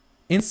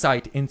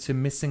insight into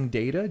missing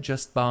data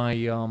just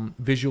by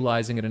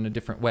visualizing it in a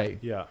different way.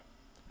 Yeah.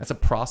 That's a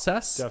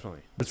process. Definitely.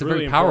 It's a really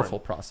very powerful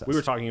process. We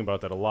were talking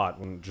about that a lot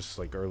when just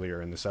like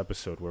earlier in this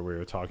episode where we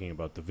were talking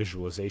about the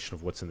visualization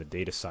of what's in the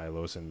data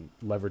silos and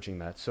leveraging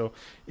that. So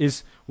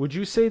would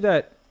you say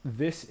that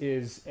this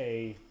is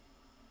a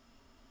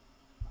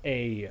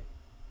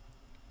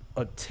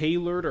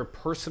tailored or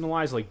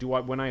personalized, like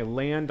when I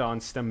land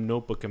on STEM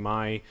Notebook, am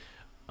I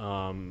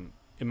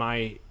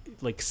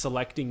like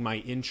selecting my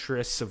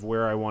interests of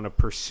where I want to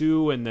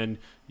pursue, and then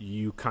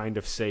you kind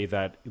of say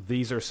that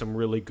these are some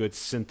really good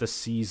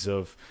syntheses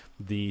of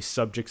the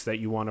subjects that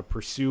you want to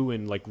pursue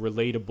in like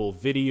relatable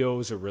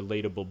videos or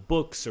relatable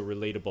books or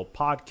relatable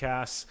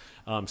podcasts.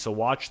 So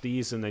watch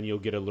these and then you'll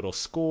get a little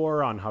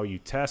score on how you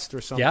test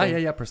or something.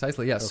 Yeah,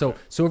 precisely. Yeah. Okay.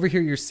 So over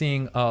here you're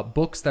seeing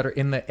books that are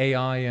in the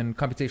AI and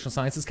computational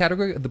sciences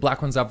category. The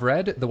black ones I've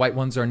read, the white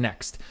ones are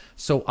next.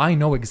 So I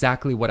know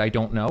exactly what I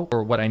don't know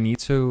or what I need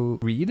to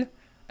read.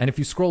 And if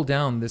you scroll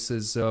down, this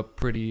is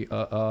pretty,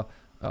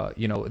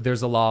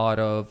 there's a lot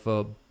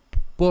of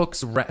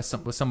books.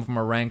 Some of them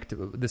are ranked.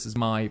 This is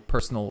my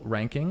personal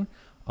ranking.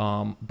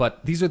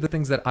 But these are the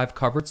things that I've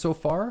covered so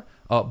far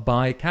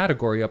by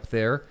category up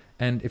there.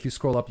 And if you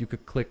scroll up, you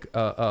could click.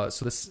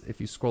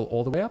 If you scroll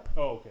all the way up,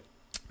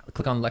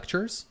 click on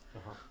lectures.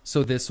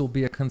 So this will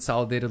be a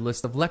consolidated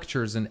list of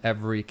lectures in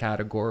every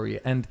category.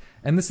 And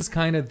this is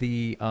kind of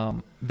the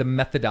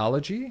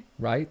methodology,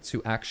 right,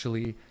 to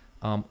actually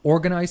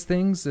organize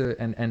things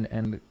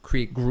and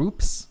create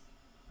groups.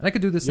 And I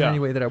could do this in any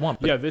way that I want.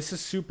 Yeah, this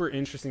is super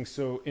interesting.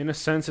 So in a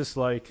sense, it's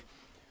like,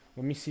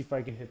 let me see if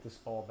I can hit this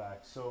ball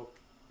back. So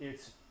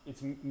it's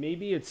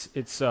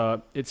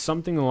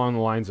something along the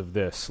lines of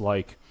this.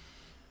 Like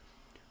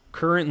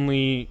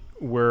currently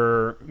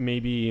we're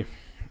maybe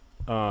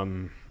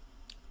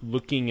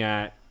looking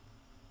at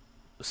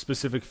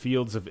specific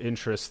fields of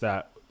interest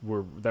that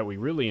we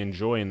really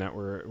enjoy and that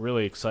we're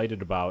really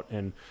excited about.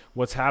 And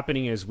what's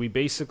happening is we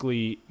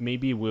basically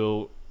maybe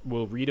we'll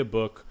read a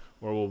book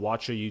or we'll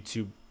watch a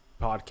YouTube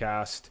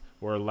podcast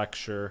or a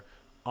lecture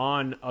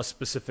on a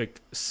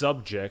specific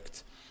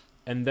subject,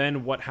 and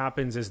then what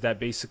happens is that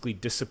basically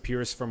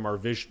disappears from our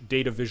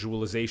data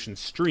visualization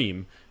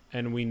stream,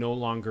 and we no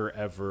longer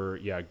ever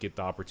get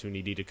the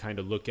opportunity to kind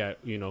of look at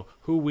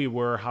who we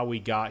were, how we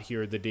got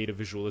here, the data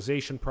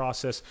visualization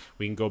process.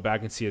 We can go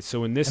back and see it.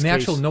 So in this and the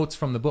case, actual notes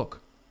from the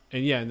book,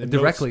 and the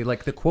directly notes,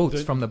 like the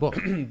quotes from the book.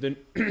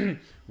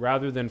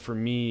 Rather than for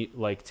me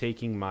like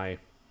taking my,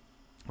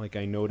 like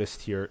I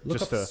noticed here, Look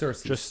just up to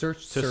Cersei. just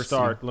Search to Cersei.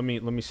 start. Let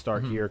me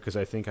start here, because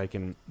I think I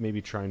can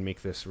maybe try and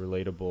make this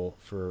relatable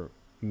for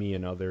me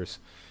and others.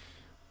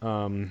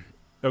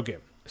 Okay,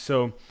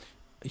 so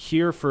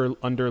here for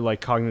under like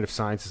cognitive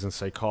sciences and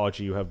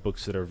psychology, you have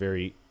books that are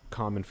very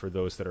common for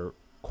those that are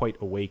quite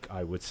awake,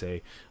 I would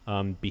say.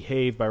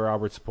 Behave by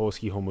Robert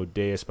Sapolsky, Homo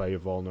Deus by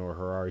Yuval Noah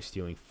Harari,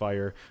 Stealing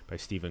Fire by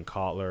Stephen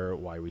Kotler,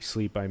 Why We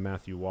Sleep by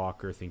Matthew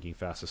Walker, Thinking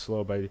Fast and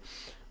Slow by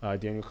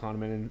Daniel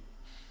Kahneman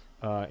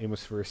and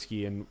Amos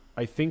Tversky. And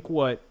I think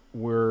what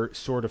we're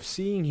sort of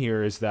seeing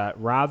here is that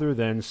rather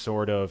than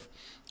sort of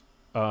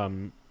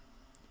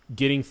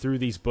getting through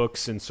these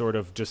books and sort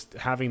of just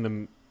having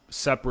them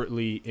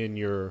separately in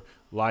your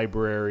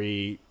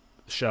library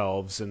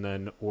shelves and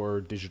then or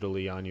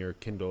digitally on your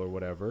Kindle or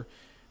whatever,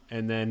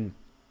 and then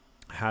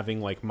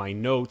having like my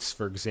notes,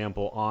 for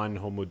example, on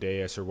Homo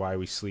Deus or Why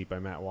We Sleep by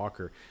Matt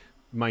Walker,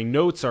 my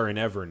notes are in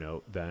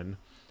Evernote then.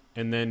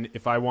 And then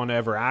if I want to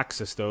ever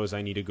access those,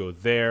 I need to go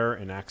there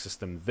and access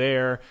them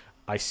there.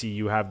 I see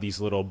you have these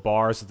little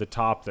bars at the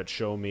top that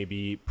show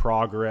maybe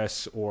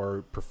progress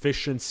or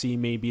proficiency,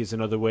 maybe is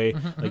another way.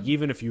 Like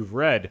even if you've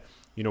read,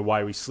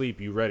 Why We Sleep,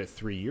 you read it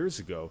 3 years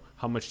ago.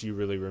 How much do you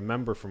really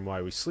remember from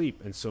Why We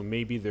Sleep? And so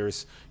maybe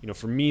there's,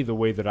 for me, the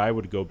way that I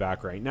would go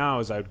back right now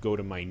is I would go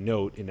to my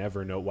note in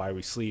Evernote, Why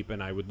We Sleep,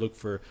 and I would look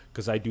for,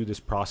 because I do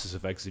this process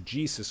of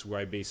exegesis where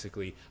I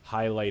basically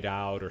highlight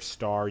out or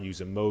star,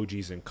 use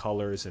emojis and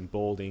colors and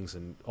boldings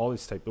and all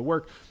this type of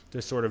work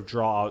to sort of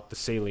draw out the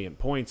salient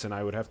points. And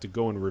I would have to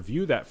go and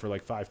review that for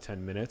like 5-10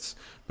 minutes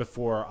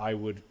before I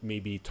would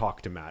maybe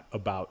talk to Matt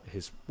about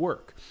his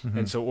work.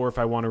 And so, or if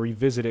I want to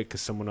revisit it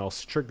because someone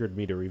else triggered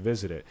me to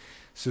revisit it.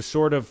 So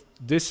sort of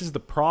this is the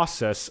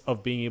process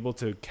of being able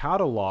to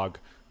catalog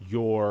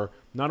your,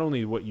 not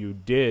only what you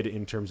did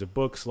in terms of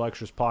books,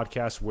 lectures,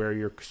 podcasts, where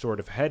you're sort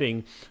of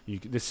heading.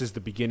 This is the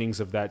beginnings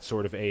of that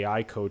sort of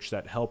AI coach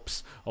that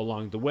helps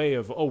along the way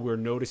of, we're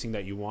noticing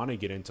that you want to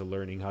get into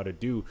learning how to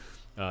do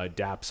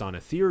dApps on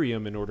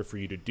Ethereum. In order for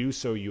you to do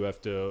so, you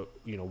have to,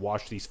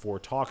 watch these 4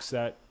 talks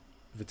that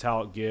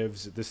Vitalik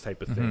gives, this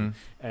type of thing.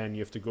 And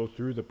you have to go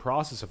through the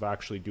process of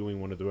actually doing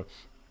one of the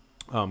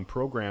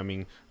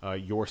programming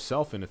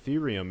yourself in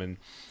Ethereum. And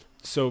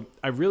so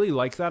I really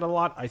like that a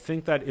lot. I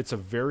think that it's a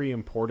very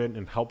important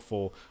and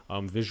helpful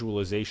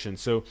visualization.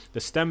 So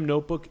the STEM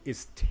notebook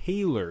is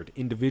tailored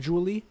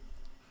individually.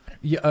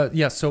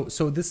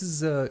 So this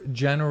is a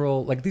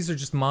general, like these are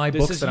just my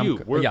This books is that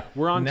you.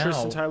 We're on now,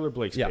 Tristan Tyler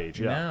Blake's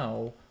page. Yeah.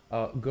 Now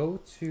go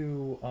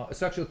to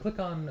so actually click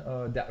on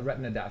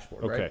Retina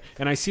dashboard. Okay. Right?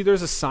 And I see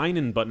there's a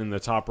sign-in button in the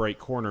top right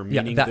corner.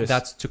 Meaning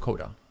that's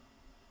Takoda.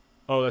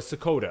 Oh, that's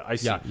Takoda. I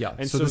see. Yeah.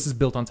 And so this is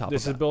built on top of that.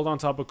 This is built on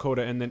top of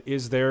Coda. And then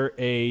is there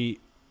a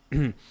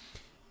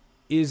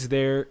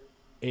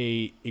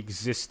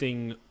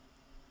existing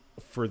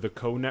for the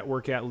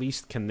co-network at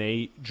least? Can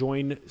they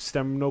join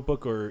STEM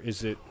Notebook, or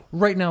is it?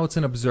 Right now it's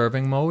in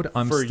observing mode.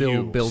 I'm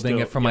still building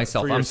it for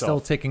myself. For I'm still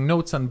taking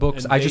notes on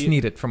books. I just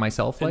need it for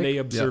myself. And they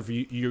observe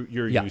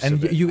your use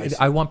and of it.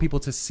 I want people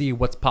to see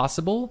what's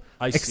possible.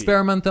 I see.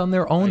 Experiment on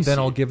their own. Then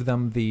I'll give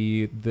them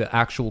the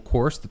actual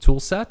course, the tool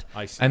set,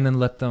 and then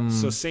let them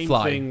So same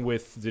fly. thing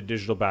with the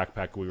digital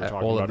backpack we were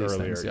talking all about of these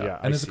earlier. Things, Yeah,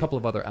 and there's a couple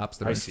of other apps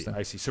that are interesting.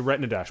 I see. So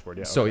Retina dashboard.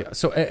 Yeah.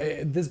 So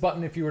this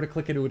button, if you were to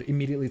click it, it would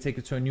immediately take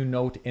you to a new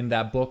note in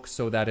that book,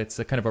 so that it's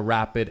a kind of a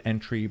rapid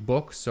entry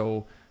book.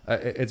 So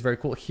it's very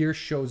cool. Here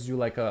shows you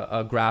like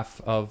a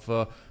graph of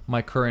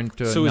my current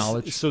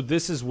knowledge. So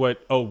this is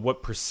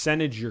what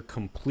percentage you're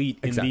complete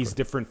in these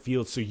different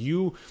fields. So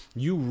you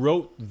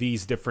wrote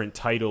these different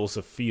titles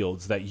of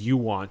fields that you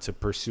want to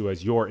pursue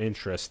as your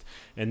interest,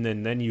 and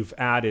then you've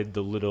added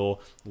the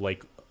little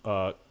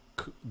the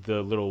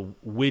little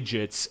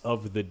widgets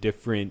of the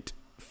different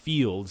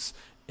fields,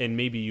 and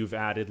maybe you've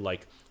added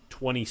like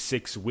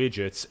 26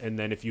 widgets, and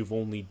then if you've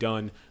only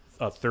done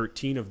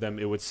 13 of them,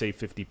 it would say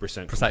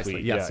 50% Precisely.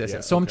 complete.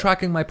 Yes. So I'm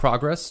tracking my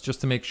progress just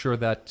to make sure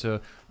that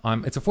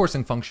it's a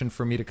forcing function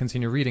for me to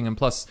continue reading. And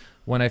plus,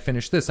 when I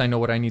finish this, I know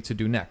what I need to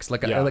do next.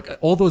 Like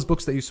all those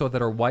books that you saw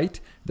that are white,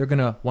 they're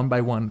gonna one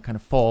by one kind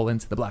of fall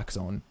into the black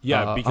zone.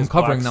 Yeah, because I'm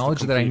covering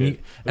knowledge that I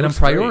need, and I'm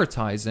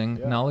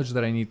prioritizing knowledge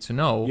that I need to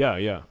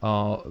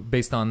know.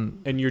 Based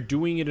on. And you're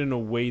doing it in a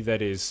way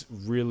that is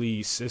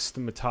really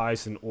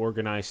systematized and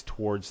organized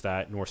towards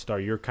that North Star.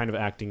 You're kind of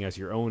acting as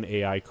your own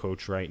AI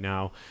coach right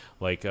now.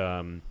 Like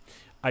I'm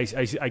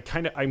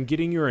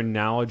getting your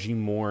analogy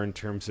more in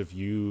terms of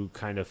you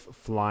kind of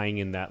flying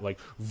in that like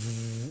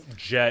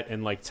jet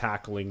and like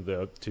tackling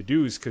the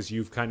to-dos, because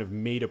you've kind of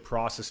made a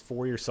process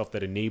for yourself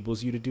that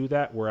enables you to do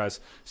that,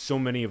 whereas so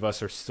many of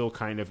us are still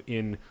kind of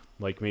in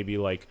like maybe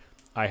like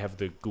I have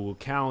the Google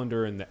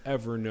Calendar and the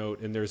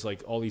Evernote, and there's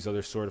like all these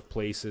other sort of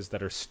places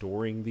that are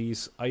storing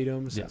these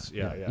items.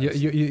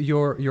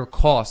 Your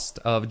cost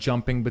of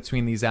jumping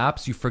between these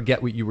apps, you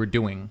forget what you were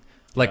doing.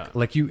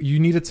 Like you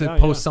needed to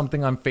post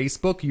something on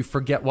Facebook, you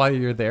forget why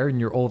you're there, and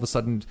you're all of a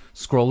sudden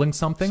scrolling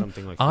something.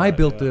 Something like I that,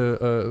 built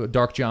a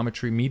dark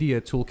geometry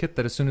media toolkit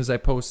that as soon as I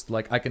post,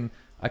 like I can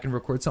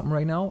record something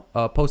right now,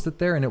 post it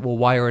there, and it will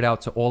wire it out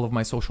to all of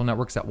my social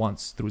networks at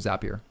once through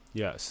Zapier.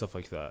 Yeah, stuff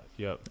like that.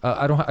 Yep.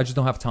 I just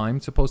don't have time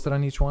to post it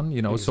on each one,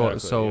 you know.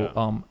 Exactly,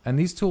 And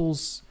these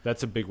tools,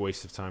 that's a big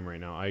waste of time right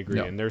now. I agree.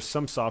 Yeah. And there's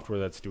some software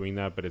that's doing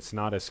that, but it's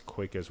not as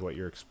quick as what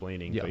you're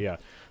explaining. Yeah. But yeah.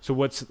 So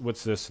what's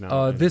this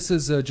now? this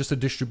is just a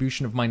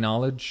distribution of my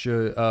knowledge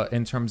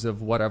in terms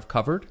of what I've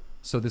covered.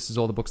 So this is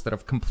all the books that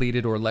I've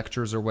completed or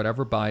lectures or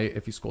whatever.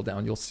 If you scroll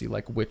down, you'll see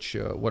like what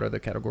are the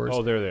categories.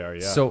 Oh, there they are.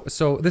 Yeah.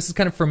 So this is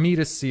kind of for me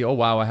to see. Oh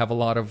wow, I have a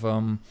lot of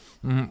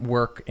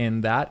work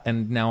in that,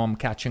 and now I'm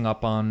catching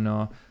up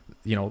on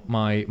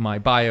my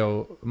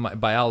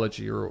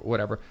biology or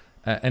whatever.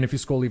 And if you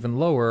scroll even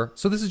lower,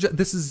 so this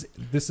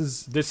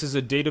is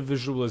a data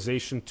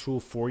visualization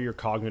tool for your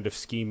cognitive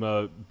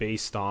schema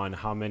based on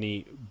how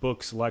many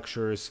books,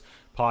 lectures,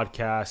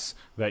 podcasts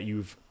that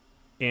you've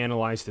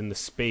analyzed in the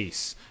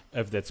space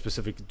of that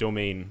specific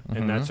domain.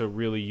 And that's a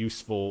really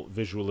useful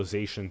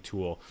visualization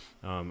tool.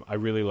 I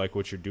really like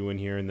what you're doing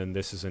here. And then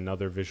this is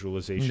another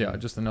visualization. Yeah,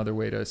 just another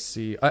way to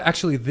see.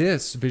 Actually,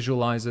 this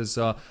visualizes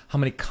how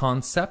many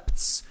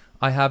concepts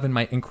I have in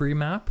my inquiry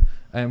map.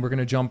 And we're going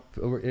to jump,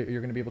 you're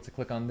going to be able to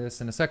click on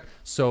this in a sec.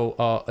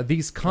 So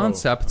these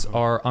concepts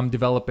I'm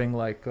developing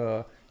like,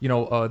 there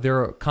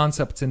are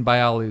concepts in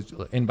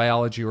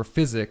biology or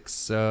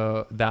physics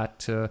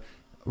that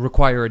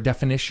require a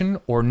definition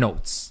or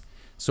notes.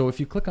 So if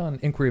you click on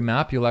inquiry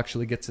map, you'll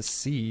actually get to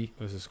see.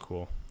 This is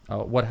cool.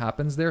 What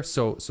happens there.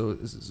 So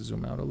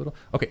zoom out a little.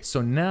 Okay,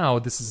 so now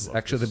this is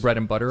actually the bread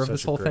and butter of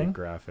this whole thing.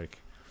 Graphic.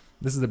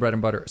 This is the bread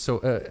and butter. So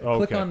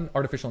click on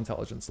artificial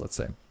intelligence, let's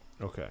say.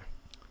 Okay.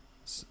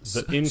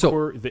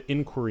 The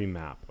inquiry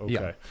map. Okay.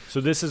 Yeah.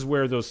 So this is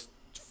where those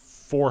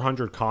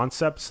 400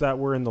 concepts that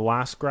were in the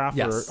last graph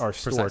are stored.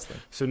 Precisely.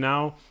 So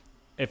now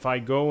if I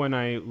go and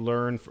I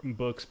learn from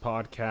books,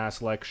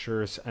 podcasts,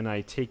 lectures, and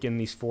I take in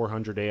these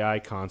 400 AI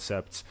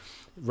concepts,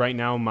 right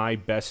now my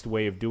best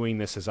way of doing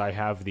this is I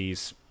have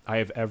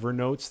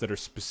Evernotes that are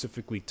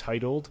specifically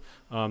titled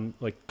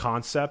like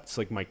concepts,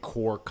 like my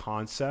core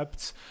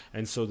concepts.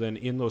 And so then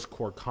in those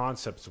core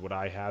concepts, what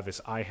I have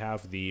is I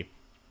have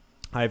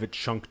it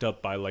chunked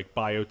up by like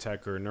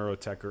biotech or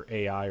neurotech or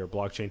AI or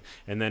blockchain,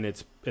 and then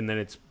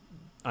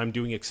I'm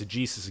doing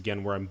exegesis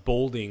again, where I'm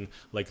bolding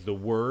like the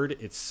word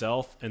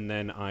itself, and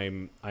then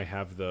I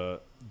have a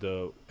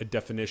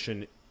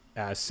definition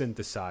as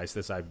synthesized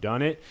as I've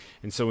done it.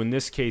 And so in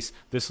this case,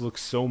 this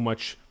looks so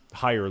much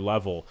higher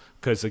level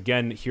because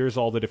again, here's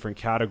all the different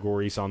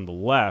categories on the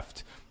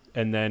left,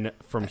 and then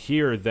from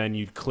here, then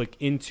you'd click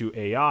into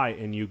AI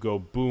and you go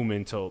boom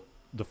into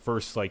the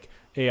first like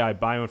AI,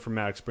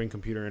 bioinformatics, brain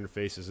computer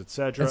interfaces,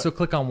 etc. And so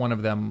click on one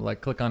of them,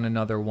 like click on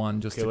another one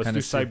just to kind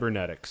of see.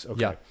 Cybernetics.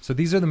 Okay. Yeah. So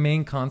these are the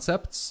main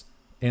concepts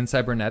in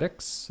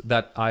cybernetics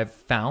that I've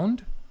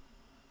found.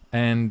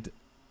 And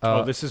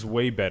this is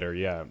way better.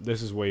 Yeah,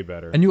 this is way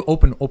better. And you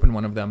open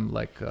one of them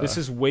like this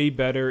is way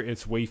better.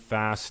 It's way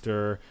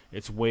faster.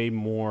 It's way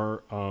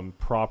more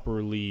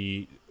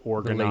properly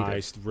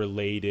organized,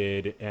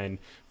 related. And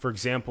for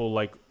example,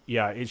 like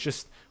it's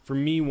just for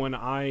me when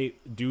I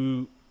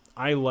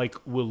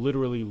will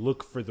literally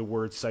look for the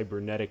word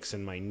cybernetics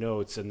in my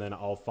notes, and then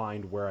I'll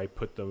find where I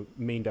put the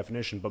main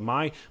definition. But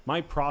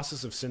my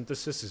process of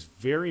synthesis is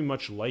very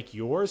much like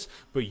yours,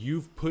 but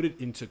you've put it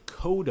into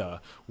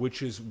Coda,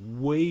 which is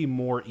way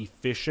more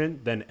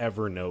efficient than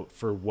Evernote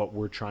for what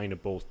we're trying to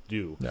both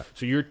do. Yeah.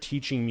 So you're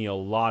teaching me a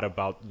lot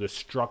about the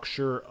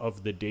structure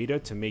of the data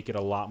to make it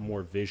a lot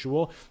more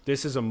visual.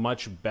 This is a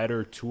much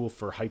better tool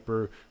for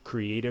hyper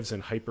creatives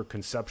and hyper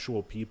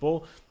conceptual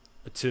people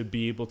to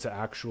be able to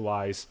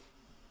actualize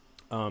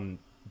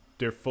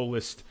their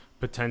fullest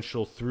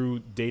potential through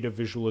data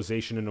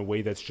visualization in a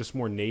way that's just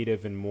more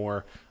native and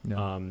more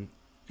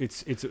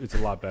it's a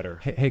lot better.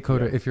 Hey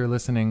Coda, if you're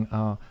listening,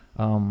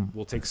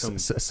 we'll take some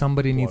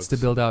somebody plugs. Needs to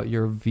build out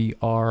your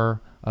VR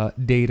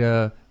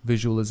data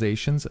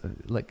visualizations,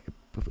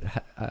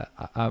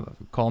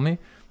 call me.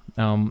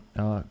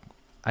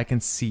 I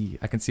can see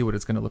what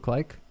it's going to look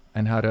like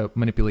and how to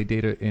manipulate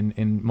data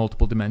in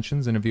multiple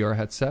dimensions in a VR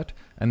headset.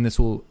 And this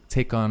will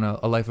take on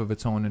a life of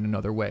its own in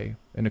another way,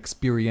 an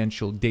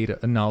experiential data,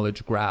 a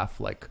knowledge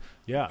graph.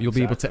 You'll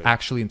be able to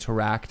actually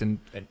interact and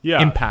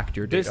impact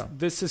your data.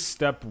 This is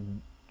step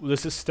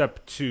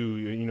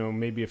 2.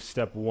 Maybe if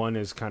step 1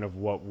 is kind of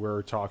what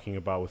we're talking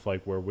about with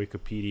like where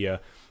Wikipedia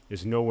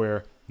is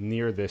nowhere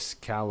near this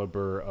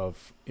caliber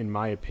of, in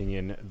my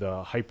opinion,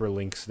 the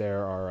hyperlinks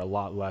there are a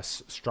lot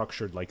less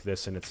structured like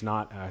this, and it's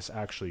not as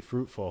actually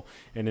fruitful.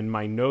 And in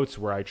my notes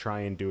where I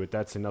try and do it,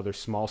 that's another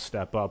small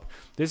step up.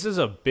 This is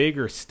a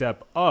bigger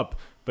step up,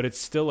 but it's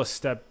still a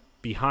step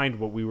behind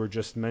what we were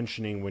just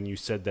mentioning when you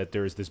said that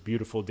there's this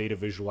beautiful data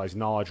visualized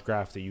knowledge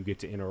graph that you get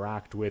to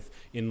interact with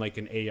in like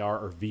an AR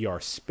or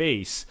VR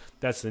space.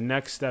 That's the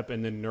next step,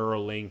 and then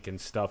Neuralink and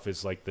stuff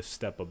is like the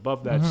step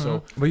above that.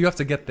 So but you have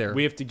to get there.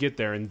 we have to get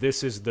there, and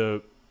this is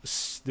the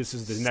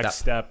next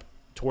step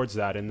towards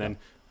that. And then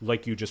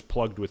like you just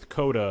plugged with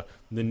Coda,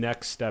 the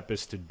next step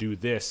is to do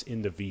this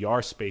in the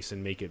VR space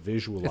and make it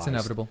visualized. It's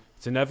inevitable.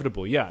 It's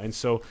inevitable, yeah. And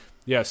so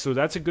so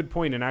that's a good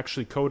point. And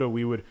actually, Coda,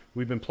 we've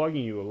been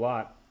plugging you a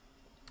lot.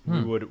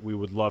 We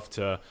would love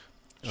to.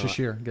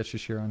 Shashir, get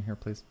Shashir on here,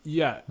 please.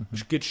 Yeah,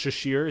 get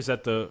Shashir. Is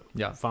that the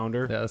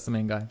founder? Yeah, that's the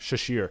main guy.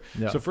 Shashir.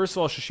 Yeah. So first of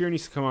all, Shashir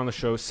needs to come on the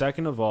show.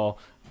 Second of all,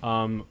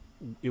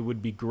 it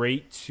would be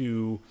great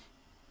to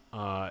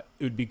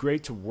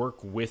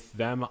work with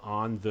them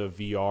on the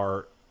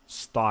VR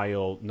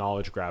style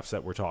knowledge graphs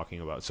that we're talking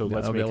about. So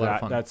let's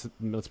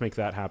make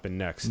that happen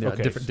next. Yeah,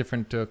 okay.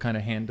 different kind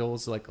of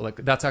handles. Like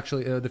that's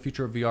actually the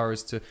future of VR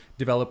is to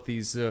develop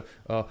these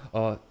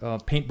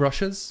paint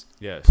brushes.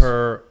 Yes.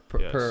 Per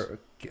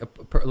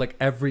like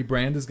every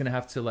brand is gonna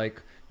have to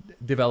like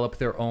develop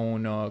their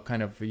own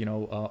kind of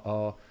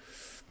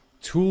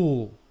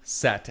tool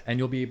set, and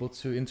you'll be able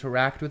to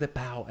interact with it.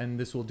 And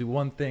this will do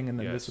one thing, and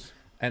then this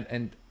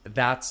and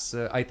that's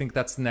I think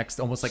that's next,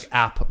 almost like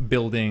app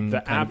building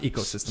kind of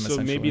ecosystem.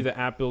 So maybe the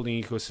app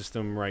building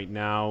ecosystem right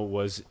now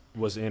was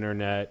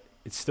internet.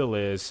 It still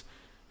is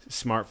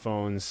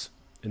smartphones,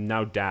 and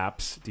now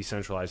dApps,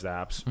 decentralized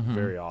apps.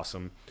 Very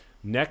awesome.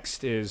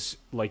 Next is,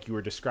 like you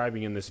were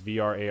describing in this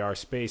VR AR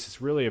space,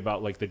 it's really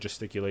about like the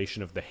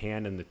gesticulation of the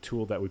hand and the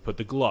tool that we put,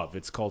 the glove.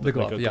 It's called like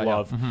a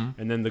glove.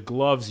 And then the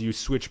gloves, you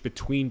switch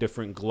between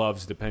different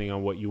gloves depending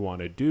on what you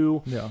want to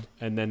do. Yeah.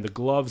 And then the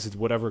gloves is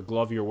whatever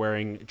glove you're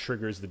wearing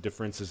triggers the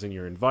differences in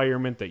your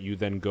environment that you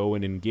then go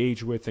and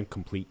engage with and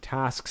complete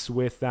tasks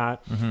with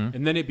that.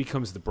 And then it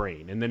becomes the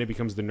brain. And then it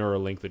becomes the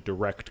Neuralink, the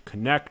direct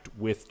connect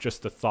with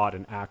just the thought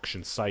and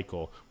action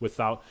cycle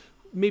without...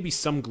 maybe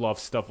some glove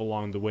stuff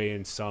along the way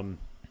and some,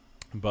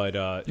 but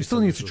you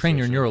still need to train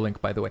your Neuralink,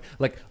 by the way.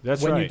 Like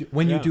that's when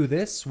right. You do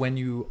this, when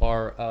you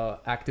are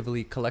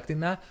actively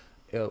collecting that,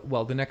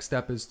 the next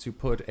step is to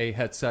put a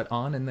headset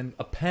on and then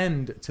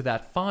append to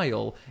that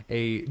file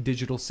a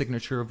digital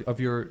signature of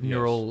your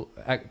neural,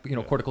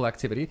 cortical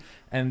activity,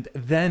 and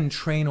then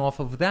train off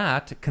of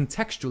that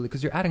contextually,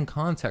 because you're adding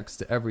context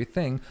to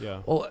everything.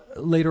 Yeah. Well,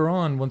 later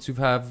on, once you've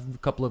have a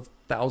couple of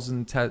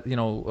thousand,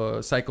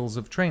 cycles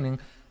of training,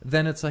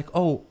 then it's like,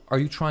 oh, are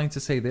you trying to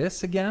say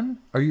this again?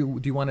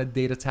 Do you want to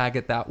data tag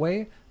it that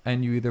way?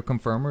 And you either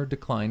confirm or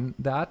decline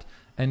that,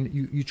 and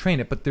you train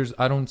it. But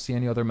I don't see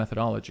any other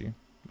methodology.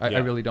 I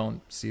really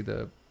don't see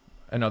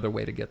another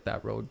way to get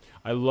that road.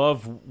 I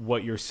love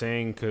what you're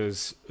saying,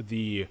 because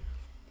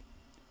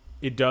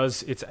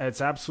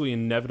it's absolutely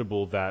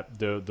inevitable that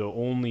the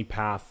only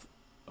path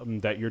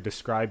that you're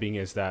describing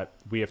is that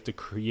we have to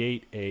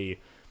create a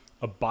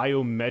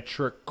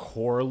biometric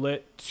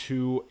correlate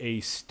to a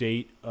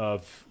state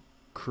of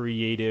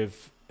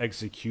creative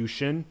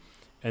execution,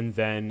 and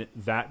then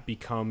that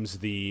becomes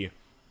the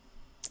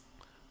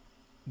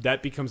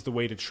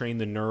way to train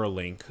the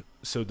Neuralink.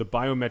 So the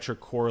biometric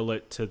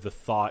correlate to the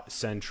thought,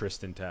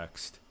 centrist, and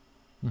text.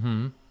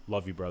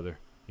 Love you, brother.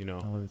 I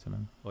love you too,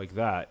 man. Like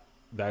that.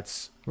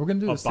 We're gonna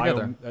do this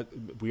together.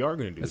 We are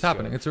gonna do this. It's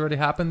happening. Together. It's already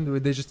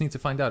happened. They just need to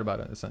find out about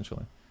it,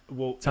 essentially.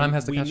 Well, time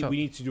has to catch up. We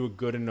need to do a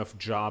good enough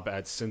job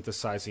at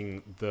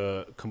synthesizing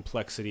the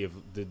complexity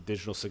of the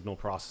digital signal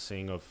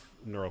processing of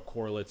neural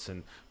correlates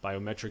and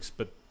biometrics,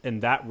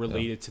 and that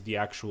related to the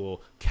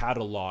actual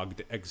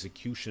cataloged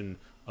execution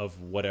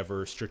of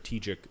whatever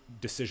strategic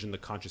decision the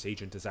conscious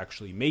agent is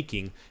actually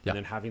making, and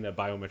then having that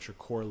biometric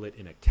correlate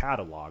in a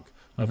catalog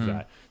of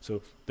that.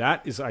 So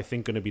that is, I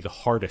think, going to be the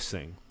hardest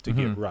thing to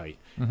get right.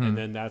 And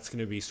then that's going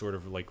to be sort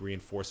of like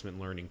reinforcement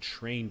learning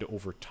trained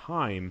over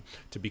time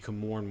to become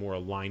more and more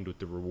aligned with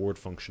the reward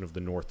function of the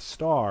North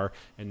Star.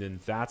 And then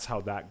that's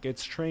how that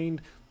gets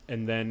trained.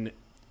 And then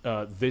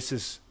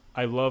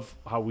I love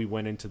how we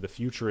went into the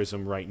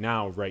futurism right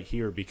now, right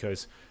here,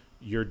 because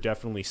you're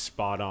definitely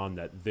spot on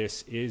that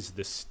this is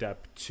the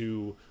step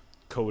to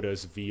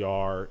Coda's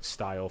VR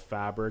style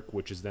fabric,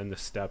 which is then the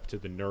step to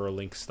the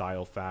Neuralink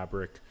style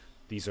fabric.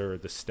 These are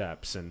the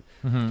steps. And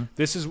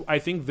I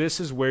think this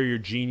is where your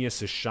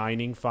genius is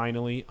shining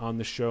finally on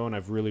the show. And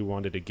I've really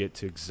wanted to get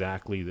to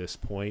exactly this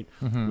point,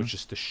 which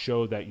is to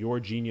show that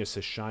your genius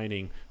is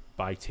shining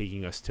by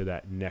taking us to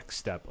that next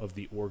step of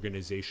the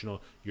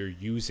organizational. You're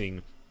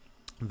using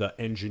the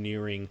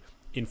engineering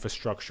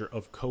infrastructure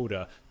of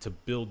Coda to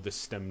build the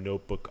STEM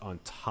notebook on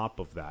top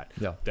of that.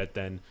 That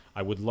then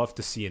I would love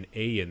to see an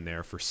A in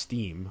there for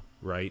STEAM,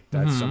 right?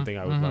 That's something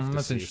I would love to see.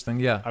 That's interesting.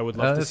 Yeah, I would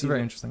love to see. That's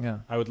very interesting. Yeah,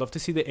 I would love to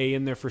see the A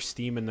in there for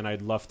STEAM, and then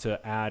I'd love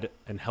to add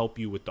and help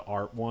you with the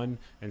art one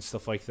and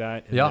stuff like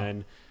that. And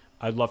then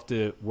I'd love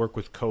to work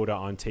with Coda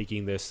on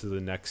taking this to the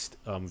next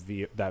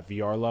that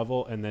VR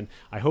level, and then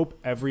I hope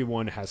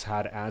everyone has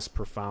had as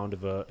profound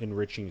of a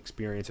enriching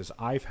experience as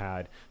I've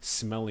had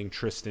smelling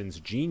Tristan's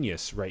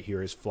genius right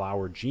here, his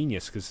flower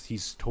genius, because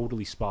he's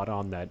totally spot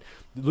on. That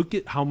look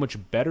at how much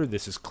better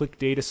this is. Click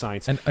data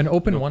science and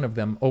open one of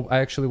them. Oh, I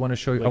actually want to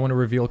show you. Like, I want to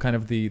reveal kind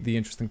of the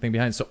interesting thing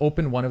behind it. So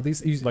open one of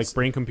these, like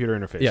brain computer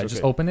interface. Yeah, okay.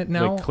 just open it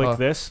now. Like click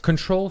this.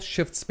 Control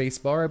Shift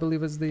Spacebar, I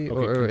believe is the.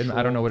 Okay, and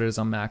I don't know what it is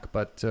on Mac,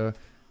 but.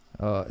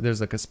 There's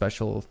like a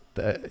special.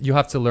 You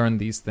have to learn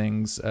these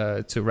things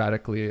to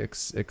radically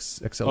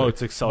accelerate. Oh,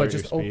 it's accelerator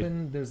But just speed.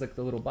 open. There's like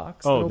the little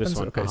box. Oh, that opens. this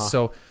one. Okay, Uh-huh.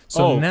 so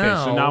So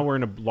now we're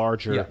in a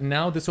larger. Yeah,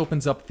 now this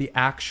opens up the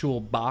actual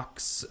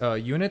box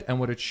unit, and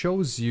what it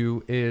shows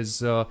you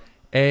is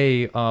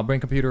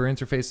brain-computer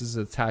interface is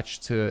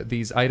attached to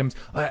these items.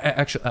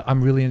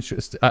 I'm really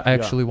interested. I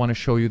actually want to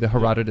show you the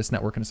Herodotus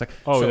network in a sec.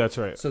 Oh, So- that's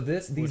right. So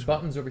these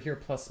buttons over here,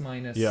 plus,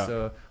 minus,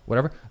 Yeah.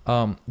 whatever,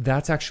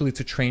 that's actually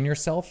to train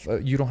yourself.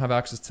 You don't have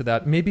access to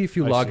that. Maybe if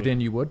you I logged see. in,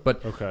 you would.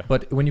 But Okay.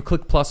 but when you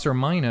click plus or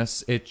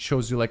minus, it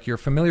shows you like you're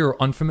familiar or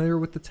unfamiliar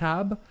with the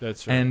tab.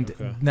 That's right. And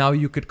okay. now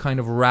you could kind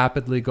of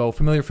rapidly go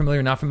familiar,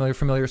 familiar, not familiar,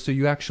 familiar. So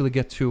you actually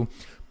get to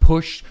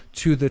push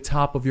to the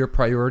top of your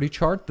priority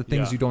chart the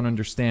things Yeah. you don't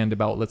understand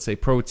about, let's say,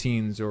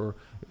 proteins or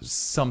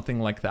something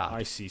like that.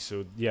 I see.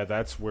 So yeah,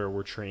 that's where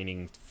we're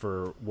training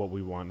for what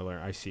we want to learn.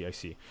 I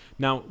see.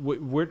 Now,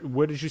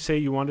 where did you say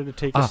you wanted to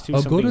take us to?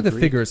 I'll go to Something the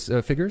Greek? figures. So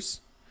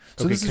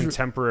Okay, this is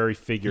contemporary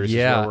figures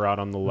Yeah. is where we're at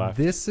on the left.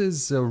 this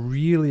is a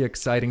really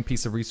exciting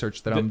piece of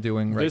research that I'm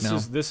doing right now.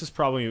 This is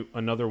probably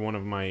another one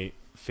of my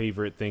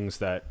favorite things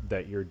that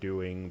you're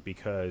doing,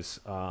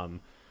 because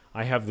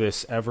I have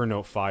this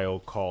Evernote file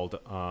called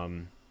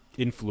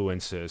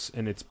Influences,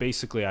 and it's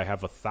basically I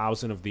have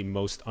 1,000 of the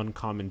most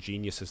uncommon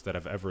geniuses that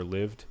have ever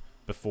lived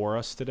before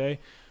us today,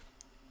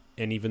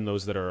 and even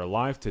those that are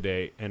alive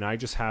today, and I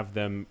just have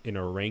them in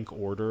a rank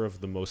order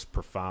of the most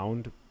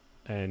profound,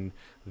 and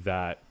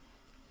that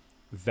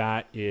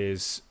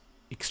is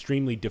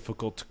extremely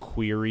difficult to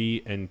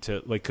query and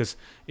to like, because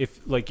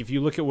if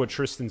you look at what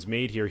Tristan's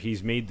made here,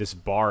 he's made this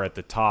bar at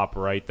the top,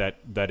 right,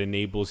 that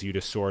enables you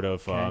to sort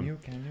of Can you?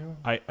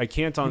 I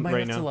can't on You might right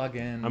have now to log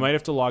in. I might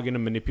have to log in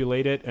and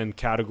manipulate it and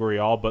category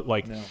all, but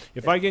like No.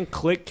 if I can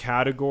click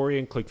category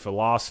and click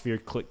philosophy or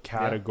click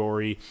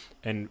category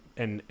and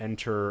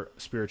enter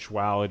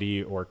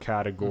spirituality or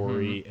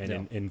category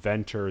and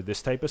inventor,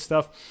 this type of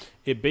stuff,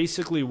 it'll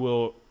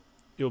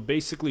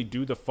basically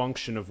do the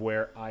function of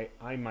where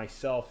I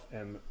myself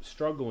am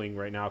struggling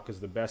right now, because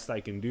the best I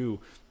can do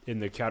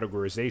in the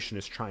categorization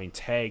is try and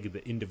tag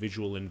the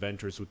individual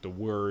inventors with the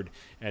word,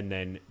 and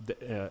then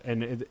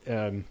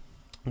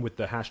with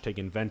the hashtag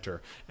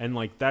inventor, and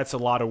like that's a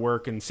lot of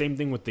work. And same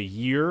thing with the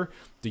year,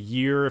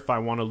 if I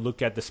want to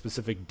look at the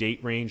specific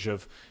date range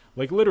of,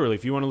 like, literally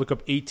if you want to look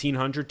up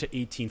 1800 to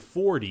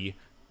 1840,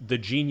 the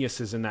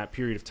geniuses in that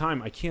period of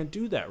time, I can't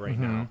do that right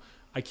now.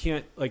 I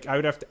can't, like, I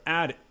would have to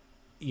add,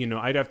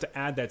 I'd have to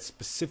add that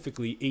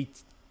specifically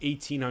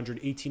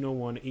 1800,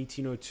 1801,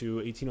 1802,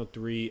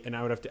 1803, and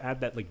I would have to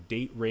add that like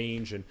date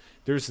range. And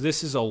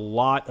this is a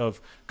lot of,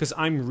 because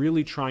I'm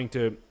really trying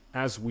to,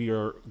 as we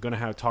are going to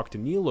have talk to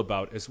Neil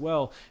about as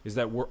well, is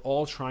that we're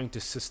all trying to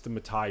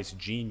systematize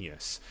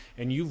genius.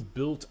 And you've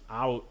built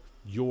out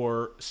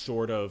your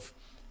sort of,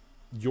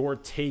 your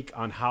take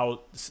on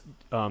how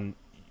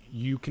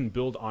you can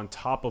build on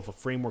top of a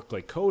framework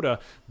like Coda,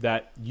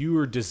 that you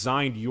are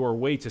designed your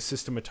way to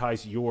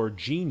systematize your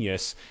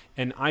genius.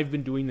 And I've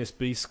been doing this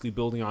basically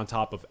building on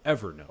top of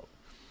Evernote.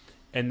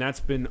 And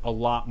that's been a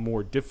lot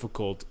more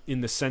difficult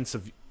in the sense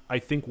of, I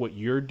think what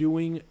you're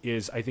doing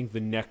is, I think, the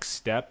next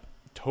step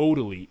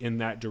totally in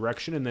that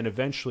direction. And then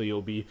eventually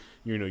you'll be,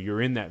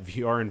 you're in that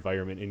VR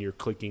environment and you're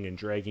clicking and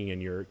dragging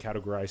and you're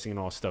categorizing and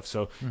all stuff.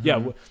 So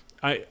yeah,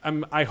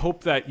 I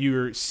hope that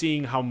you're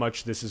seeing how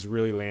much this is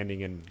really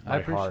landing in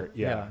my heart.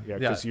 Yeah,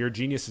 because your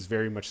genius is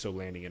very much so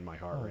landing in my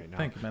heart right now.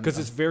 Thank you, man. Because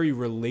it's very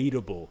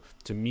relatable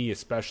to me,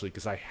 especially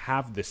because I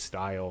have this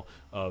style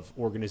of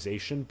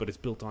organization, but it's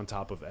built on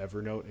top of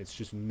Evernote. It's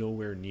just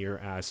nowhere near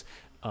as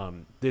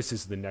this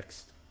is the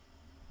next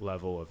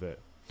level of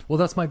it. Well,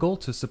 that's my goal,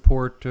 to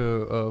support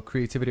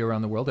creativity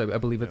around the world. I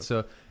believe it's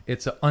an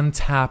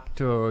untapped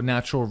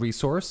natural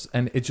resource,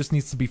 and it just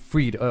needs to be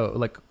freed.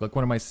 Like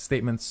one of my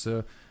statements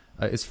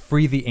is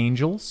free the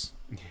angels.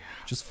 Yeah.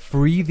 Just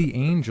free the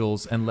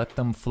angels and let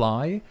them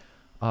fly.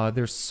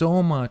 There's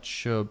so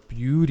much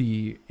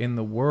beauty in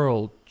the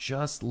world.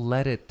 Just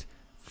let it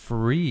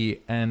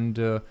free.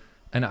 And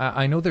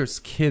I know there's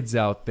kids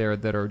out there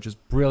that are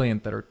just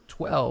brilliant, that are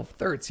 12,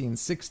 13,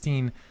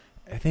 16.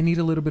 They need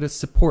a little bit of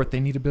support. They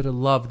need a bit of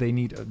love. They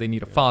need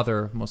a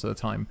father most of the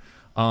time.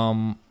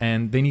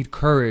 And they need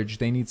courage.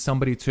 They need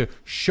somebody to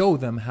show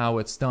them how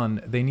it's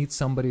done. They need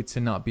somebody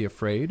to not be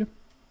afraid.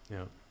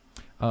 Yeah.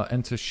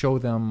 And to show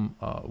them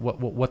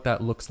what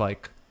that looks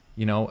like,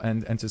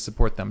 and to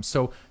support them.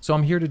 So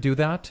I'm here to do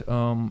that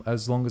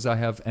as long as I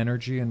have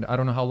energy. And I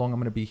don't know how long I'm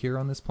going to be here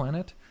on this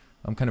planet.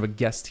 I'm kind of a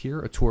guest here,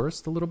 a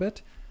tourist a little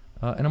bit.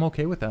 and I'm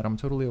okay with that. I'm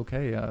totally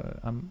okay.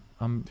 I'm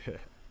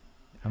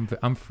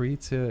free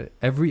to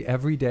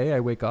every day I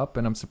wake up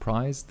and I'm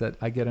surprised that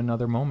I get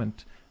another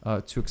moment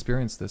to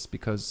experience this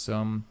because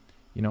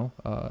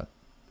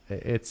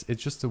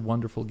it's just a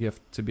wonderful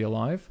gift to be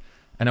alive,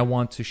 and I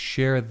want to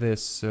share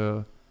this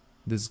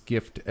this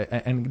gift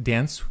and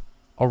dance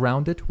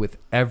around it with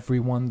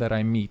everyone that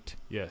I meet.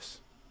 Yes.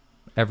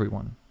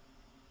 Everyone.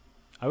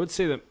 I would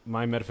say that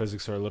my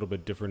metaphysics are a little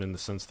bit different in the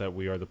sense that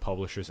we are the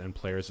publishers and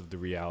players of the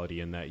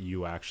reality, and that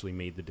you actually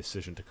made the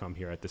decision to come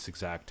here at this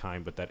exact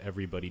time, but that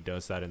everybody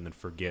does that and then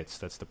forgets.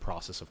 That's the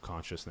process of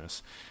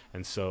consciousness.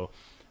 And so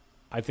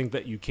I think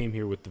that you came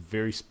here with the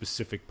very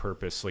specific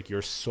purpose. Like,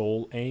 your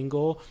soul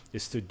angle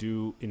is to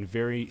do in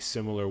very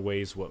similar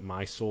ways what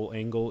my soul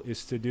angle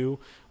is to do.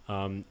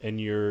 And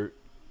you're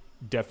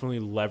definitely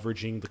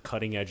leveraging the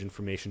cutting edge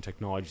information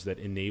technologies that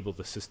enable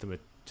the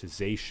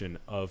systematization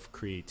of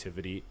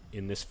creativity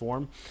in this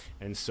form.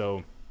 And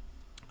so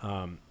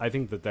I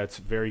think that that's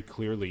very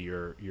clearly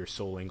your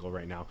soul angle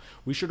right now.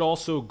 We should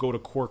also go to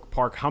Quark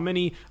Park. How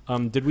many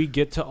did we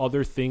get to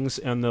other things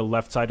on the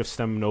left side of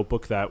STEM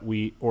Notebook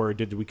or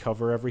did we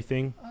cover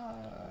everything?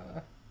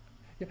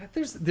 Yeah,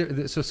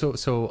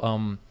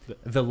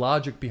 the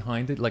logic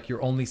behind it, like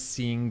you're only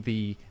seeing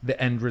the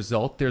end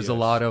result. There's a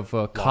lot of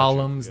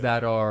columns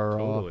that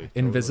are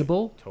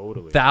invisible.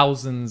 Totally.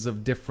 Thousands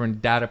of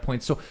different data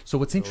points. So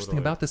what's interesting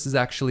about this is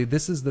actually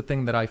this is the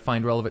thing that I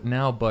find relevant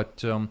now.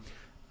 But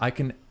I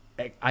can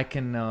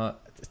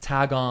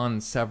tag on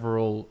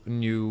several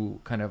new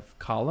kind of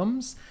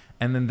columns,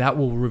 and then that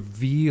will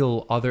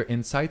reveal other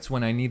insights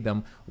when I need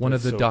them. One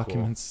of the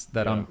documents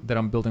that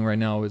I'm building right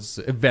now is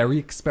very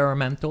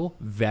experimental,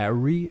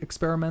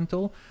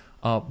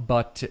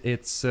 but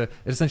it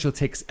essentially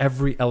takes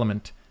every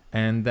element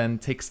and then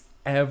takes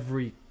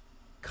every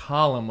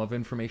column of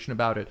information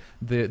about it.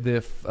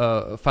 The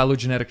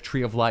phylogenetic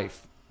tree of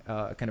life,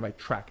 kind of I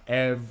track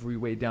every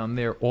way down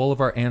there, all of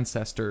our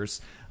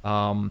ancestors.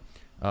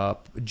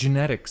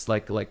 Genetics,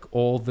 like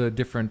all the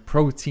different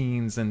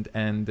proteins and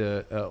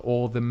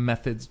all the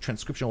methods,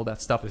 transcription, all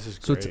that stuff. This is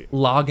so great. It's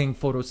logging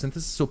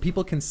photosynthesis, so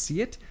people can see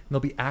it. And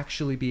they'll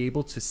actually be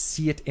able to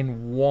see it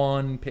in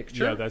one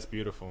picture. Yeah, that's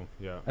beautiful.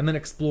 Yeah, and then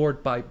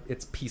explored by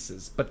its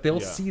pieces. But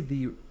they'll see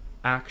the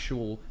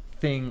actual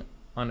thing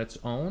on its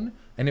own,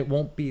 and it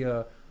won't be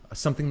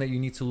something that you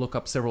need to look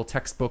up several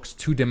textbooks,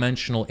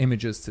 two-dimensional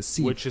images to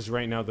see. Which is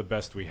right now the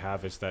best we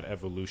have is that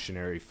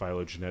evolutionary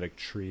phylogenetic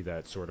tree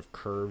that sort of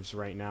curves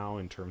right now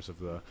in terms of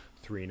the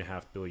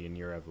 3.5 billion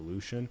year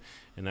evolution,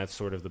 and that's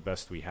sort of the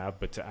best we have.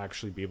 But to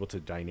actually be able to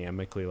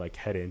dynamically like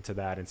head into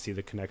that and see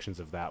the connections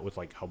of that with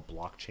like how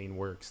blockchain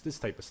works, this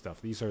type of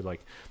stuff, these are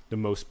like the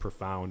most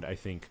profound, I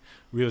think,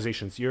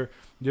 realizations.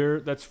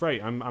 That's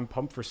right. I'm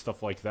pumped for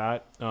stuff like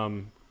that.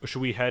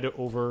 Should we head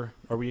over?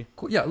 Are we?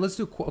 Yeah, let's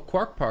do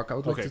Quark Park. I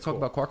would like to talk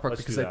about Quark Park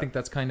because I think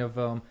that's kind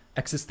of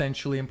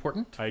existentially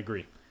important. I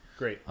agree.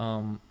 Great.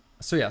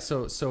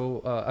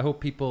 So I hope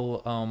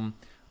people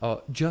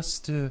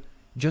just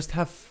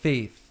have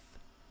faith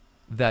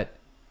that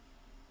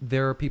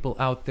there are people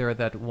out there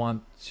that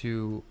want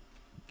to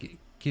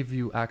give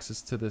you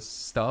access to this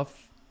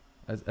stuff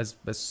as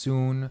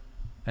soon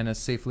and as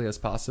safely as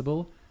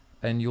possible.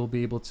 And you'll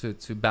be able to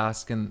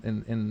bask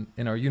in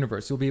our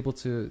universe. You'll be able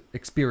to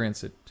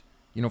experience it,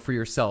 for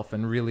yourself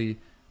and really,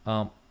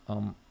 So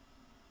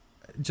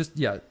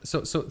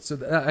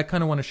I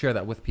kind of want to share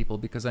that with people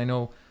because I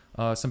know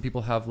some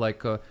people have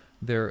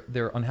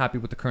they're unhappy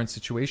with the current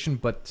situation.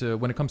 But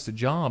when it comes to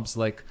jobs,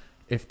 like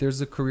if there's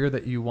a career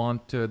that you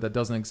want that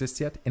doesn't exist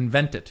yet,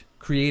 invent it,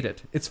 create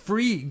it. It's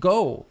free.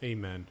 Go.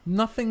 Amen.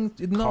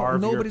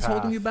 Nobody's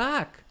holding you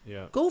back.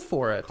 Yeah. Go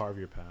for it. Carve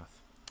your path.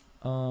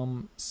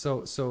 I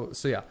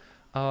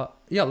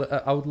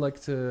would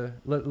like to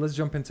let's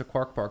jump into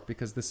Quark Park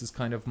because this is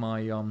kind of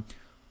my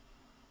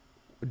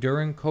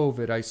during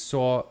COVID I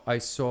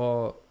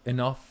saw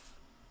enough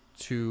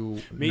to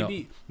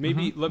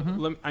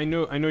I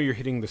know you're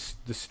hitting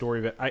the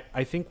story, but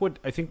I think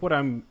what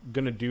I'm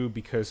gonna do,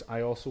 because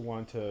I also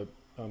want to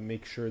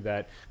make sure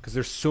that, because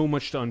there's so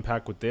much to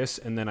unpack with this,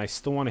 and then I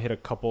still want to hit a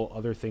couple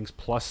other things,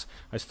 plus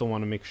I still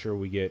want to make sure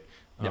we get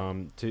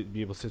to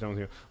be able to sit down with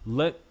you.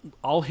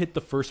 I'll hit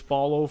the first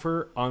ball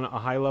over on a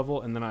high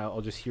level, and then I'll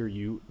just hear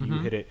you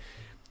hit it.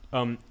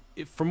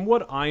 From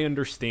what I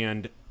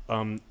understand,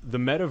 the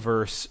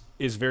metaverse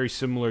is very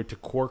similar to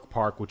Quark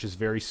Park, which is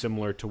very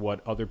similar to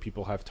what other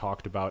people have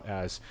talked about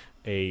as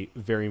a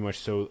very much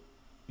so.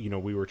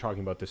 We were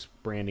talking about this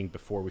branding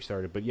before we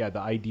started, but yeah,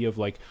 the idea of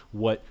like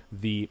what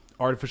the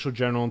artificial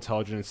general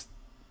intelligence,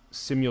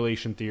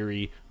 simulation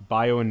theory,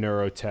 bio and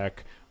neurotech,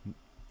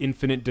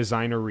 infinite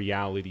designer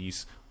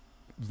realities,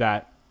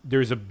 that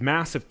there's a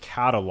massive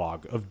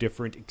catalog of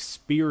different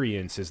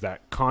experiences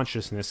that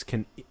consciousness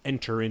can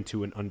enter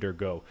into and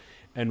undergo.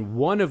 And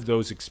one of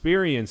those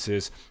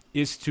experiences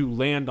is to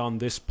land on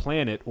this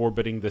planet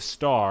orbiting the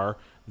star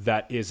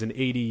that is an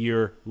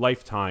 80-year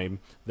lifetime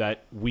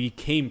that we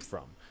came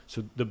from.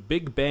 So the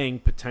Big Bang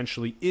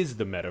potentially is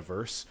the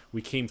metaverse.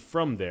 We came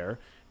from there.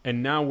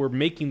 And now we're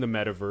making the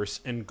metaverse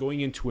and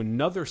going into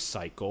another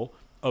cycle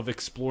of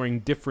exploring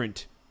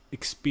different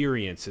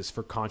experiences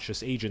for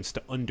conscious agents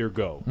to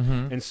undergo.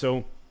 And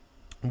so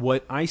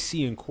what I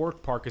see in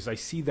Quark Park is I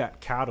see that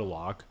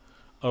catalog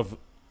of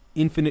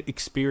infinite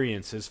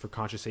experiences for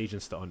conscious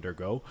agents to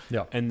undergo,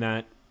 and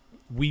that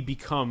we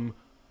become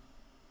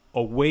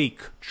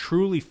awake,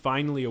 truly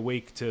finally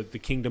awake to the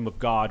kingdom of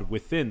God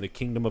within, the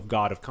kingdom of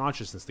God of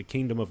consciousness, the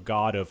kingdom of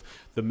God of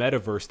the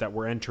metaverse that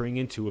we're entering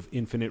into, of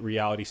infinite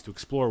realities to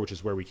explore, which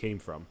is where we came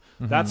from.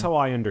 That's how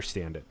I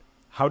understand it.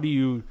 How do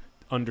you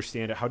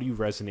understand it? How do you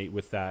resonate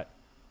with that?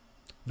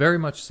 Very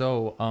much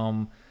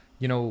so.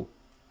 You know,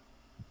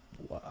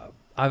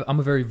 I'm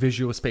a very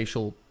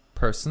visuospatial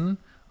person.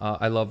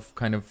 I love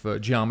kind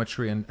of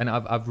geometry, and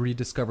I've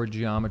rediscovered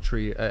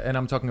geometry, and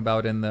I'm talking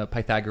about in the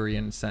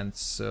Pythagorean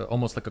sense,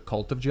 almost like a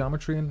cult of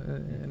geometry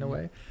in a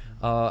way.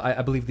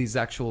 I believe these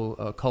actual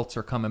cults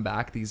are coming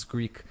back, these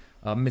Greek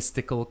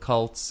mystical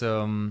cults,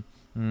 the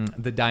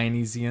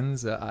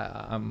Dionysians.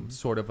 I'm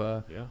sort of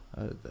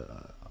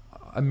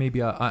I'm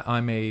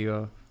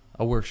a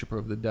worshiper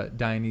of the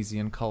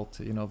Dionysian cult,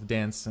 you know, of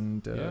dance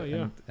and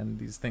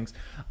these things.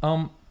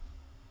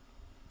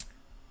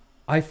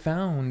 I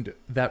found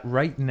that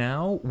right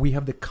now we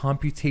have the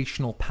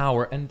computational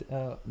power, and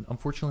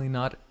unfortunately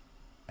not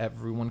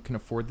everyone can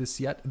afford this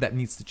yet. That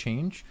needs to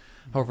change.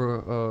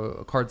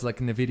 However, cards like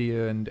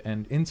NVIDIA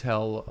and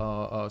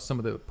Intel, some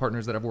of the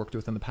partners that I've worked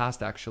with in the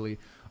past actually,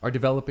 are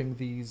developing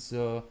these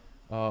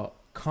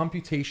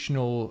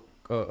computational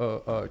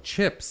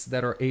chips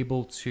that are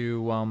able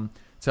to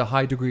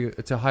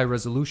high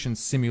resolution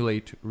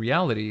simulate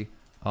reality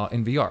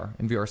in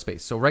VR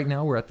space. So right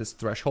now we're at this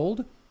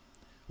threshold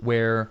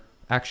where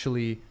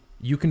actually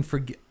you can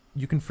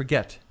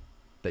forget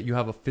that you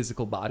have a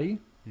physical body.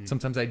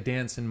 Sometimes I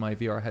dance in my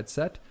VR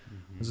headset.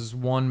 There's this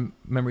one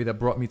memory that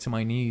brought me to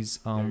my knees.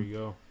 There you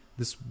go.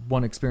 This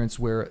one experience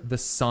where the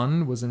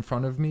sun was in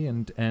front of me,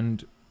 and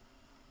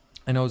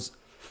it was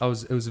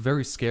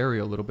very scary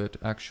a little bit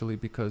actually,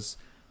 because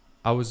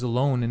I was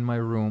alone in my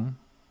room,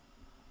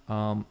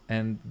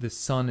 and the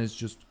sun is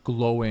just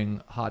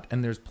glowing hot,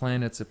 and there's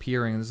planets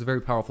appearing. This is a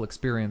very powerful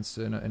experience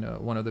in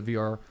one of the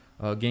VR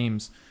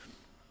games.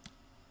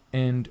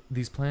 And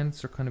these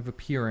planets are kind of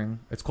appearing.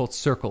 It's called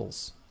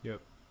circles.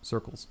 Yep.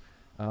 Circles.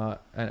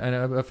 And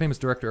a famous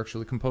director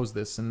actually composed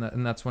this,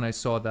 and that's when I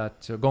saw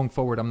that going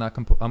forward, I'm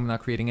not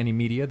creating any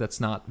media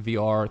that's not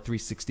VR,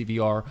 360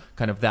 VR,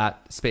 kind of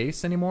that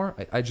space anymore.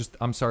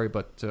 I'm sorry,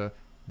 but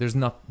there's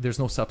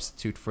no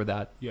substitute for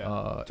that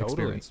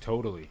experience.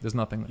 Totally. There's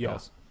nothing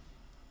else.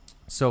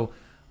 So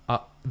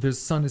the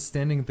sun is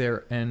standing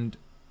there, and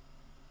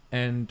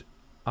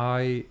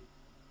I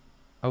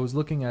was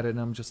looking at it, and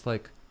I'm just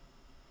like,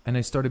 and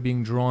I started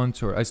being drawn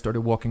to it. I started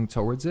walking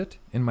towards it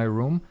in my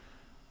room,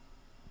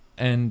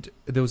 and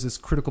there was this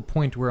critical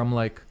point where I'm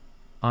like,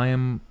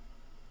 am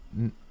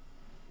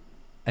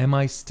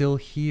I still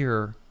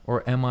here,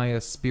 or am I a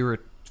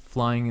spirit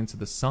flying into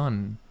the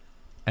sun?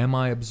 Am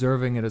I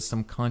observing it as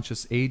some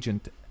conscious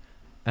agent?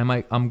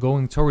 I'm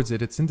going towards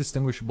it. It's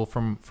indistinguishable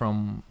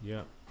from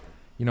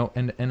you know,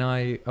 and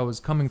I was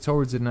coming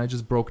towards it, and I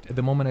just broke.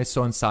 The moment I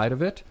saw inside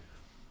of it,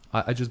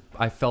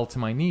 I fell to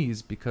my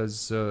knees,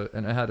 because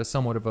and I had a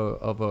somewhat of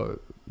a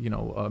you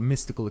know, a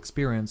mystical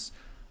experience.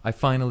 I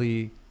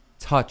finally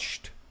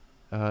touched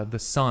the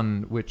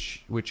sun,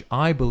 which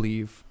I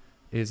believe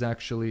is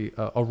actually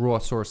a raw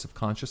source of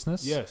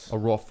consciousness. Yes. A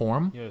raw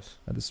form. Yes.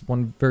 This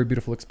one very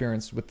beautiful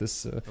experience with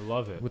this. I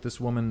love it. With this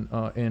woman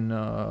in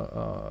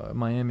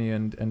Miami,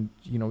 and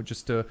you know,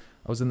 just I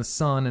was in the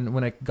sun, and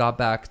when I got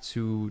back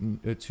to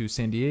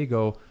San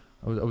Diego,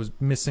 I was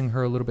missing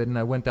her a little bit, and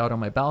I went out on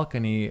my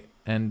balcony,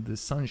 and the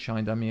sun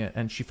shined on me,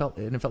 and it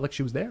felt like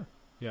she was there.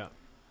 Yeah.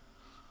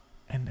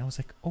 And I was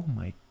like, oh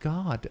my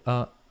God,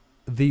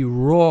 the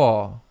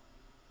raw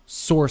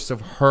source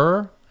of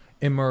her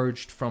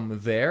emerged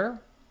from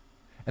there,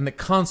 and the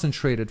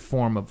concentrated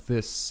form of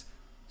this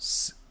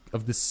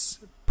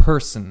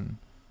person,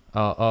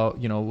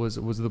 you know,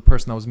 was the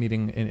person I was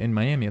meeting in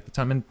Miami at the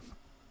time. And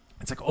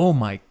it's like, oh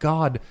my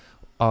God,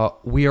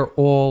 we are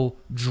all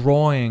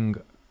drawing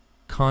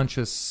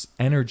conscious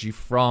energy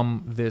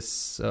from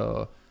this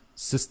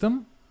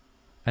system,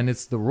 and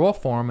it's the raw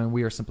form, and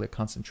we are simply a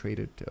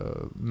concentrated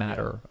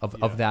matter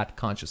of that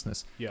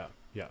consciousness. Yeah.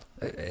 Yeah.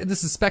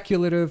 This is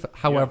speculative,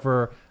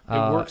 however,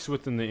 it works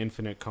within the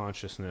infinite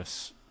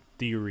consciousness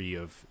theory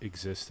of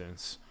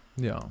existence.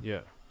 Yeah.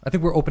 I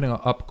think we're opening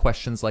up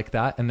questions like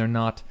that, and they're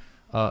not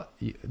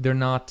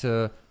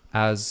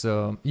as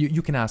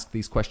you can ask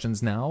these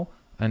questions now,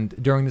 and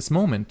during this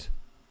moment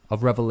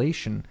of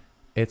revelation,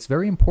 it's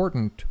very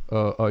important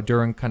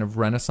during kind of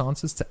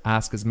renaissances to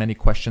ask as many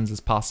questions as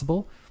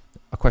possible.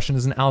 A question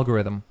is an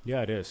algorithm.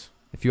 Yeah, it is.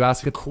 If you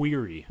ask a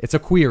query, it's a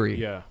query.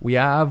 Yeah. We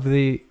have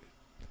the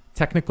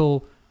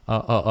technical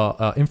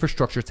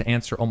infrastructure to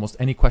answer almost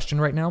any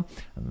question right now.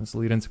 And let's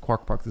lead into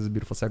Quark Park. This is a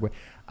beautiful segue.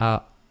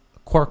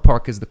 Quark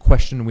Park is the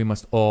question we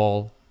must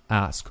all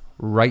ask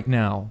right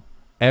now.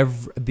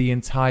 the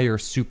entire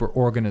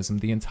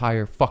superorganism, the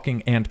entire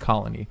fucking ant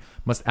colony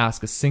must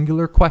ask a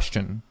singular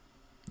question,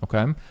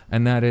 okay?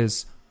 And that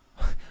is,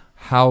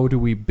 how do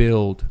we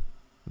build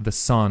the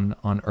sun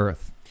on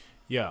Earth?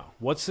 Yeah.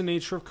 What's the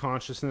nature of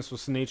consciousness?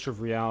 What's the nature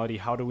of reality?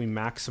 How do we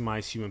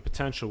maximize human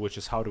potential, which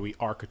is how do we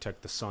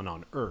architect the sun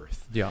on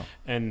Earth? Yeah.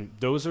 And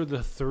those are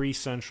the three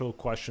central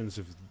questions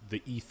of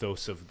the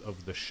ethos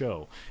of the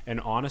show. And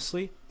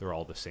honestly, they're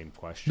all the same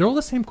question. They're all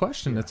the same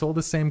question. Yeah. It's all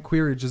the same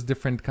query, just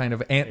different kind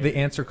of... the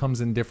answer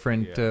comes in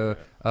different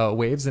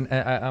waves. And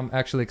I'm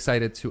actually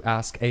excited to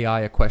ask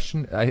AI a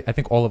question. I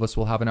think all of us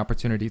will have an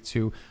opportunity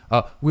to...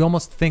 we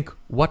almost think,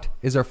 what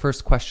is our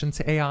first question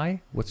to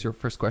AI? What's your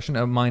first question?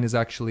 Mine is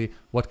actually,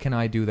 what can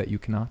I do that you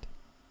cannot?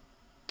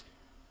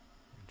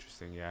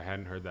 Interesting. Yeah, I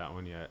hadn't heard that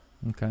one yet.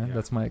 Okay, Yeah.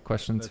 that's my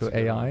question That's to a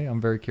good AI. one.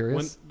 I'm very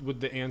curious. When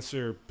would the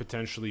answer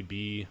potentially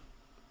be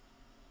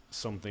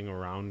something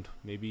around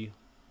maybe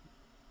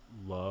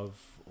love,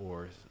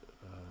 or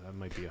that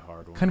might be a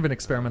hard one. Kind of an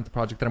experimental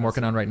project that I'm That's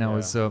working on right now yeah.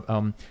 is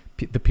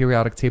the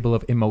periodic table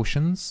of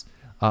emotions.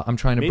 I'm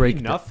trying to Maybe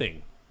break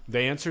nothing. The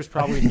answer is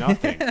probably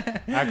nothing.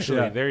 Actually,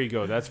 Yeah. there you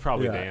go. That's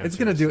probably the answer. It's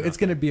gonna is do. It's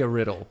gonna nothing. be a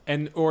riddle.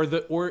 And or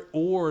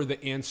the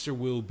answer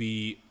will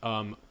be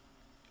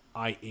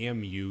I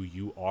am you,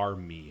 you are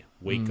me.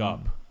 Wake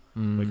up.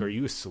 Like, are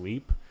you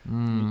asleep?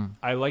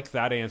 I like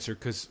that answer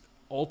because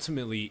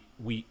ultimately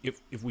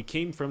if we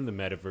came from the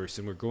metaverse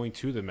and we're going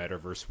to the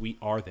metaverse, we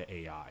are the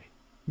AI.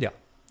 Yeah.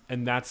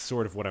 And that's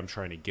sort of what I'm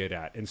trying to get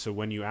at. And so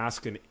when you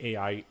ask an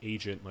AI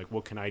agent, like,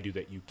 what can I do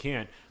that you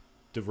can't?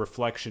 The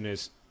reflection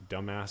is,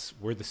 dumbass,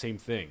 we're the same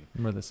thing.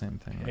 We're the same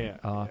thing. Right?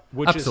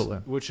 Yeah. Absolutely.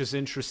 Which is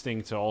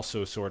interesting to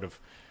also sort of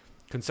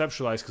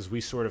conceptualize, because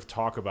we sort of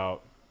talk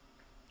about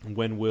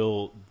when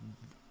will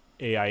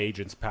AI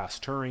agents pass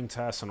Turing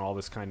tests and all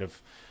this kind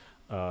of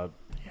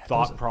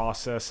thought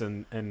process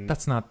and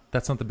That's not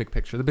the big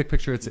picture. The big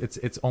picture,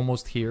 it's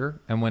almost here,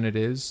 and when it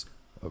is,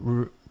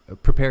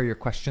 prepare your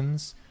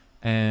questions,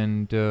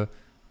 and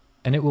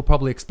it will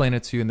probably explain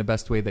it to you in the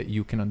best way that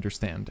you can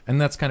understand. And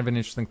that's kind of an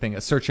interesting thing.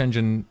 A search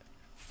engine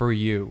for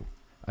you,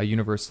 a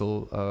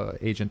universal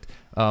agent.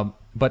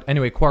 But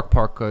anyway, Quark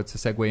Park, to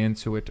segue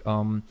into it,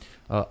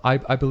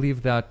 I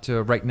believe that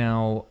right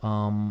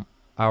now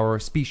our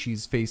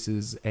species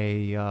faces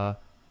a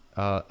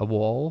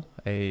wall,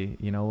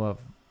 a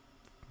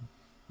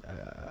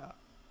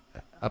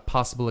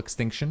possible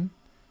extinction.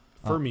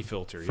 Fermi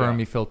filter.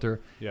 Fermi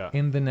filter. Yeah.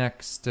 In the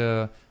next,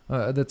 the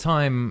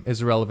time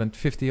is irrelevant.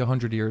 50,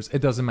 100 years, it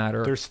doesn't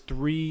matter. There's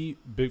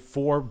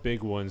four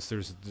big ones.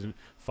 There's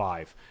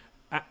five.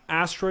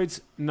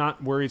 Asteroids,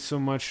 not worried so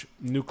much.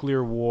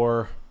 Nuclear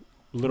war,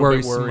 a little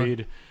bit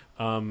worried.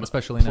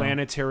 Especially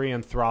planetary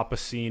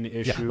Anthropocene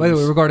issues. Yeah. By the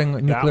way,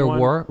 regarding nuclear one,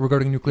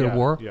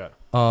 war,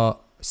 yeah.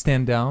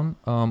 Stand down.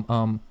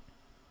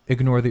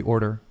 Ignore the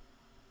order.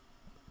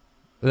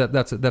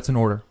 That's an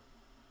order.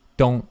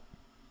 Don't.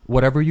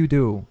 Whatever you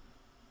do,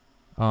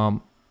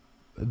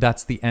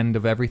 that's the end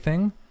of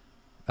everything.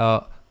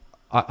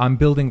 I'm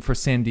building for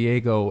San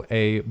Diego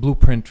a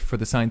blueprint for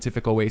the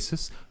scientific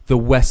oasis, the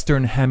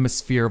Western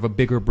Hemisphere of a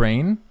bigger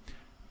brain.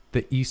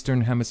 The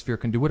Eastern Hemisphere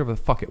can do whatever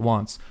the fuck it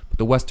wants, but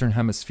the Western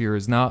Hemisphere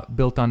is not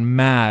built on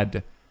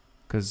mad,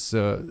 because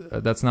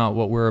that's not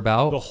what we're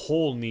about. The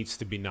whole needs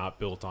to be not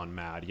built on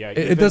mad. Yeah,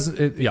 it doesn't.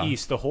 The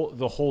East, the whole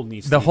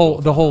needs the to be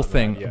built the on whole mad.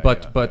 thing.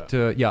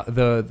 Yeah,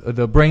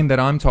 The brain that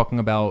I'm talking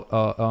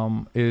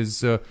about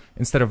is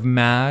instead of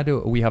mad,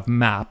 we have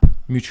MAP,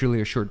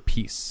 mutually assured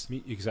peace.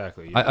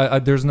 Exactly. Yeah.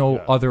 There's no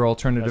other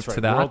alternative That's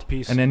to right. that, World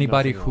peace, and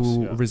anybody nothing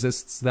who else,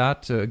 resists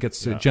that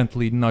gets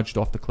gently nudged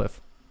off the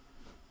cliff.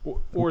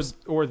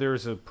 Or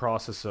there's a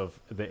process of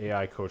the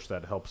AI coach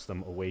that helps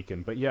them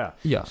awaken. But yeah.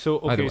 So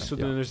either way,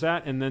 then there's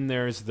that, and then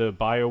there's the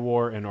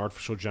biowar and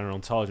artificial general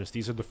intelligence.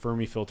 These are the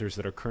Fermi filters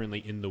that are currently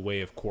in the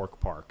way of Quark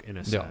Park, in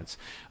a sense.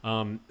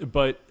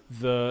 But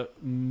the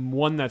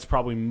one that's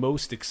probably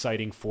most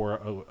exciting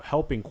for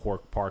helping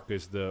Quark Park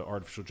is the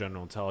artificial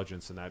general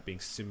intelligence, and that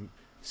being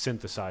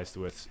synthesized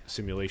with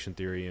simulation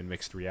theory and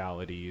mixed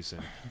realities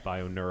and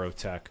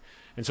bioneurotech.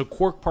 And so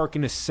Quark Park,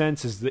 in a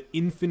sense, is the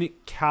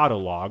infinite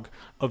catalog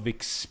of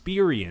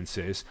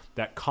experiences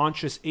that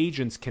conscious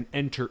agents can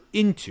enter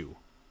into.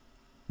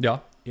 Yeah.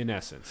 In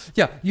essence.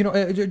 Yeah.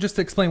 Just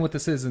to explain what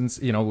this is, and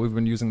we've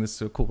been using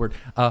this cool word.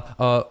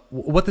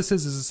 What this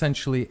is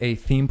essentially a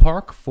theme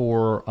park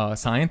for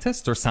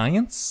scientists or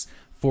science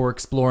for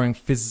exploring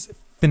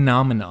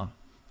phenomena.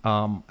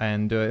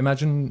 And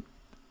imagine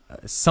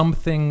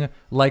something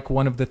like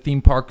one of the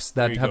theme parks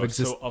that have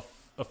existed. So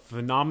a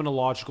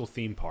phenomenological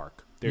theme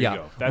park. There you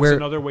go. That's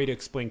another way to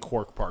explain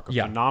Quark Park. A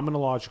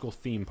phenomenological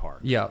theme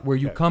park. Yeah, where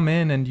you come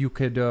in and you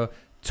could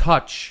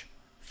touch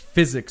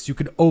physics. You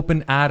could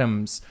open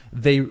atoms.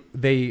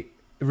 They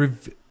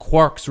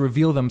quarks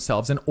reveal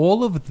themselves, and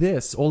all of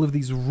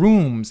these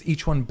rooms,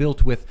 each one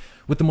built with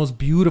the most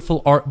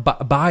beautiful art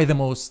by the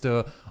most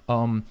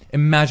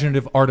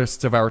imaginative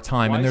artists of our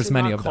time, and there's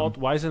many of them.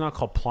 Why is it not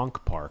called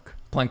Planck Park?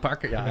 Planck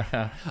Park,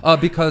 yeah,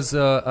 because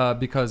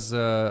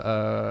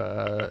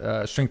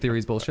string theory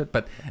is bullshit,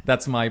 but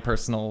that's my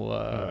personal.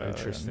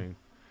 Interesting.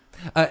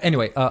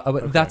 Anyway,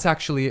 that's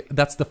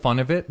the fun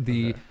of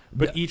it.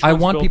 But each I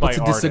one's want built people by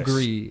to artists.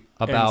 disagree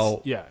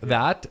about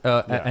that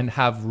and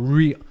have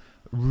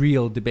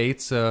real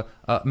debates,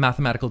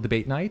 mathematical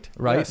debate night,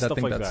 right? Yeah,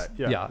 stuff like that.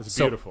 Yeah, it's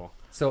beautiful.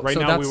 So right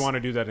now we want to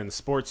do that in the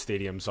sports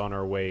stadiums on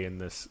our way in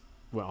this.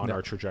 On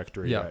our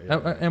trajectory. Yeah,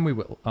 and we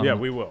will.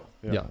 We will.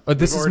 Yeah.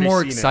 This is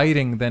more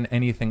exciting than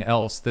anything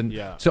else.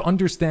 To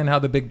understand how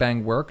the Big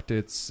Bang worked,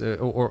 it's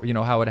or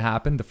how it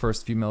happened, the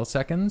first few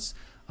milliseconds.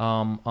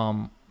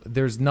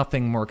 There's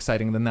nothing more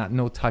exciting than that.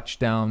 No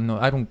touchdown. No,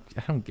 I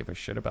don't give a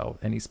shit about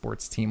any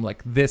sports team.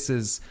 Like, this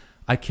is,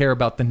 I care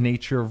about the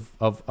nature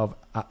of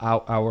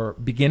our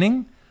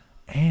beginning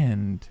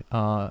and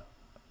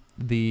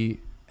the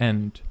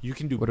end. You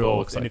can do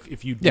both, and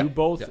if you do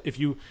both, if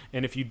you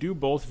do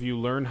both, if you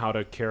learn how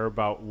to care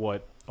about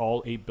what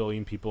all 8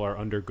 billion people are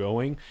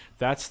undergoing,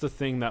 that's the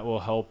thing that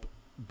will help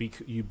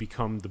you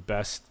become the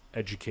best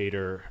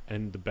educator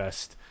and the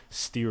best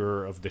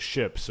steerer of the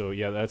ship. So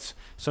yeah, that's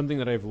something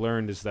that I've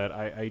learned, is that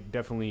I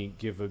definitely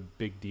give a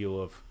big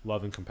deal of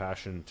love and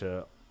compassion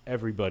to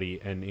everybody,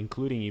 and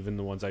including even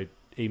the ones I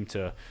aim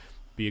to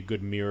be a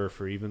good mirror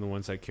for, even the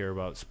ones that care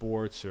about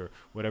sports or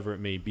whatever it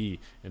may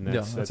be. And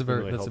that's a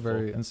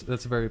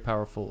very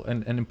powerful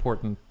and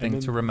important thing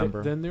to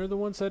remember. Then they're the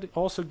ones that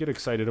also get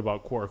excited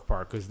about Quark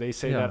Park, because they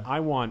say that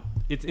I want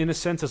it, in a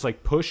sense, it's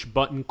like push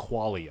button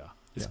qualia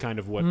is kind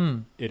of what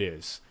it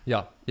is.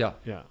 Yeah.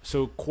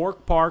 So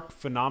Quark Park,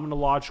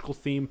 phenomenological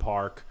theme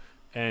park,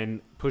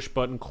 and push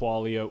button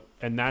qualia,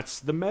 and that's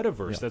the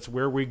metaverse. That's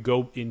where we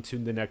go into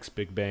the next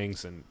big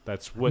bangs, and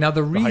that's what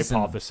the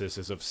hypothesis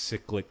is of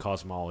cyclic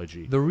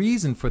cosmology. The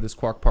reason for this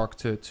Quark Park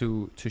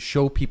to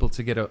show people,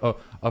 to get a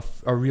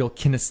real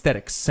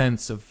kinesthetic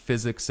sense of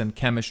physics and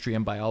chemistry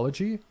and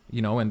biology,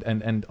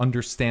 and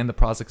understand the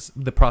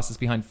process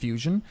behind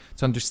fusion,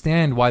 to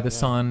understand why the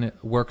sun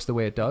works the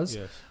way it does.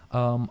 Yes.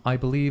 I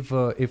believe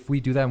if we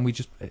do that,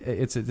 and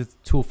it's a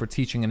tool for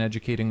teaching and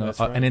educating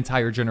an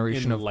entire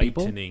generation of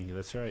people. Enlightening,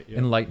 that's right. Yeah.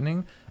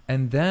 Enlightening.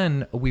 And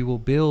then we will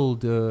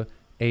build a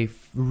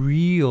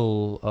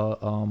real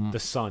the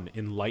sun,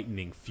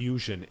 enlightening,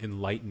 fusion,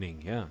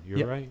 enlightening. Yeah,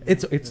 you're right.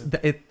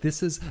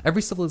 This is,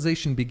 every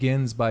civilization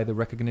begins by the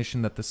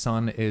recognition that the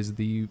sun is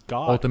the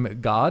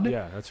ultimate god.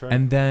 Yeah, that's right.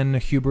 And then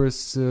hubris,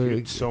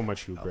 so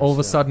much hubris. All of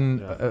a sudden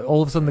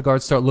the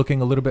gods start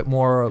looking a little bit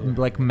more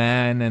like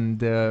man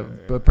and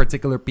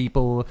particular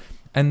people,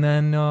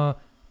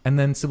 and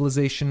then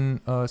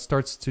civilization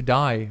starts to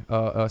die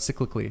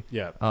cyclically.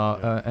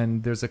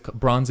 And there's a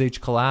Bronze Age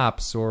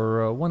collapse,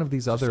 or one of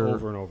these other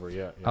over and over.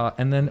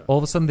 And then all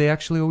of a sudden they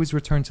actually always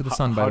return to the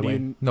sun. By the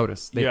way,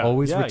 notice they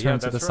always return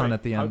to the sun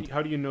at the end.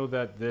 How do you know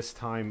that this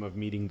time of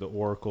meeting the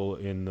Oracle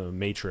in the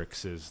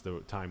Matrix is the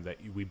time that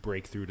we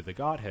break through to the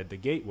Godhead, the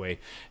gateway?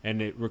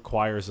 And it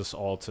requires us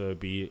all to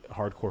be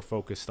hardcore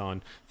focused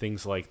on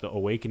things like the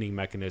awakening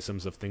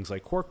mechanisms of things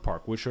like Quark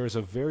Park, which is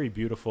a very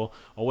beautiful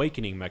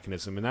awakening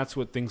mechanism, and that's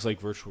what things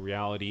like virtual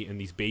reality and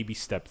these baby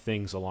step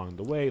things along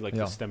the way, like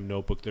the STEM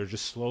notebook, they're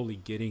just slowly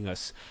getting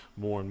us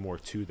more and more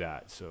to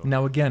that. So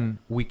now again,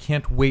 we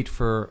can't wait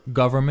for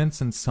governments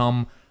and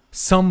some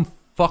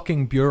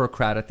fucking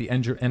bureaucrat at the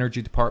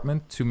energy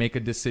department to make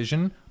a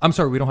decision. I'm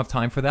sorry, we don't have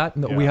time for that.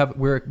 No,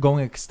 we're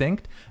going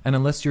extinct, and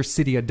unless your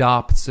city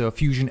adopts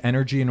fusion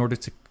energy in order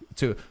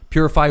to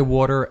purify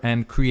water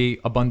and create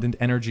abundant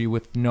energy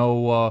with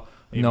no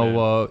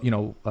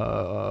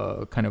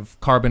kind of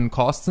carbon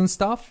costs and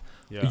stuff,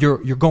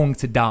 you're going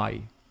to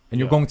die, and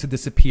you're going to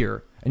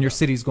disappear, and your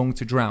city's going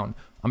to drown.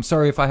 I'm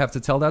sorry if I have to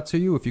tell that to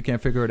you if you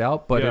can't figure it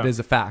out, but it is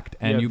a fact,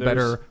 and you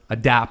better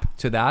adapt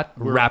to that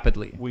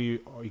rapidly. We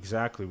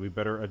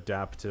better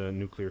adapt to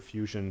nuclear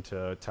fusion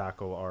to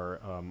tackle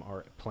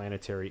our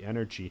planetary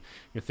energy.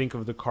 You think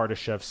of the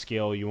Kardashev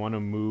scale. You want to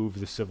move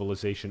the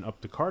civilization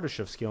up the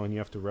Kardashev scale, and you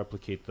have to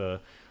replicate the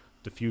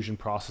fusion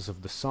process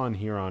of the sun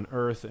here on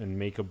Earth and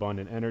make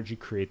abundant energy,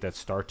 create that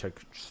Star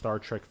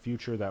Trek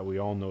future that we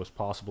all know is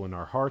possible in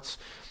our hearts.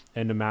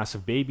 And a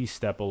massive baby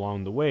step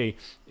along the way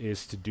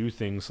is to do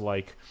things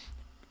like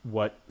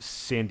what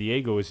San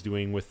Diego is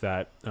doing with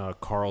that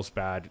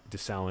Carlsbad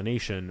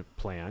desalination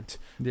plant.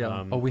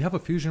 We have a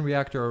fusion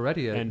reactor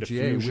already at and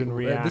GA. A fusion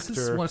reactor. This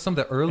is some of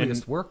the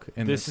earliest work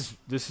in this.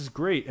 This is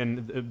great,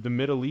 and the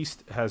Middle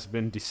East has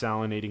been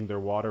desalinating their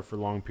water for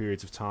long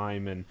periods of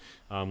time, and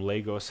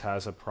Lagos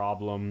has a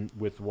problem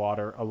with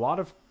water. A lot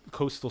of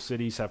coastal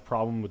cities have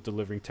problem with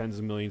delivering tens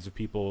of millions of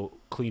people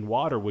clean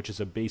water, which is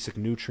a basic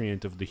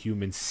nutrient of the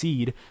human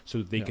seed, so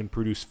that they can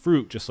produce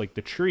fruit just like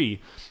the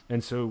tree.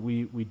 And so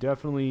we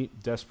definitely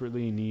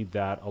desperately need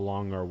that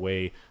along our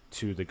way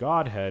to the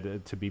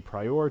Godhead to be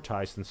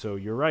prioritized. And so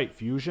you're right,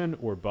 fusion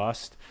or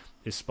bust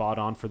is spot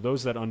on for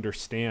those that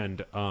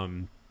understand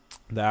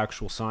the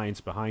actual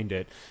science behind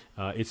it.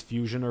 It's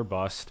fusion or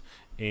bust,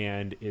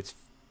 and it's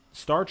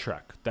Star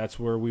Trek. That's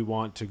where we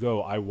want to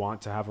go. I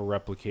want to have a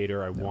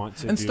replicator. I want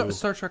to do...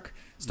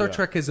 Star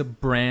Trek is a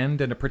brand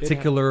and a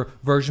particular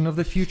version of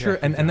the future.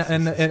 And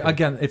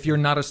again, if you're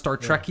not a Star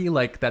Trekkie,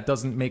 like that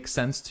doesn't make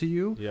sense to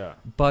you. Yeah.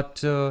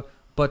 But I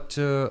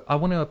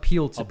want to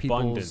appeal to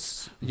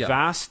abundance. people's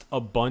Vast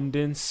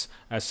abundance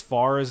as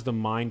far as the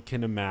mind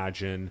can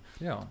imagine.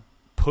 Yeah.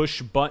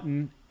 Push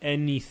button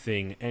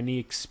anything, any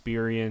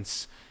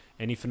experience,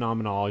 any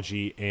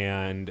phenomenology,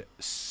 and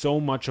so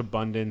much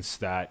abundance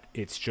that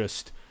it's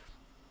just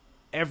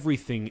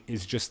everything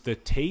is just the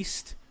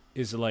taste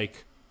is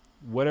like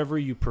whatever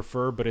you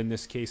prefer, but in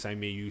this case I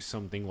may use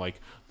something like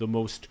the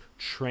most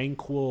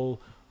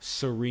tranquil,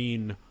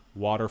 serene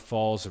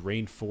waterfalls,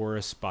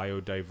 rainforests,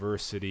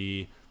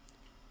 biodiversity,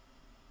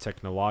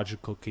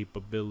 technological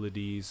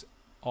capabilities,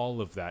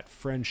 all of that,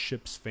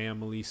 friendships,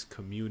 families,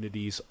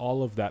 communities,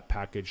 all of that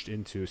packaged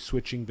into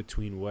switching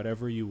between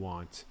whatever you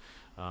want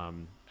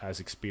as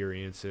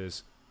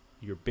experiences.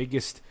 Your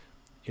biggest,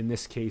 in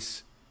this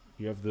case,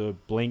 you have the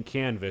blank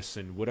canvas,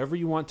 and whatever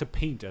you want to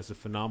paint as a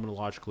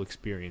phenomenological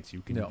experience,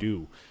 you can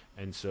do.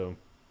 And so,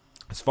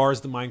 as far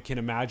as the mind can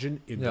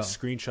imagine, in the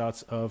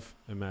screenshots of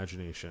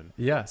imagination.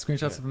 Yeah,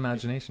 screenshots of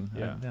imagination.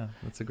 Yeah.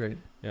 That's a great...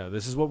 Yeah,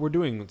 this is what we're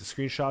doing with the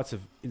screenshots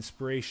of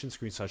inspiration,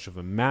 screenshots of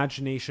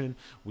imagination.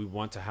 We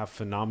want to have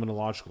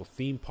phenomenological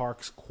theme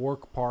parks,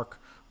 Quark Park.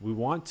 We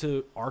want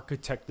to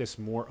architect this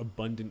more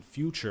abundant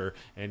future,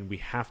 and we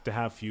have to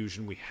have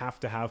fusion. We have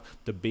to have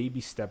the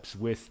baby steps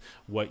with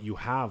what you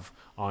have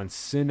on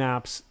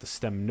Synapse, the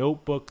STEM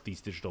notebook,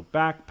 these digital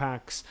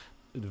backpacks,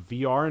 the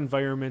VR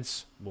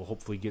environments. We'll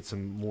hopefully get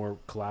some more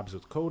collabs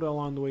with Coda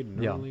along the way to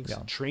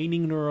Neuralinks,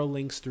 training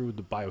Neuralinks through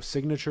the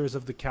biosignatures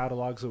of the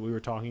catalogs that we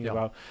were talking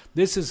about.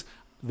 This is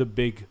the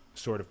big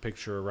sort of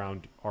picture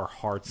around our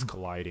hearts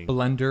colliding.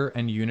 Blender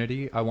and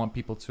Unity. I want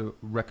people to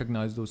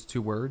recognize those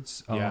two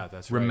words.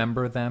 That's right.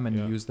 Remember them and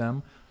use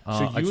them.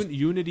 So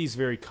Unity is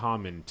very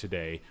common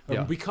today,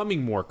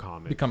 becoming more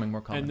common.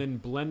 And then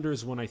Blender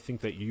is one I think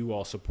that you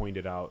also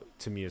pointed out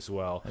to me as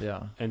well.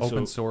 Yeah, and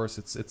open source.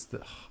 It's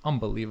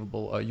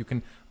unbelievable. You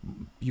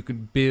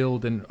can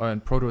build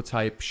and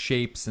prototype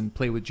shapes and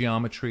play with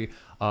geometry.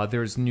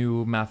 There's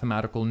new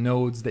mathematical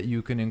nodes that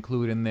you can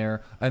include in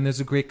there, and there's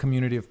a great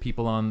community of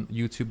people on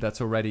YouTube that's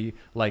already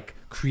like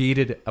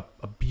created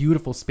a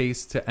beautiful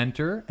space to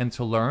enter and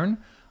to learn.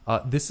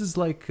 This is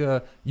like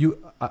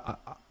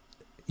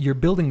you're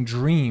building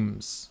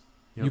dreams.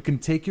 Yep. You can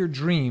take your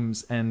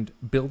dreams and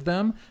build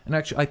them. And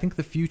actually, I think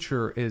the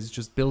future is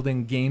just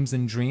building games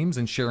and dreams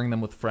and sharing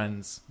them with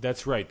friends.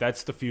 That's right.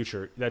 That's the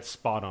future. That's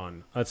spot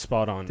on.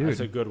 Dude. That's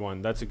a good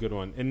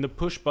one. In the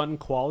push button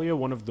qualia,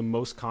 one of the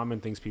most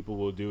common things people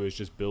will do is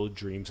just build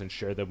dreams and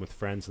share them with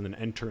friends and then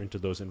enter into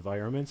those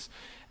environments.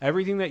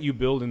 Everything that you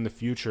build in the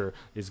future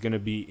is going to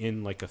be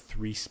in like a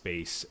 3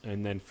 space.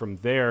 And then from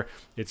there,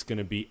 it's going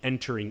to be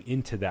entering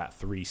into that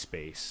 3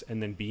 space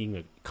and then being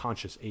a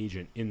conscious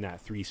agent in that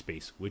 3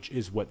 space, which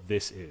is what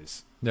this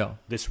is. Yeah.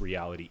 This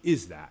reality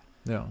is that.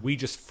 Yeah. We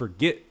just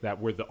forget that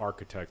we're the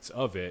architects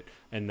of it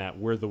and that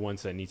we're the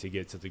ones that need to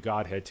get to the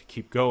Godhead to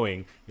keep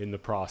going in the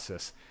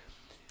process.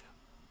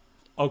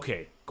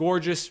 Okay.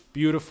 Gorgeous,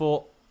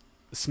 beautiful.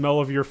 The smell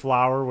of your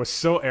flower was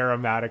so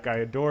aromatic. I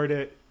adored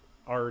it.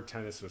 Our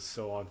tennis was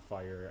so on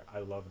fire. I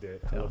loved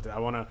it.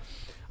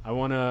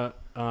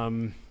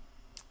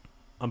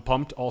 I'm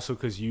pumped also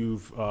because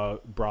you've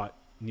brought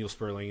Neil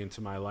Sperling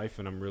into my life,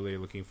 and I'm really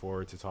looking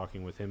forward to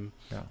talking with him.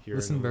 Here.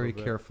 Listen very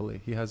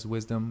carefully. He has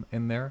wisdom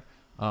in there.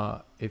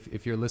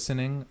 If you're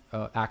listening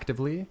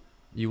actively,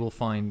 you will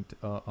find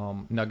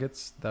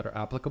nuggets that are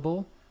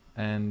applicable,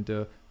 and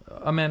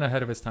a man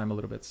ahead of his time a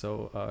little bit.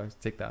 So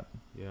take that.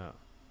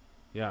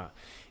 Yeah,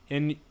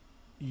 and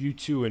you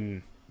too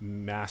in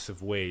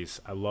massive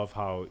ways. I love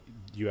how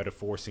you had a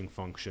forcing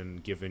function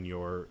given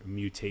your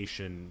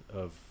mutation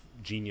of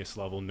genius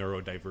level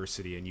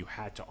neurodiversity, and you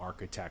had to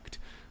architect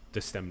the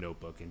STEM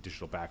notebook and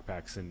digital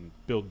backpacks and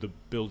build the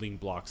building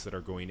blocks that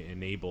are going to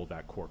enable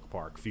that Quark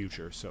Park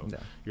future. So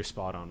you're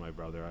spot on, my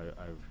brother.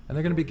 And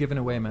they're going to be given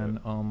away,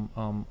 man.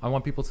 I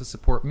want people to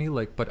support me,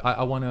 but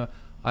I want to,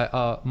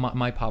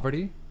 my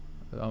poverty,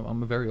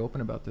 I'm very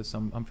open about this.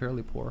 I'm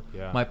fairly poor.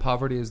 Yeah. My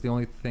poverty is the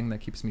only thing that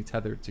keeps me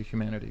tethered to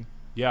humanity.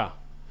 Yeah.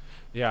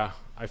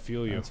 I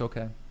feel you. And it's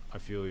okay. I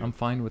feel you. I'm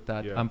fine with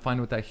that. I'm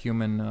fine with that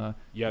human. Struggle.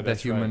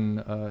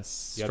 That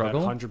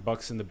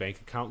 $100 in the bank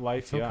account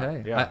life. It's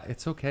okay.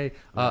 It's okay.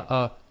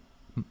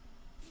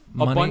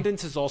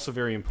 Abundance is also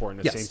very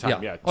important at the same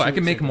time. I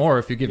can make more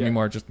if you give me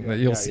more. Just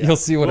you'll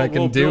see what I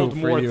can do build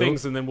for more you.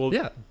 things, and then we'll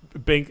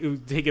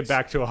take it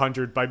back to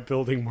 100 by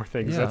building more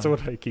things. That's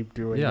what I keep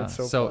doing. Yeah.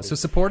 So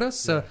support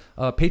us.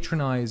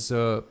 Patron us.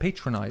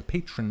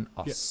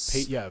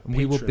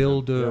 We will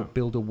build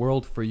a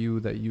world for you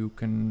that you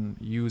can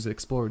use,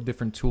 explore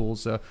different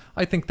tools.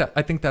 I think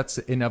that's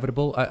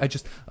inevitable. I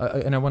just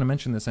and I want to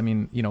mention this. I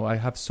mean, I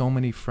have so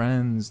many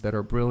friends that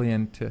are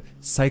brilliant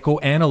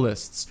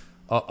psychoanalysts.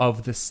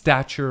 of the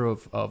stature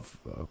of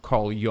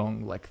Carl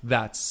Jung, like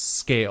that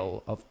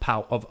scale of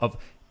power of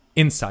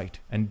insight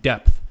and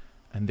depth,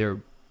 and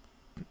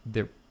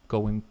they're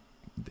going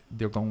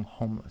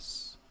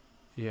homeless.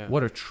 Yeah.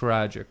 What a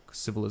tragic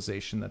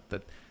civilization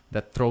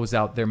that throws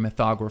out their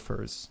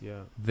mythographers,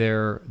 Yeah.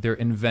 their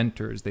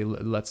inventors. They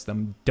lets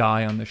them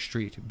die on the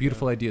street.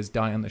 Beautiful ideas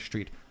die on the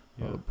street.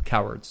 Yeah.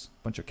 Cowards,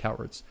 bunch of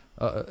cowards.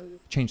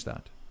 Change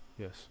that.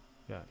 Yes.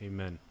 Yeah.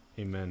 Amen.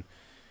 Amen.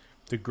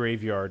 The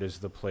graveyard is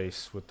the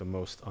place with the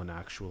most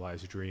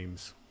unactualized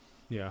dreams.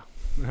 Yeah.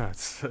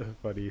 That's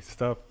funny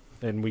stuff.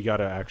 And we got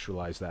to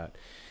actualize that.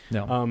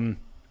 No.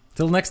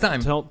 Till next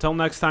time. Till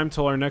next time,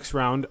 till our next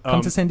round.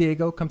 Come to San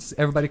Diego.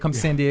 Everybody come to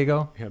San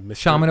Diego. Yeah,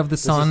 Shaman of the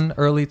Sun,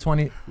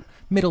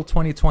 middle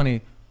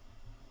 2020.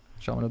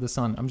 Shaman of the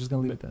Sun. I'm just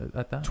going to leave it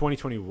at that.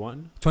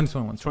 2021?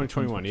 2021.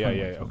 2021. Yeah.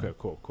 Okay,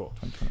 cool.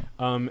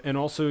 2021. And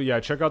also, yeah,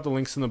 check out the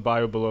links in the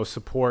bio below.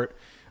 Support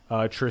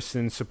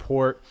Tristan,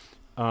 support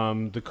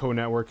the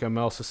Co-Network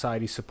ML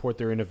Society, support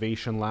their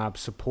innovation lab,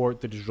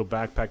 support the Digital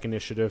Backpack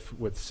Initiative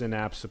with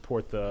Synapse,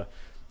 support the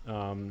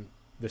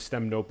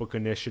STEM Notebook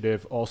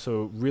Initiative.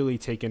 Also, really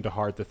take into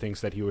heart the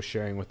things that he was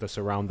sharing with us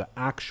around the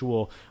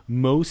actual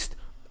most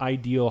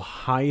ideal,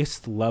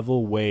 highest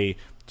level way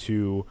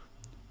to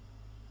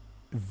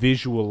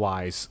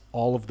visualize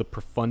all of the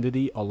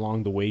profundity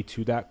along the way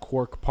to that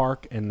Quark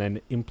Park, and then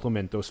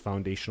implement those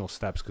foundational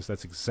steps, because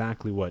that's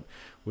exactly what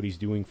he's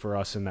doing for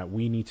us and that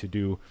we need to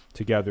do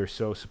together.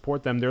 So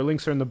support them. Their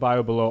links are in the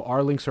bio below.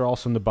 Our links are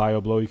also in the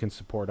bio below. You can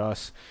support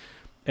us.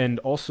 And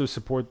also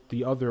support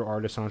the other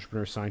artists,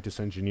 entrepreneurs, scientists,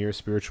 engineers,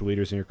 spiritual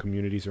leaders in your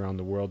communities around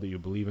the world that you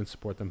believe in.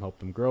 Support them, help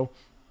them grow.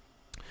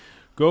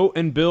 Go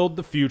and build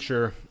the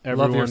future.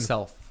 Everyone, love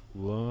yourself.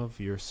 Love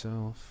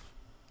yourself.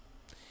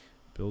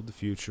 Build the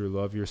future.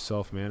 Love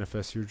yourself.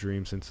 Manifest your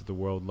dreams into the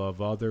world.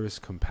 Love others.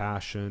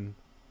 Compassion.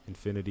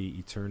 Infinity.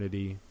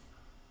 Eternity.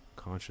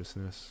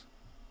 Consciousness.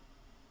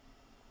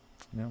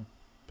 No.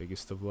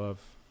 Biggest of love.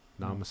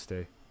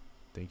 Namaste.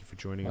 Thank you for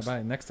joining us.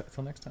 Bye-bye.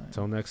 Till next time.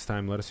 Till next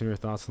time, let us know your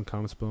thoughts in the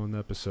comments below in the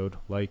episode.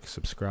 Like,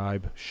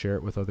 subscribe, share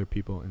it with other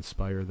people,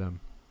 inspire them.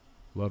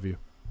 Love you.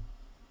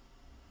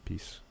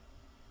 Peace.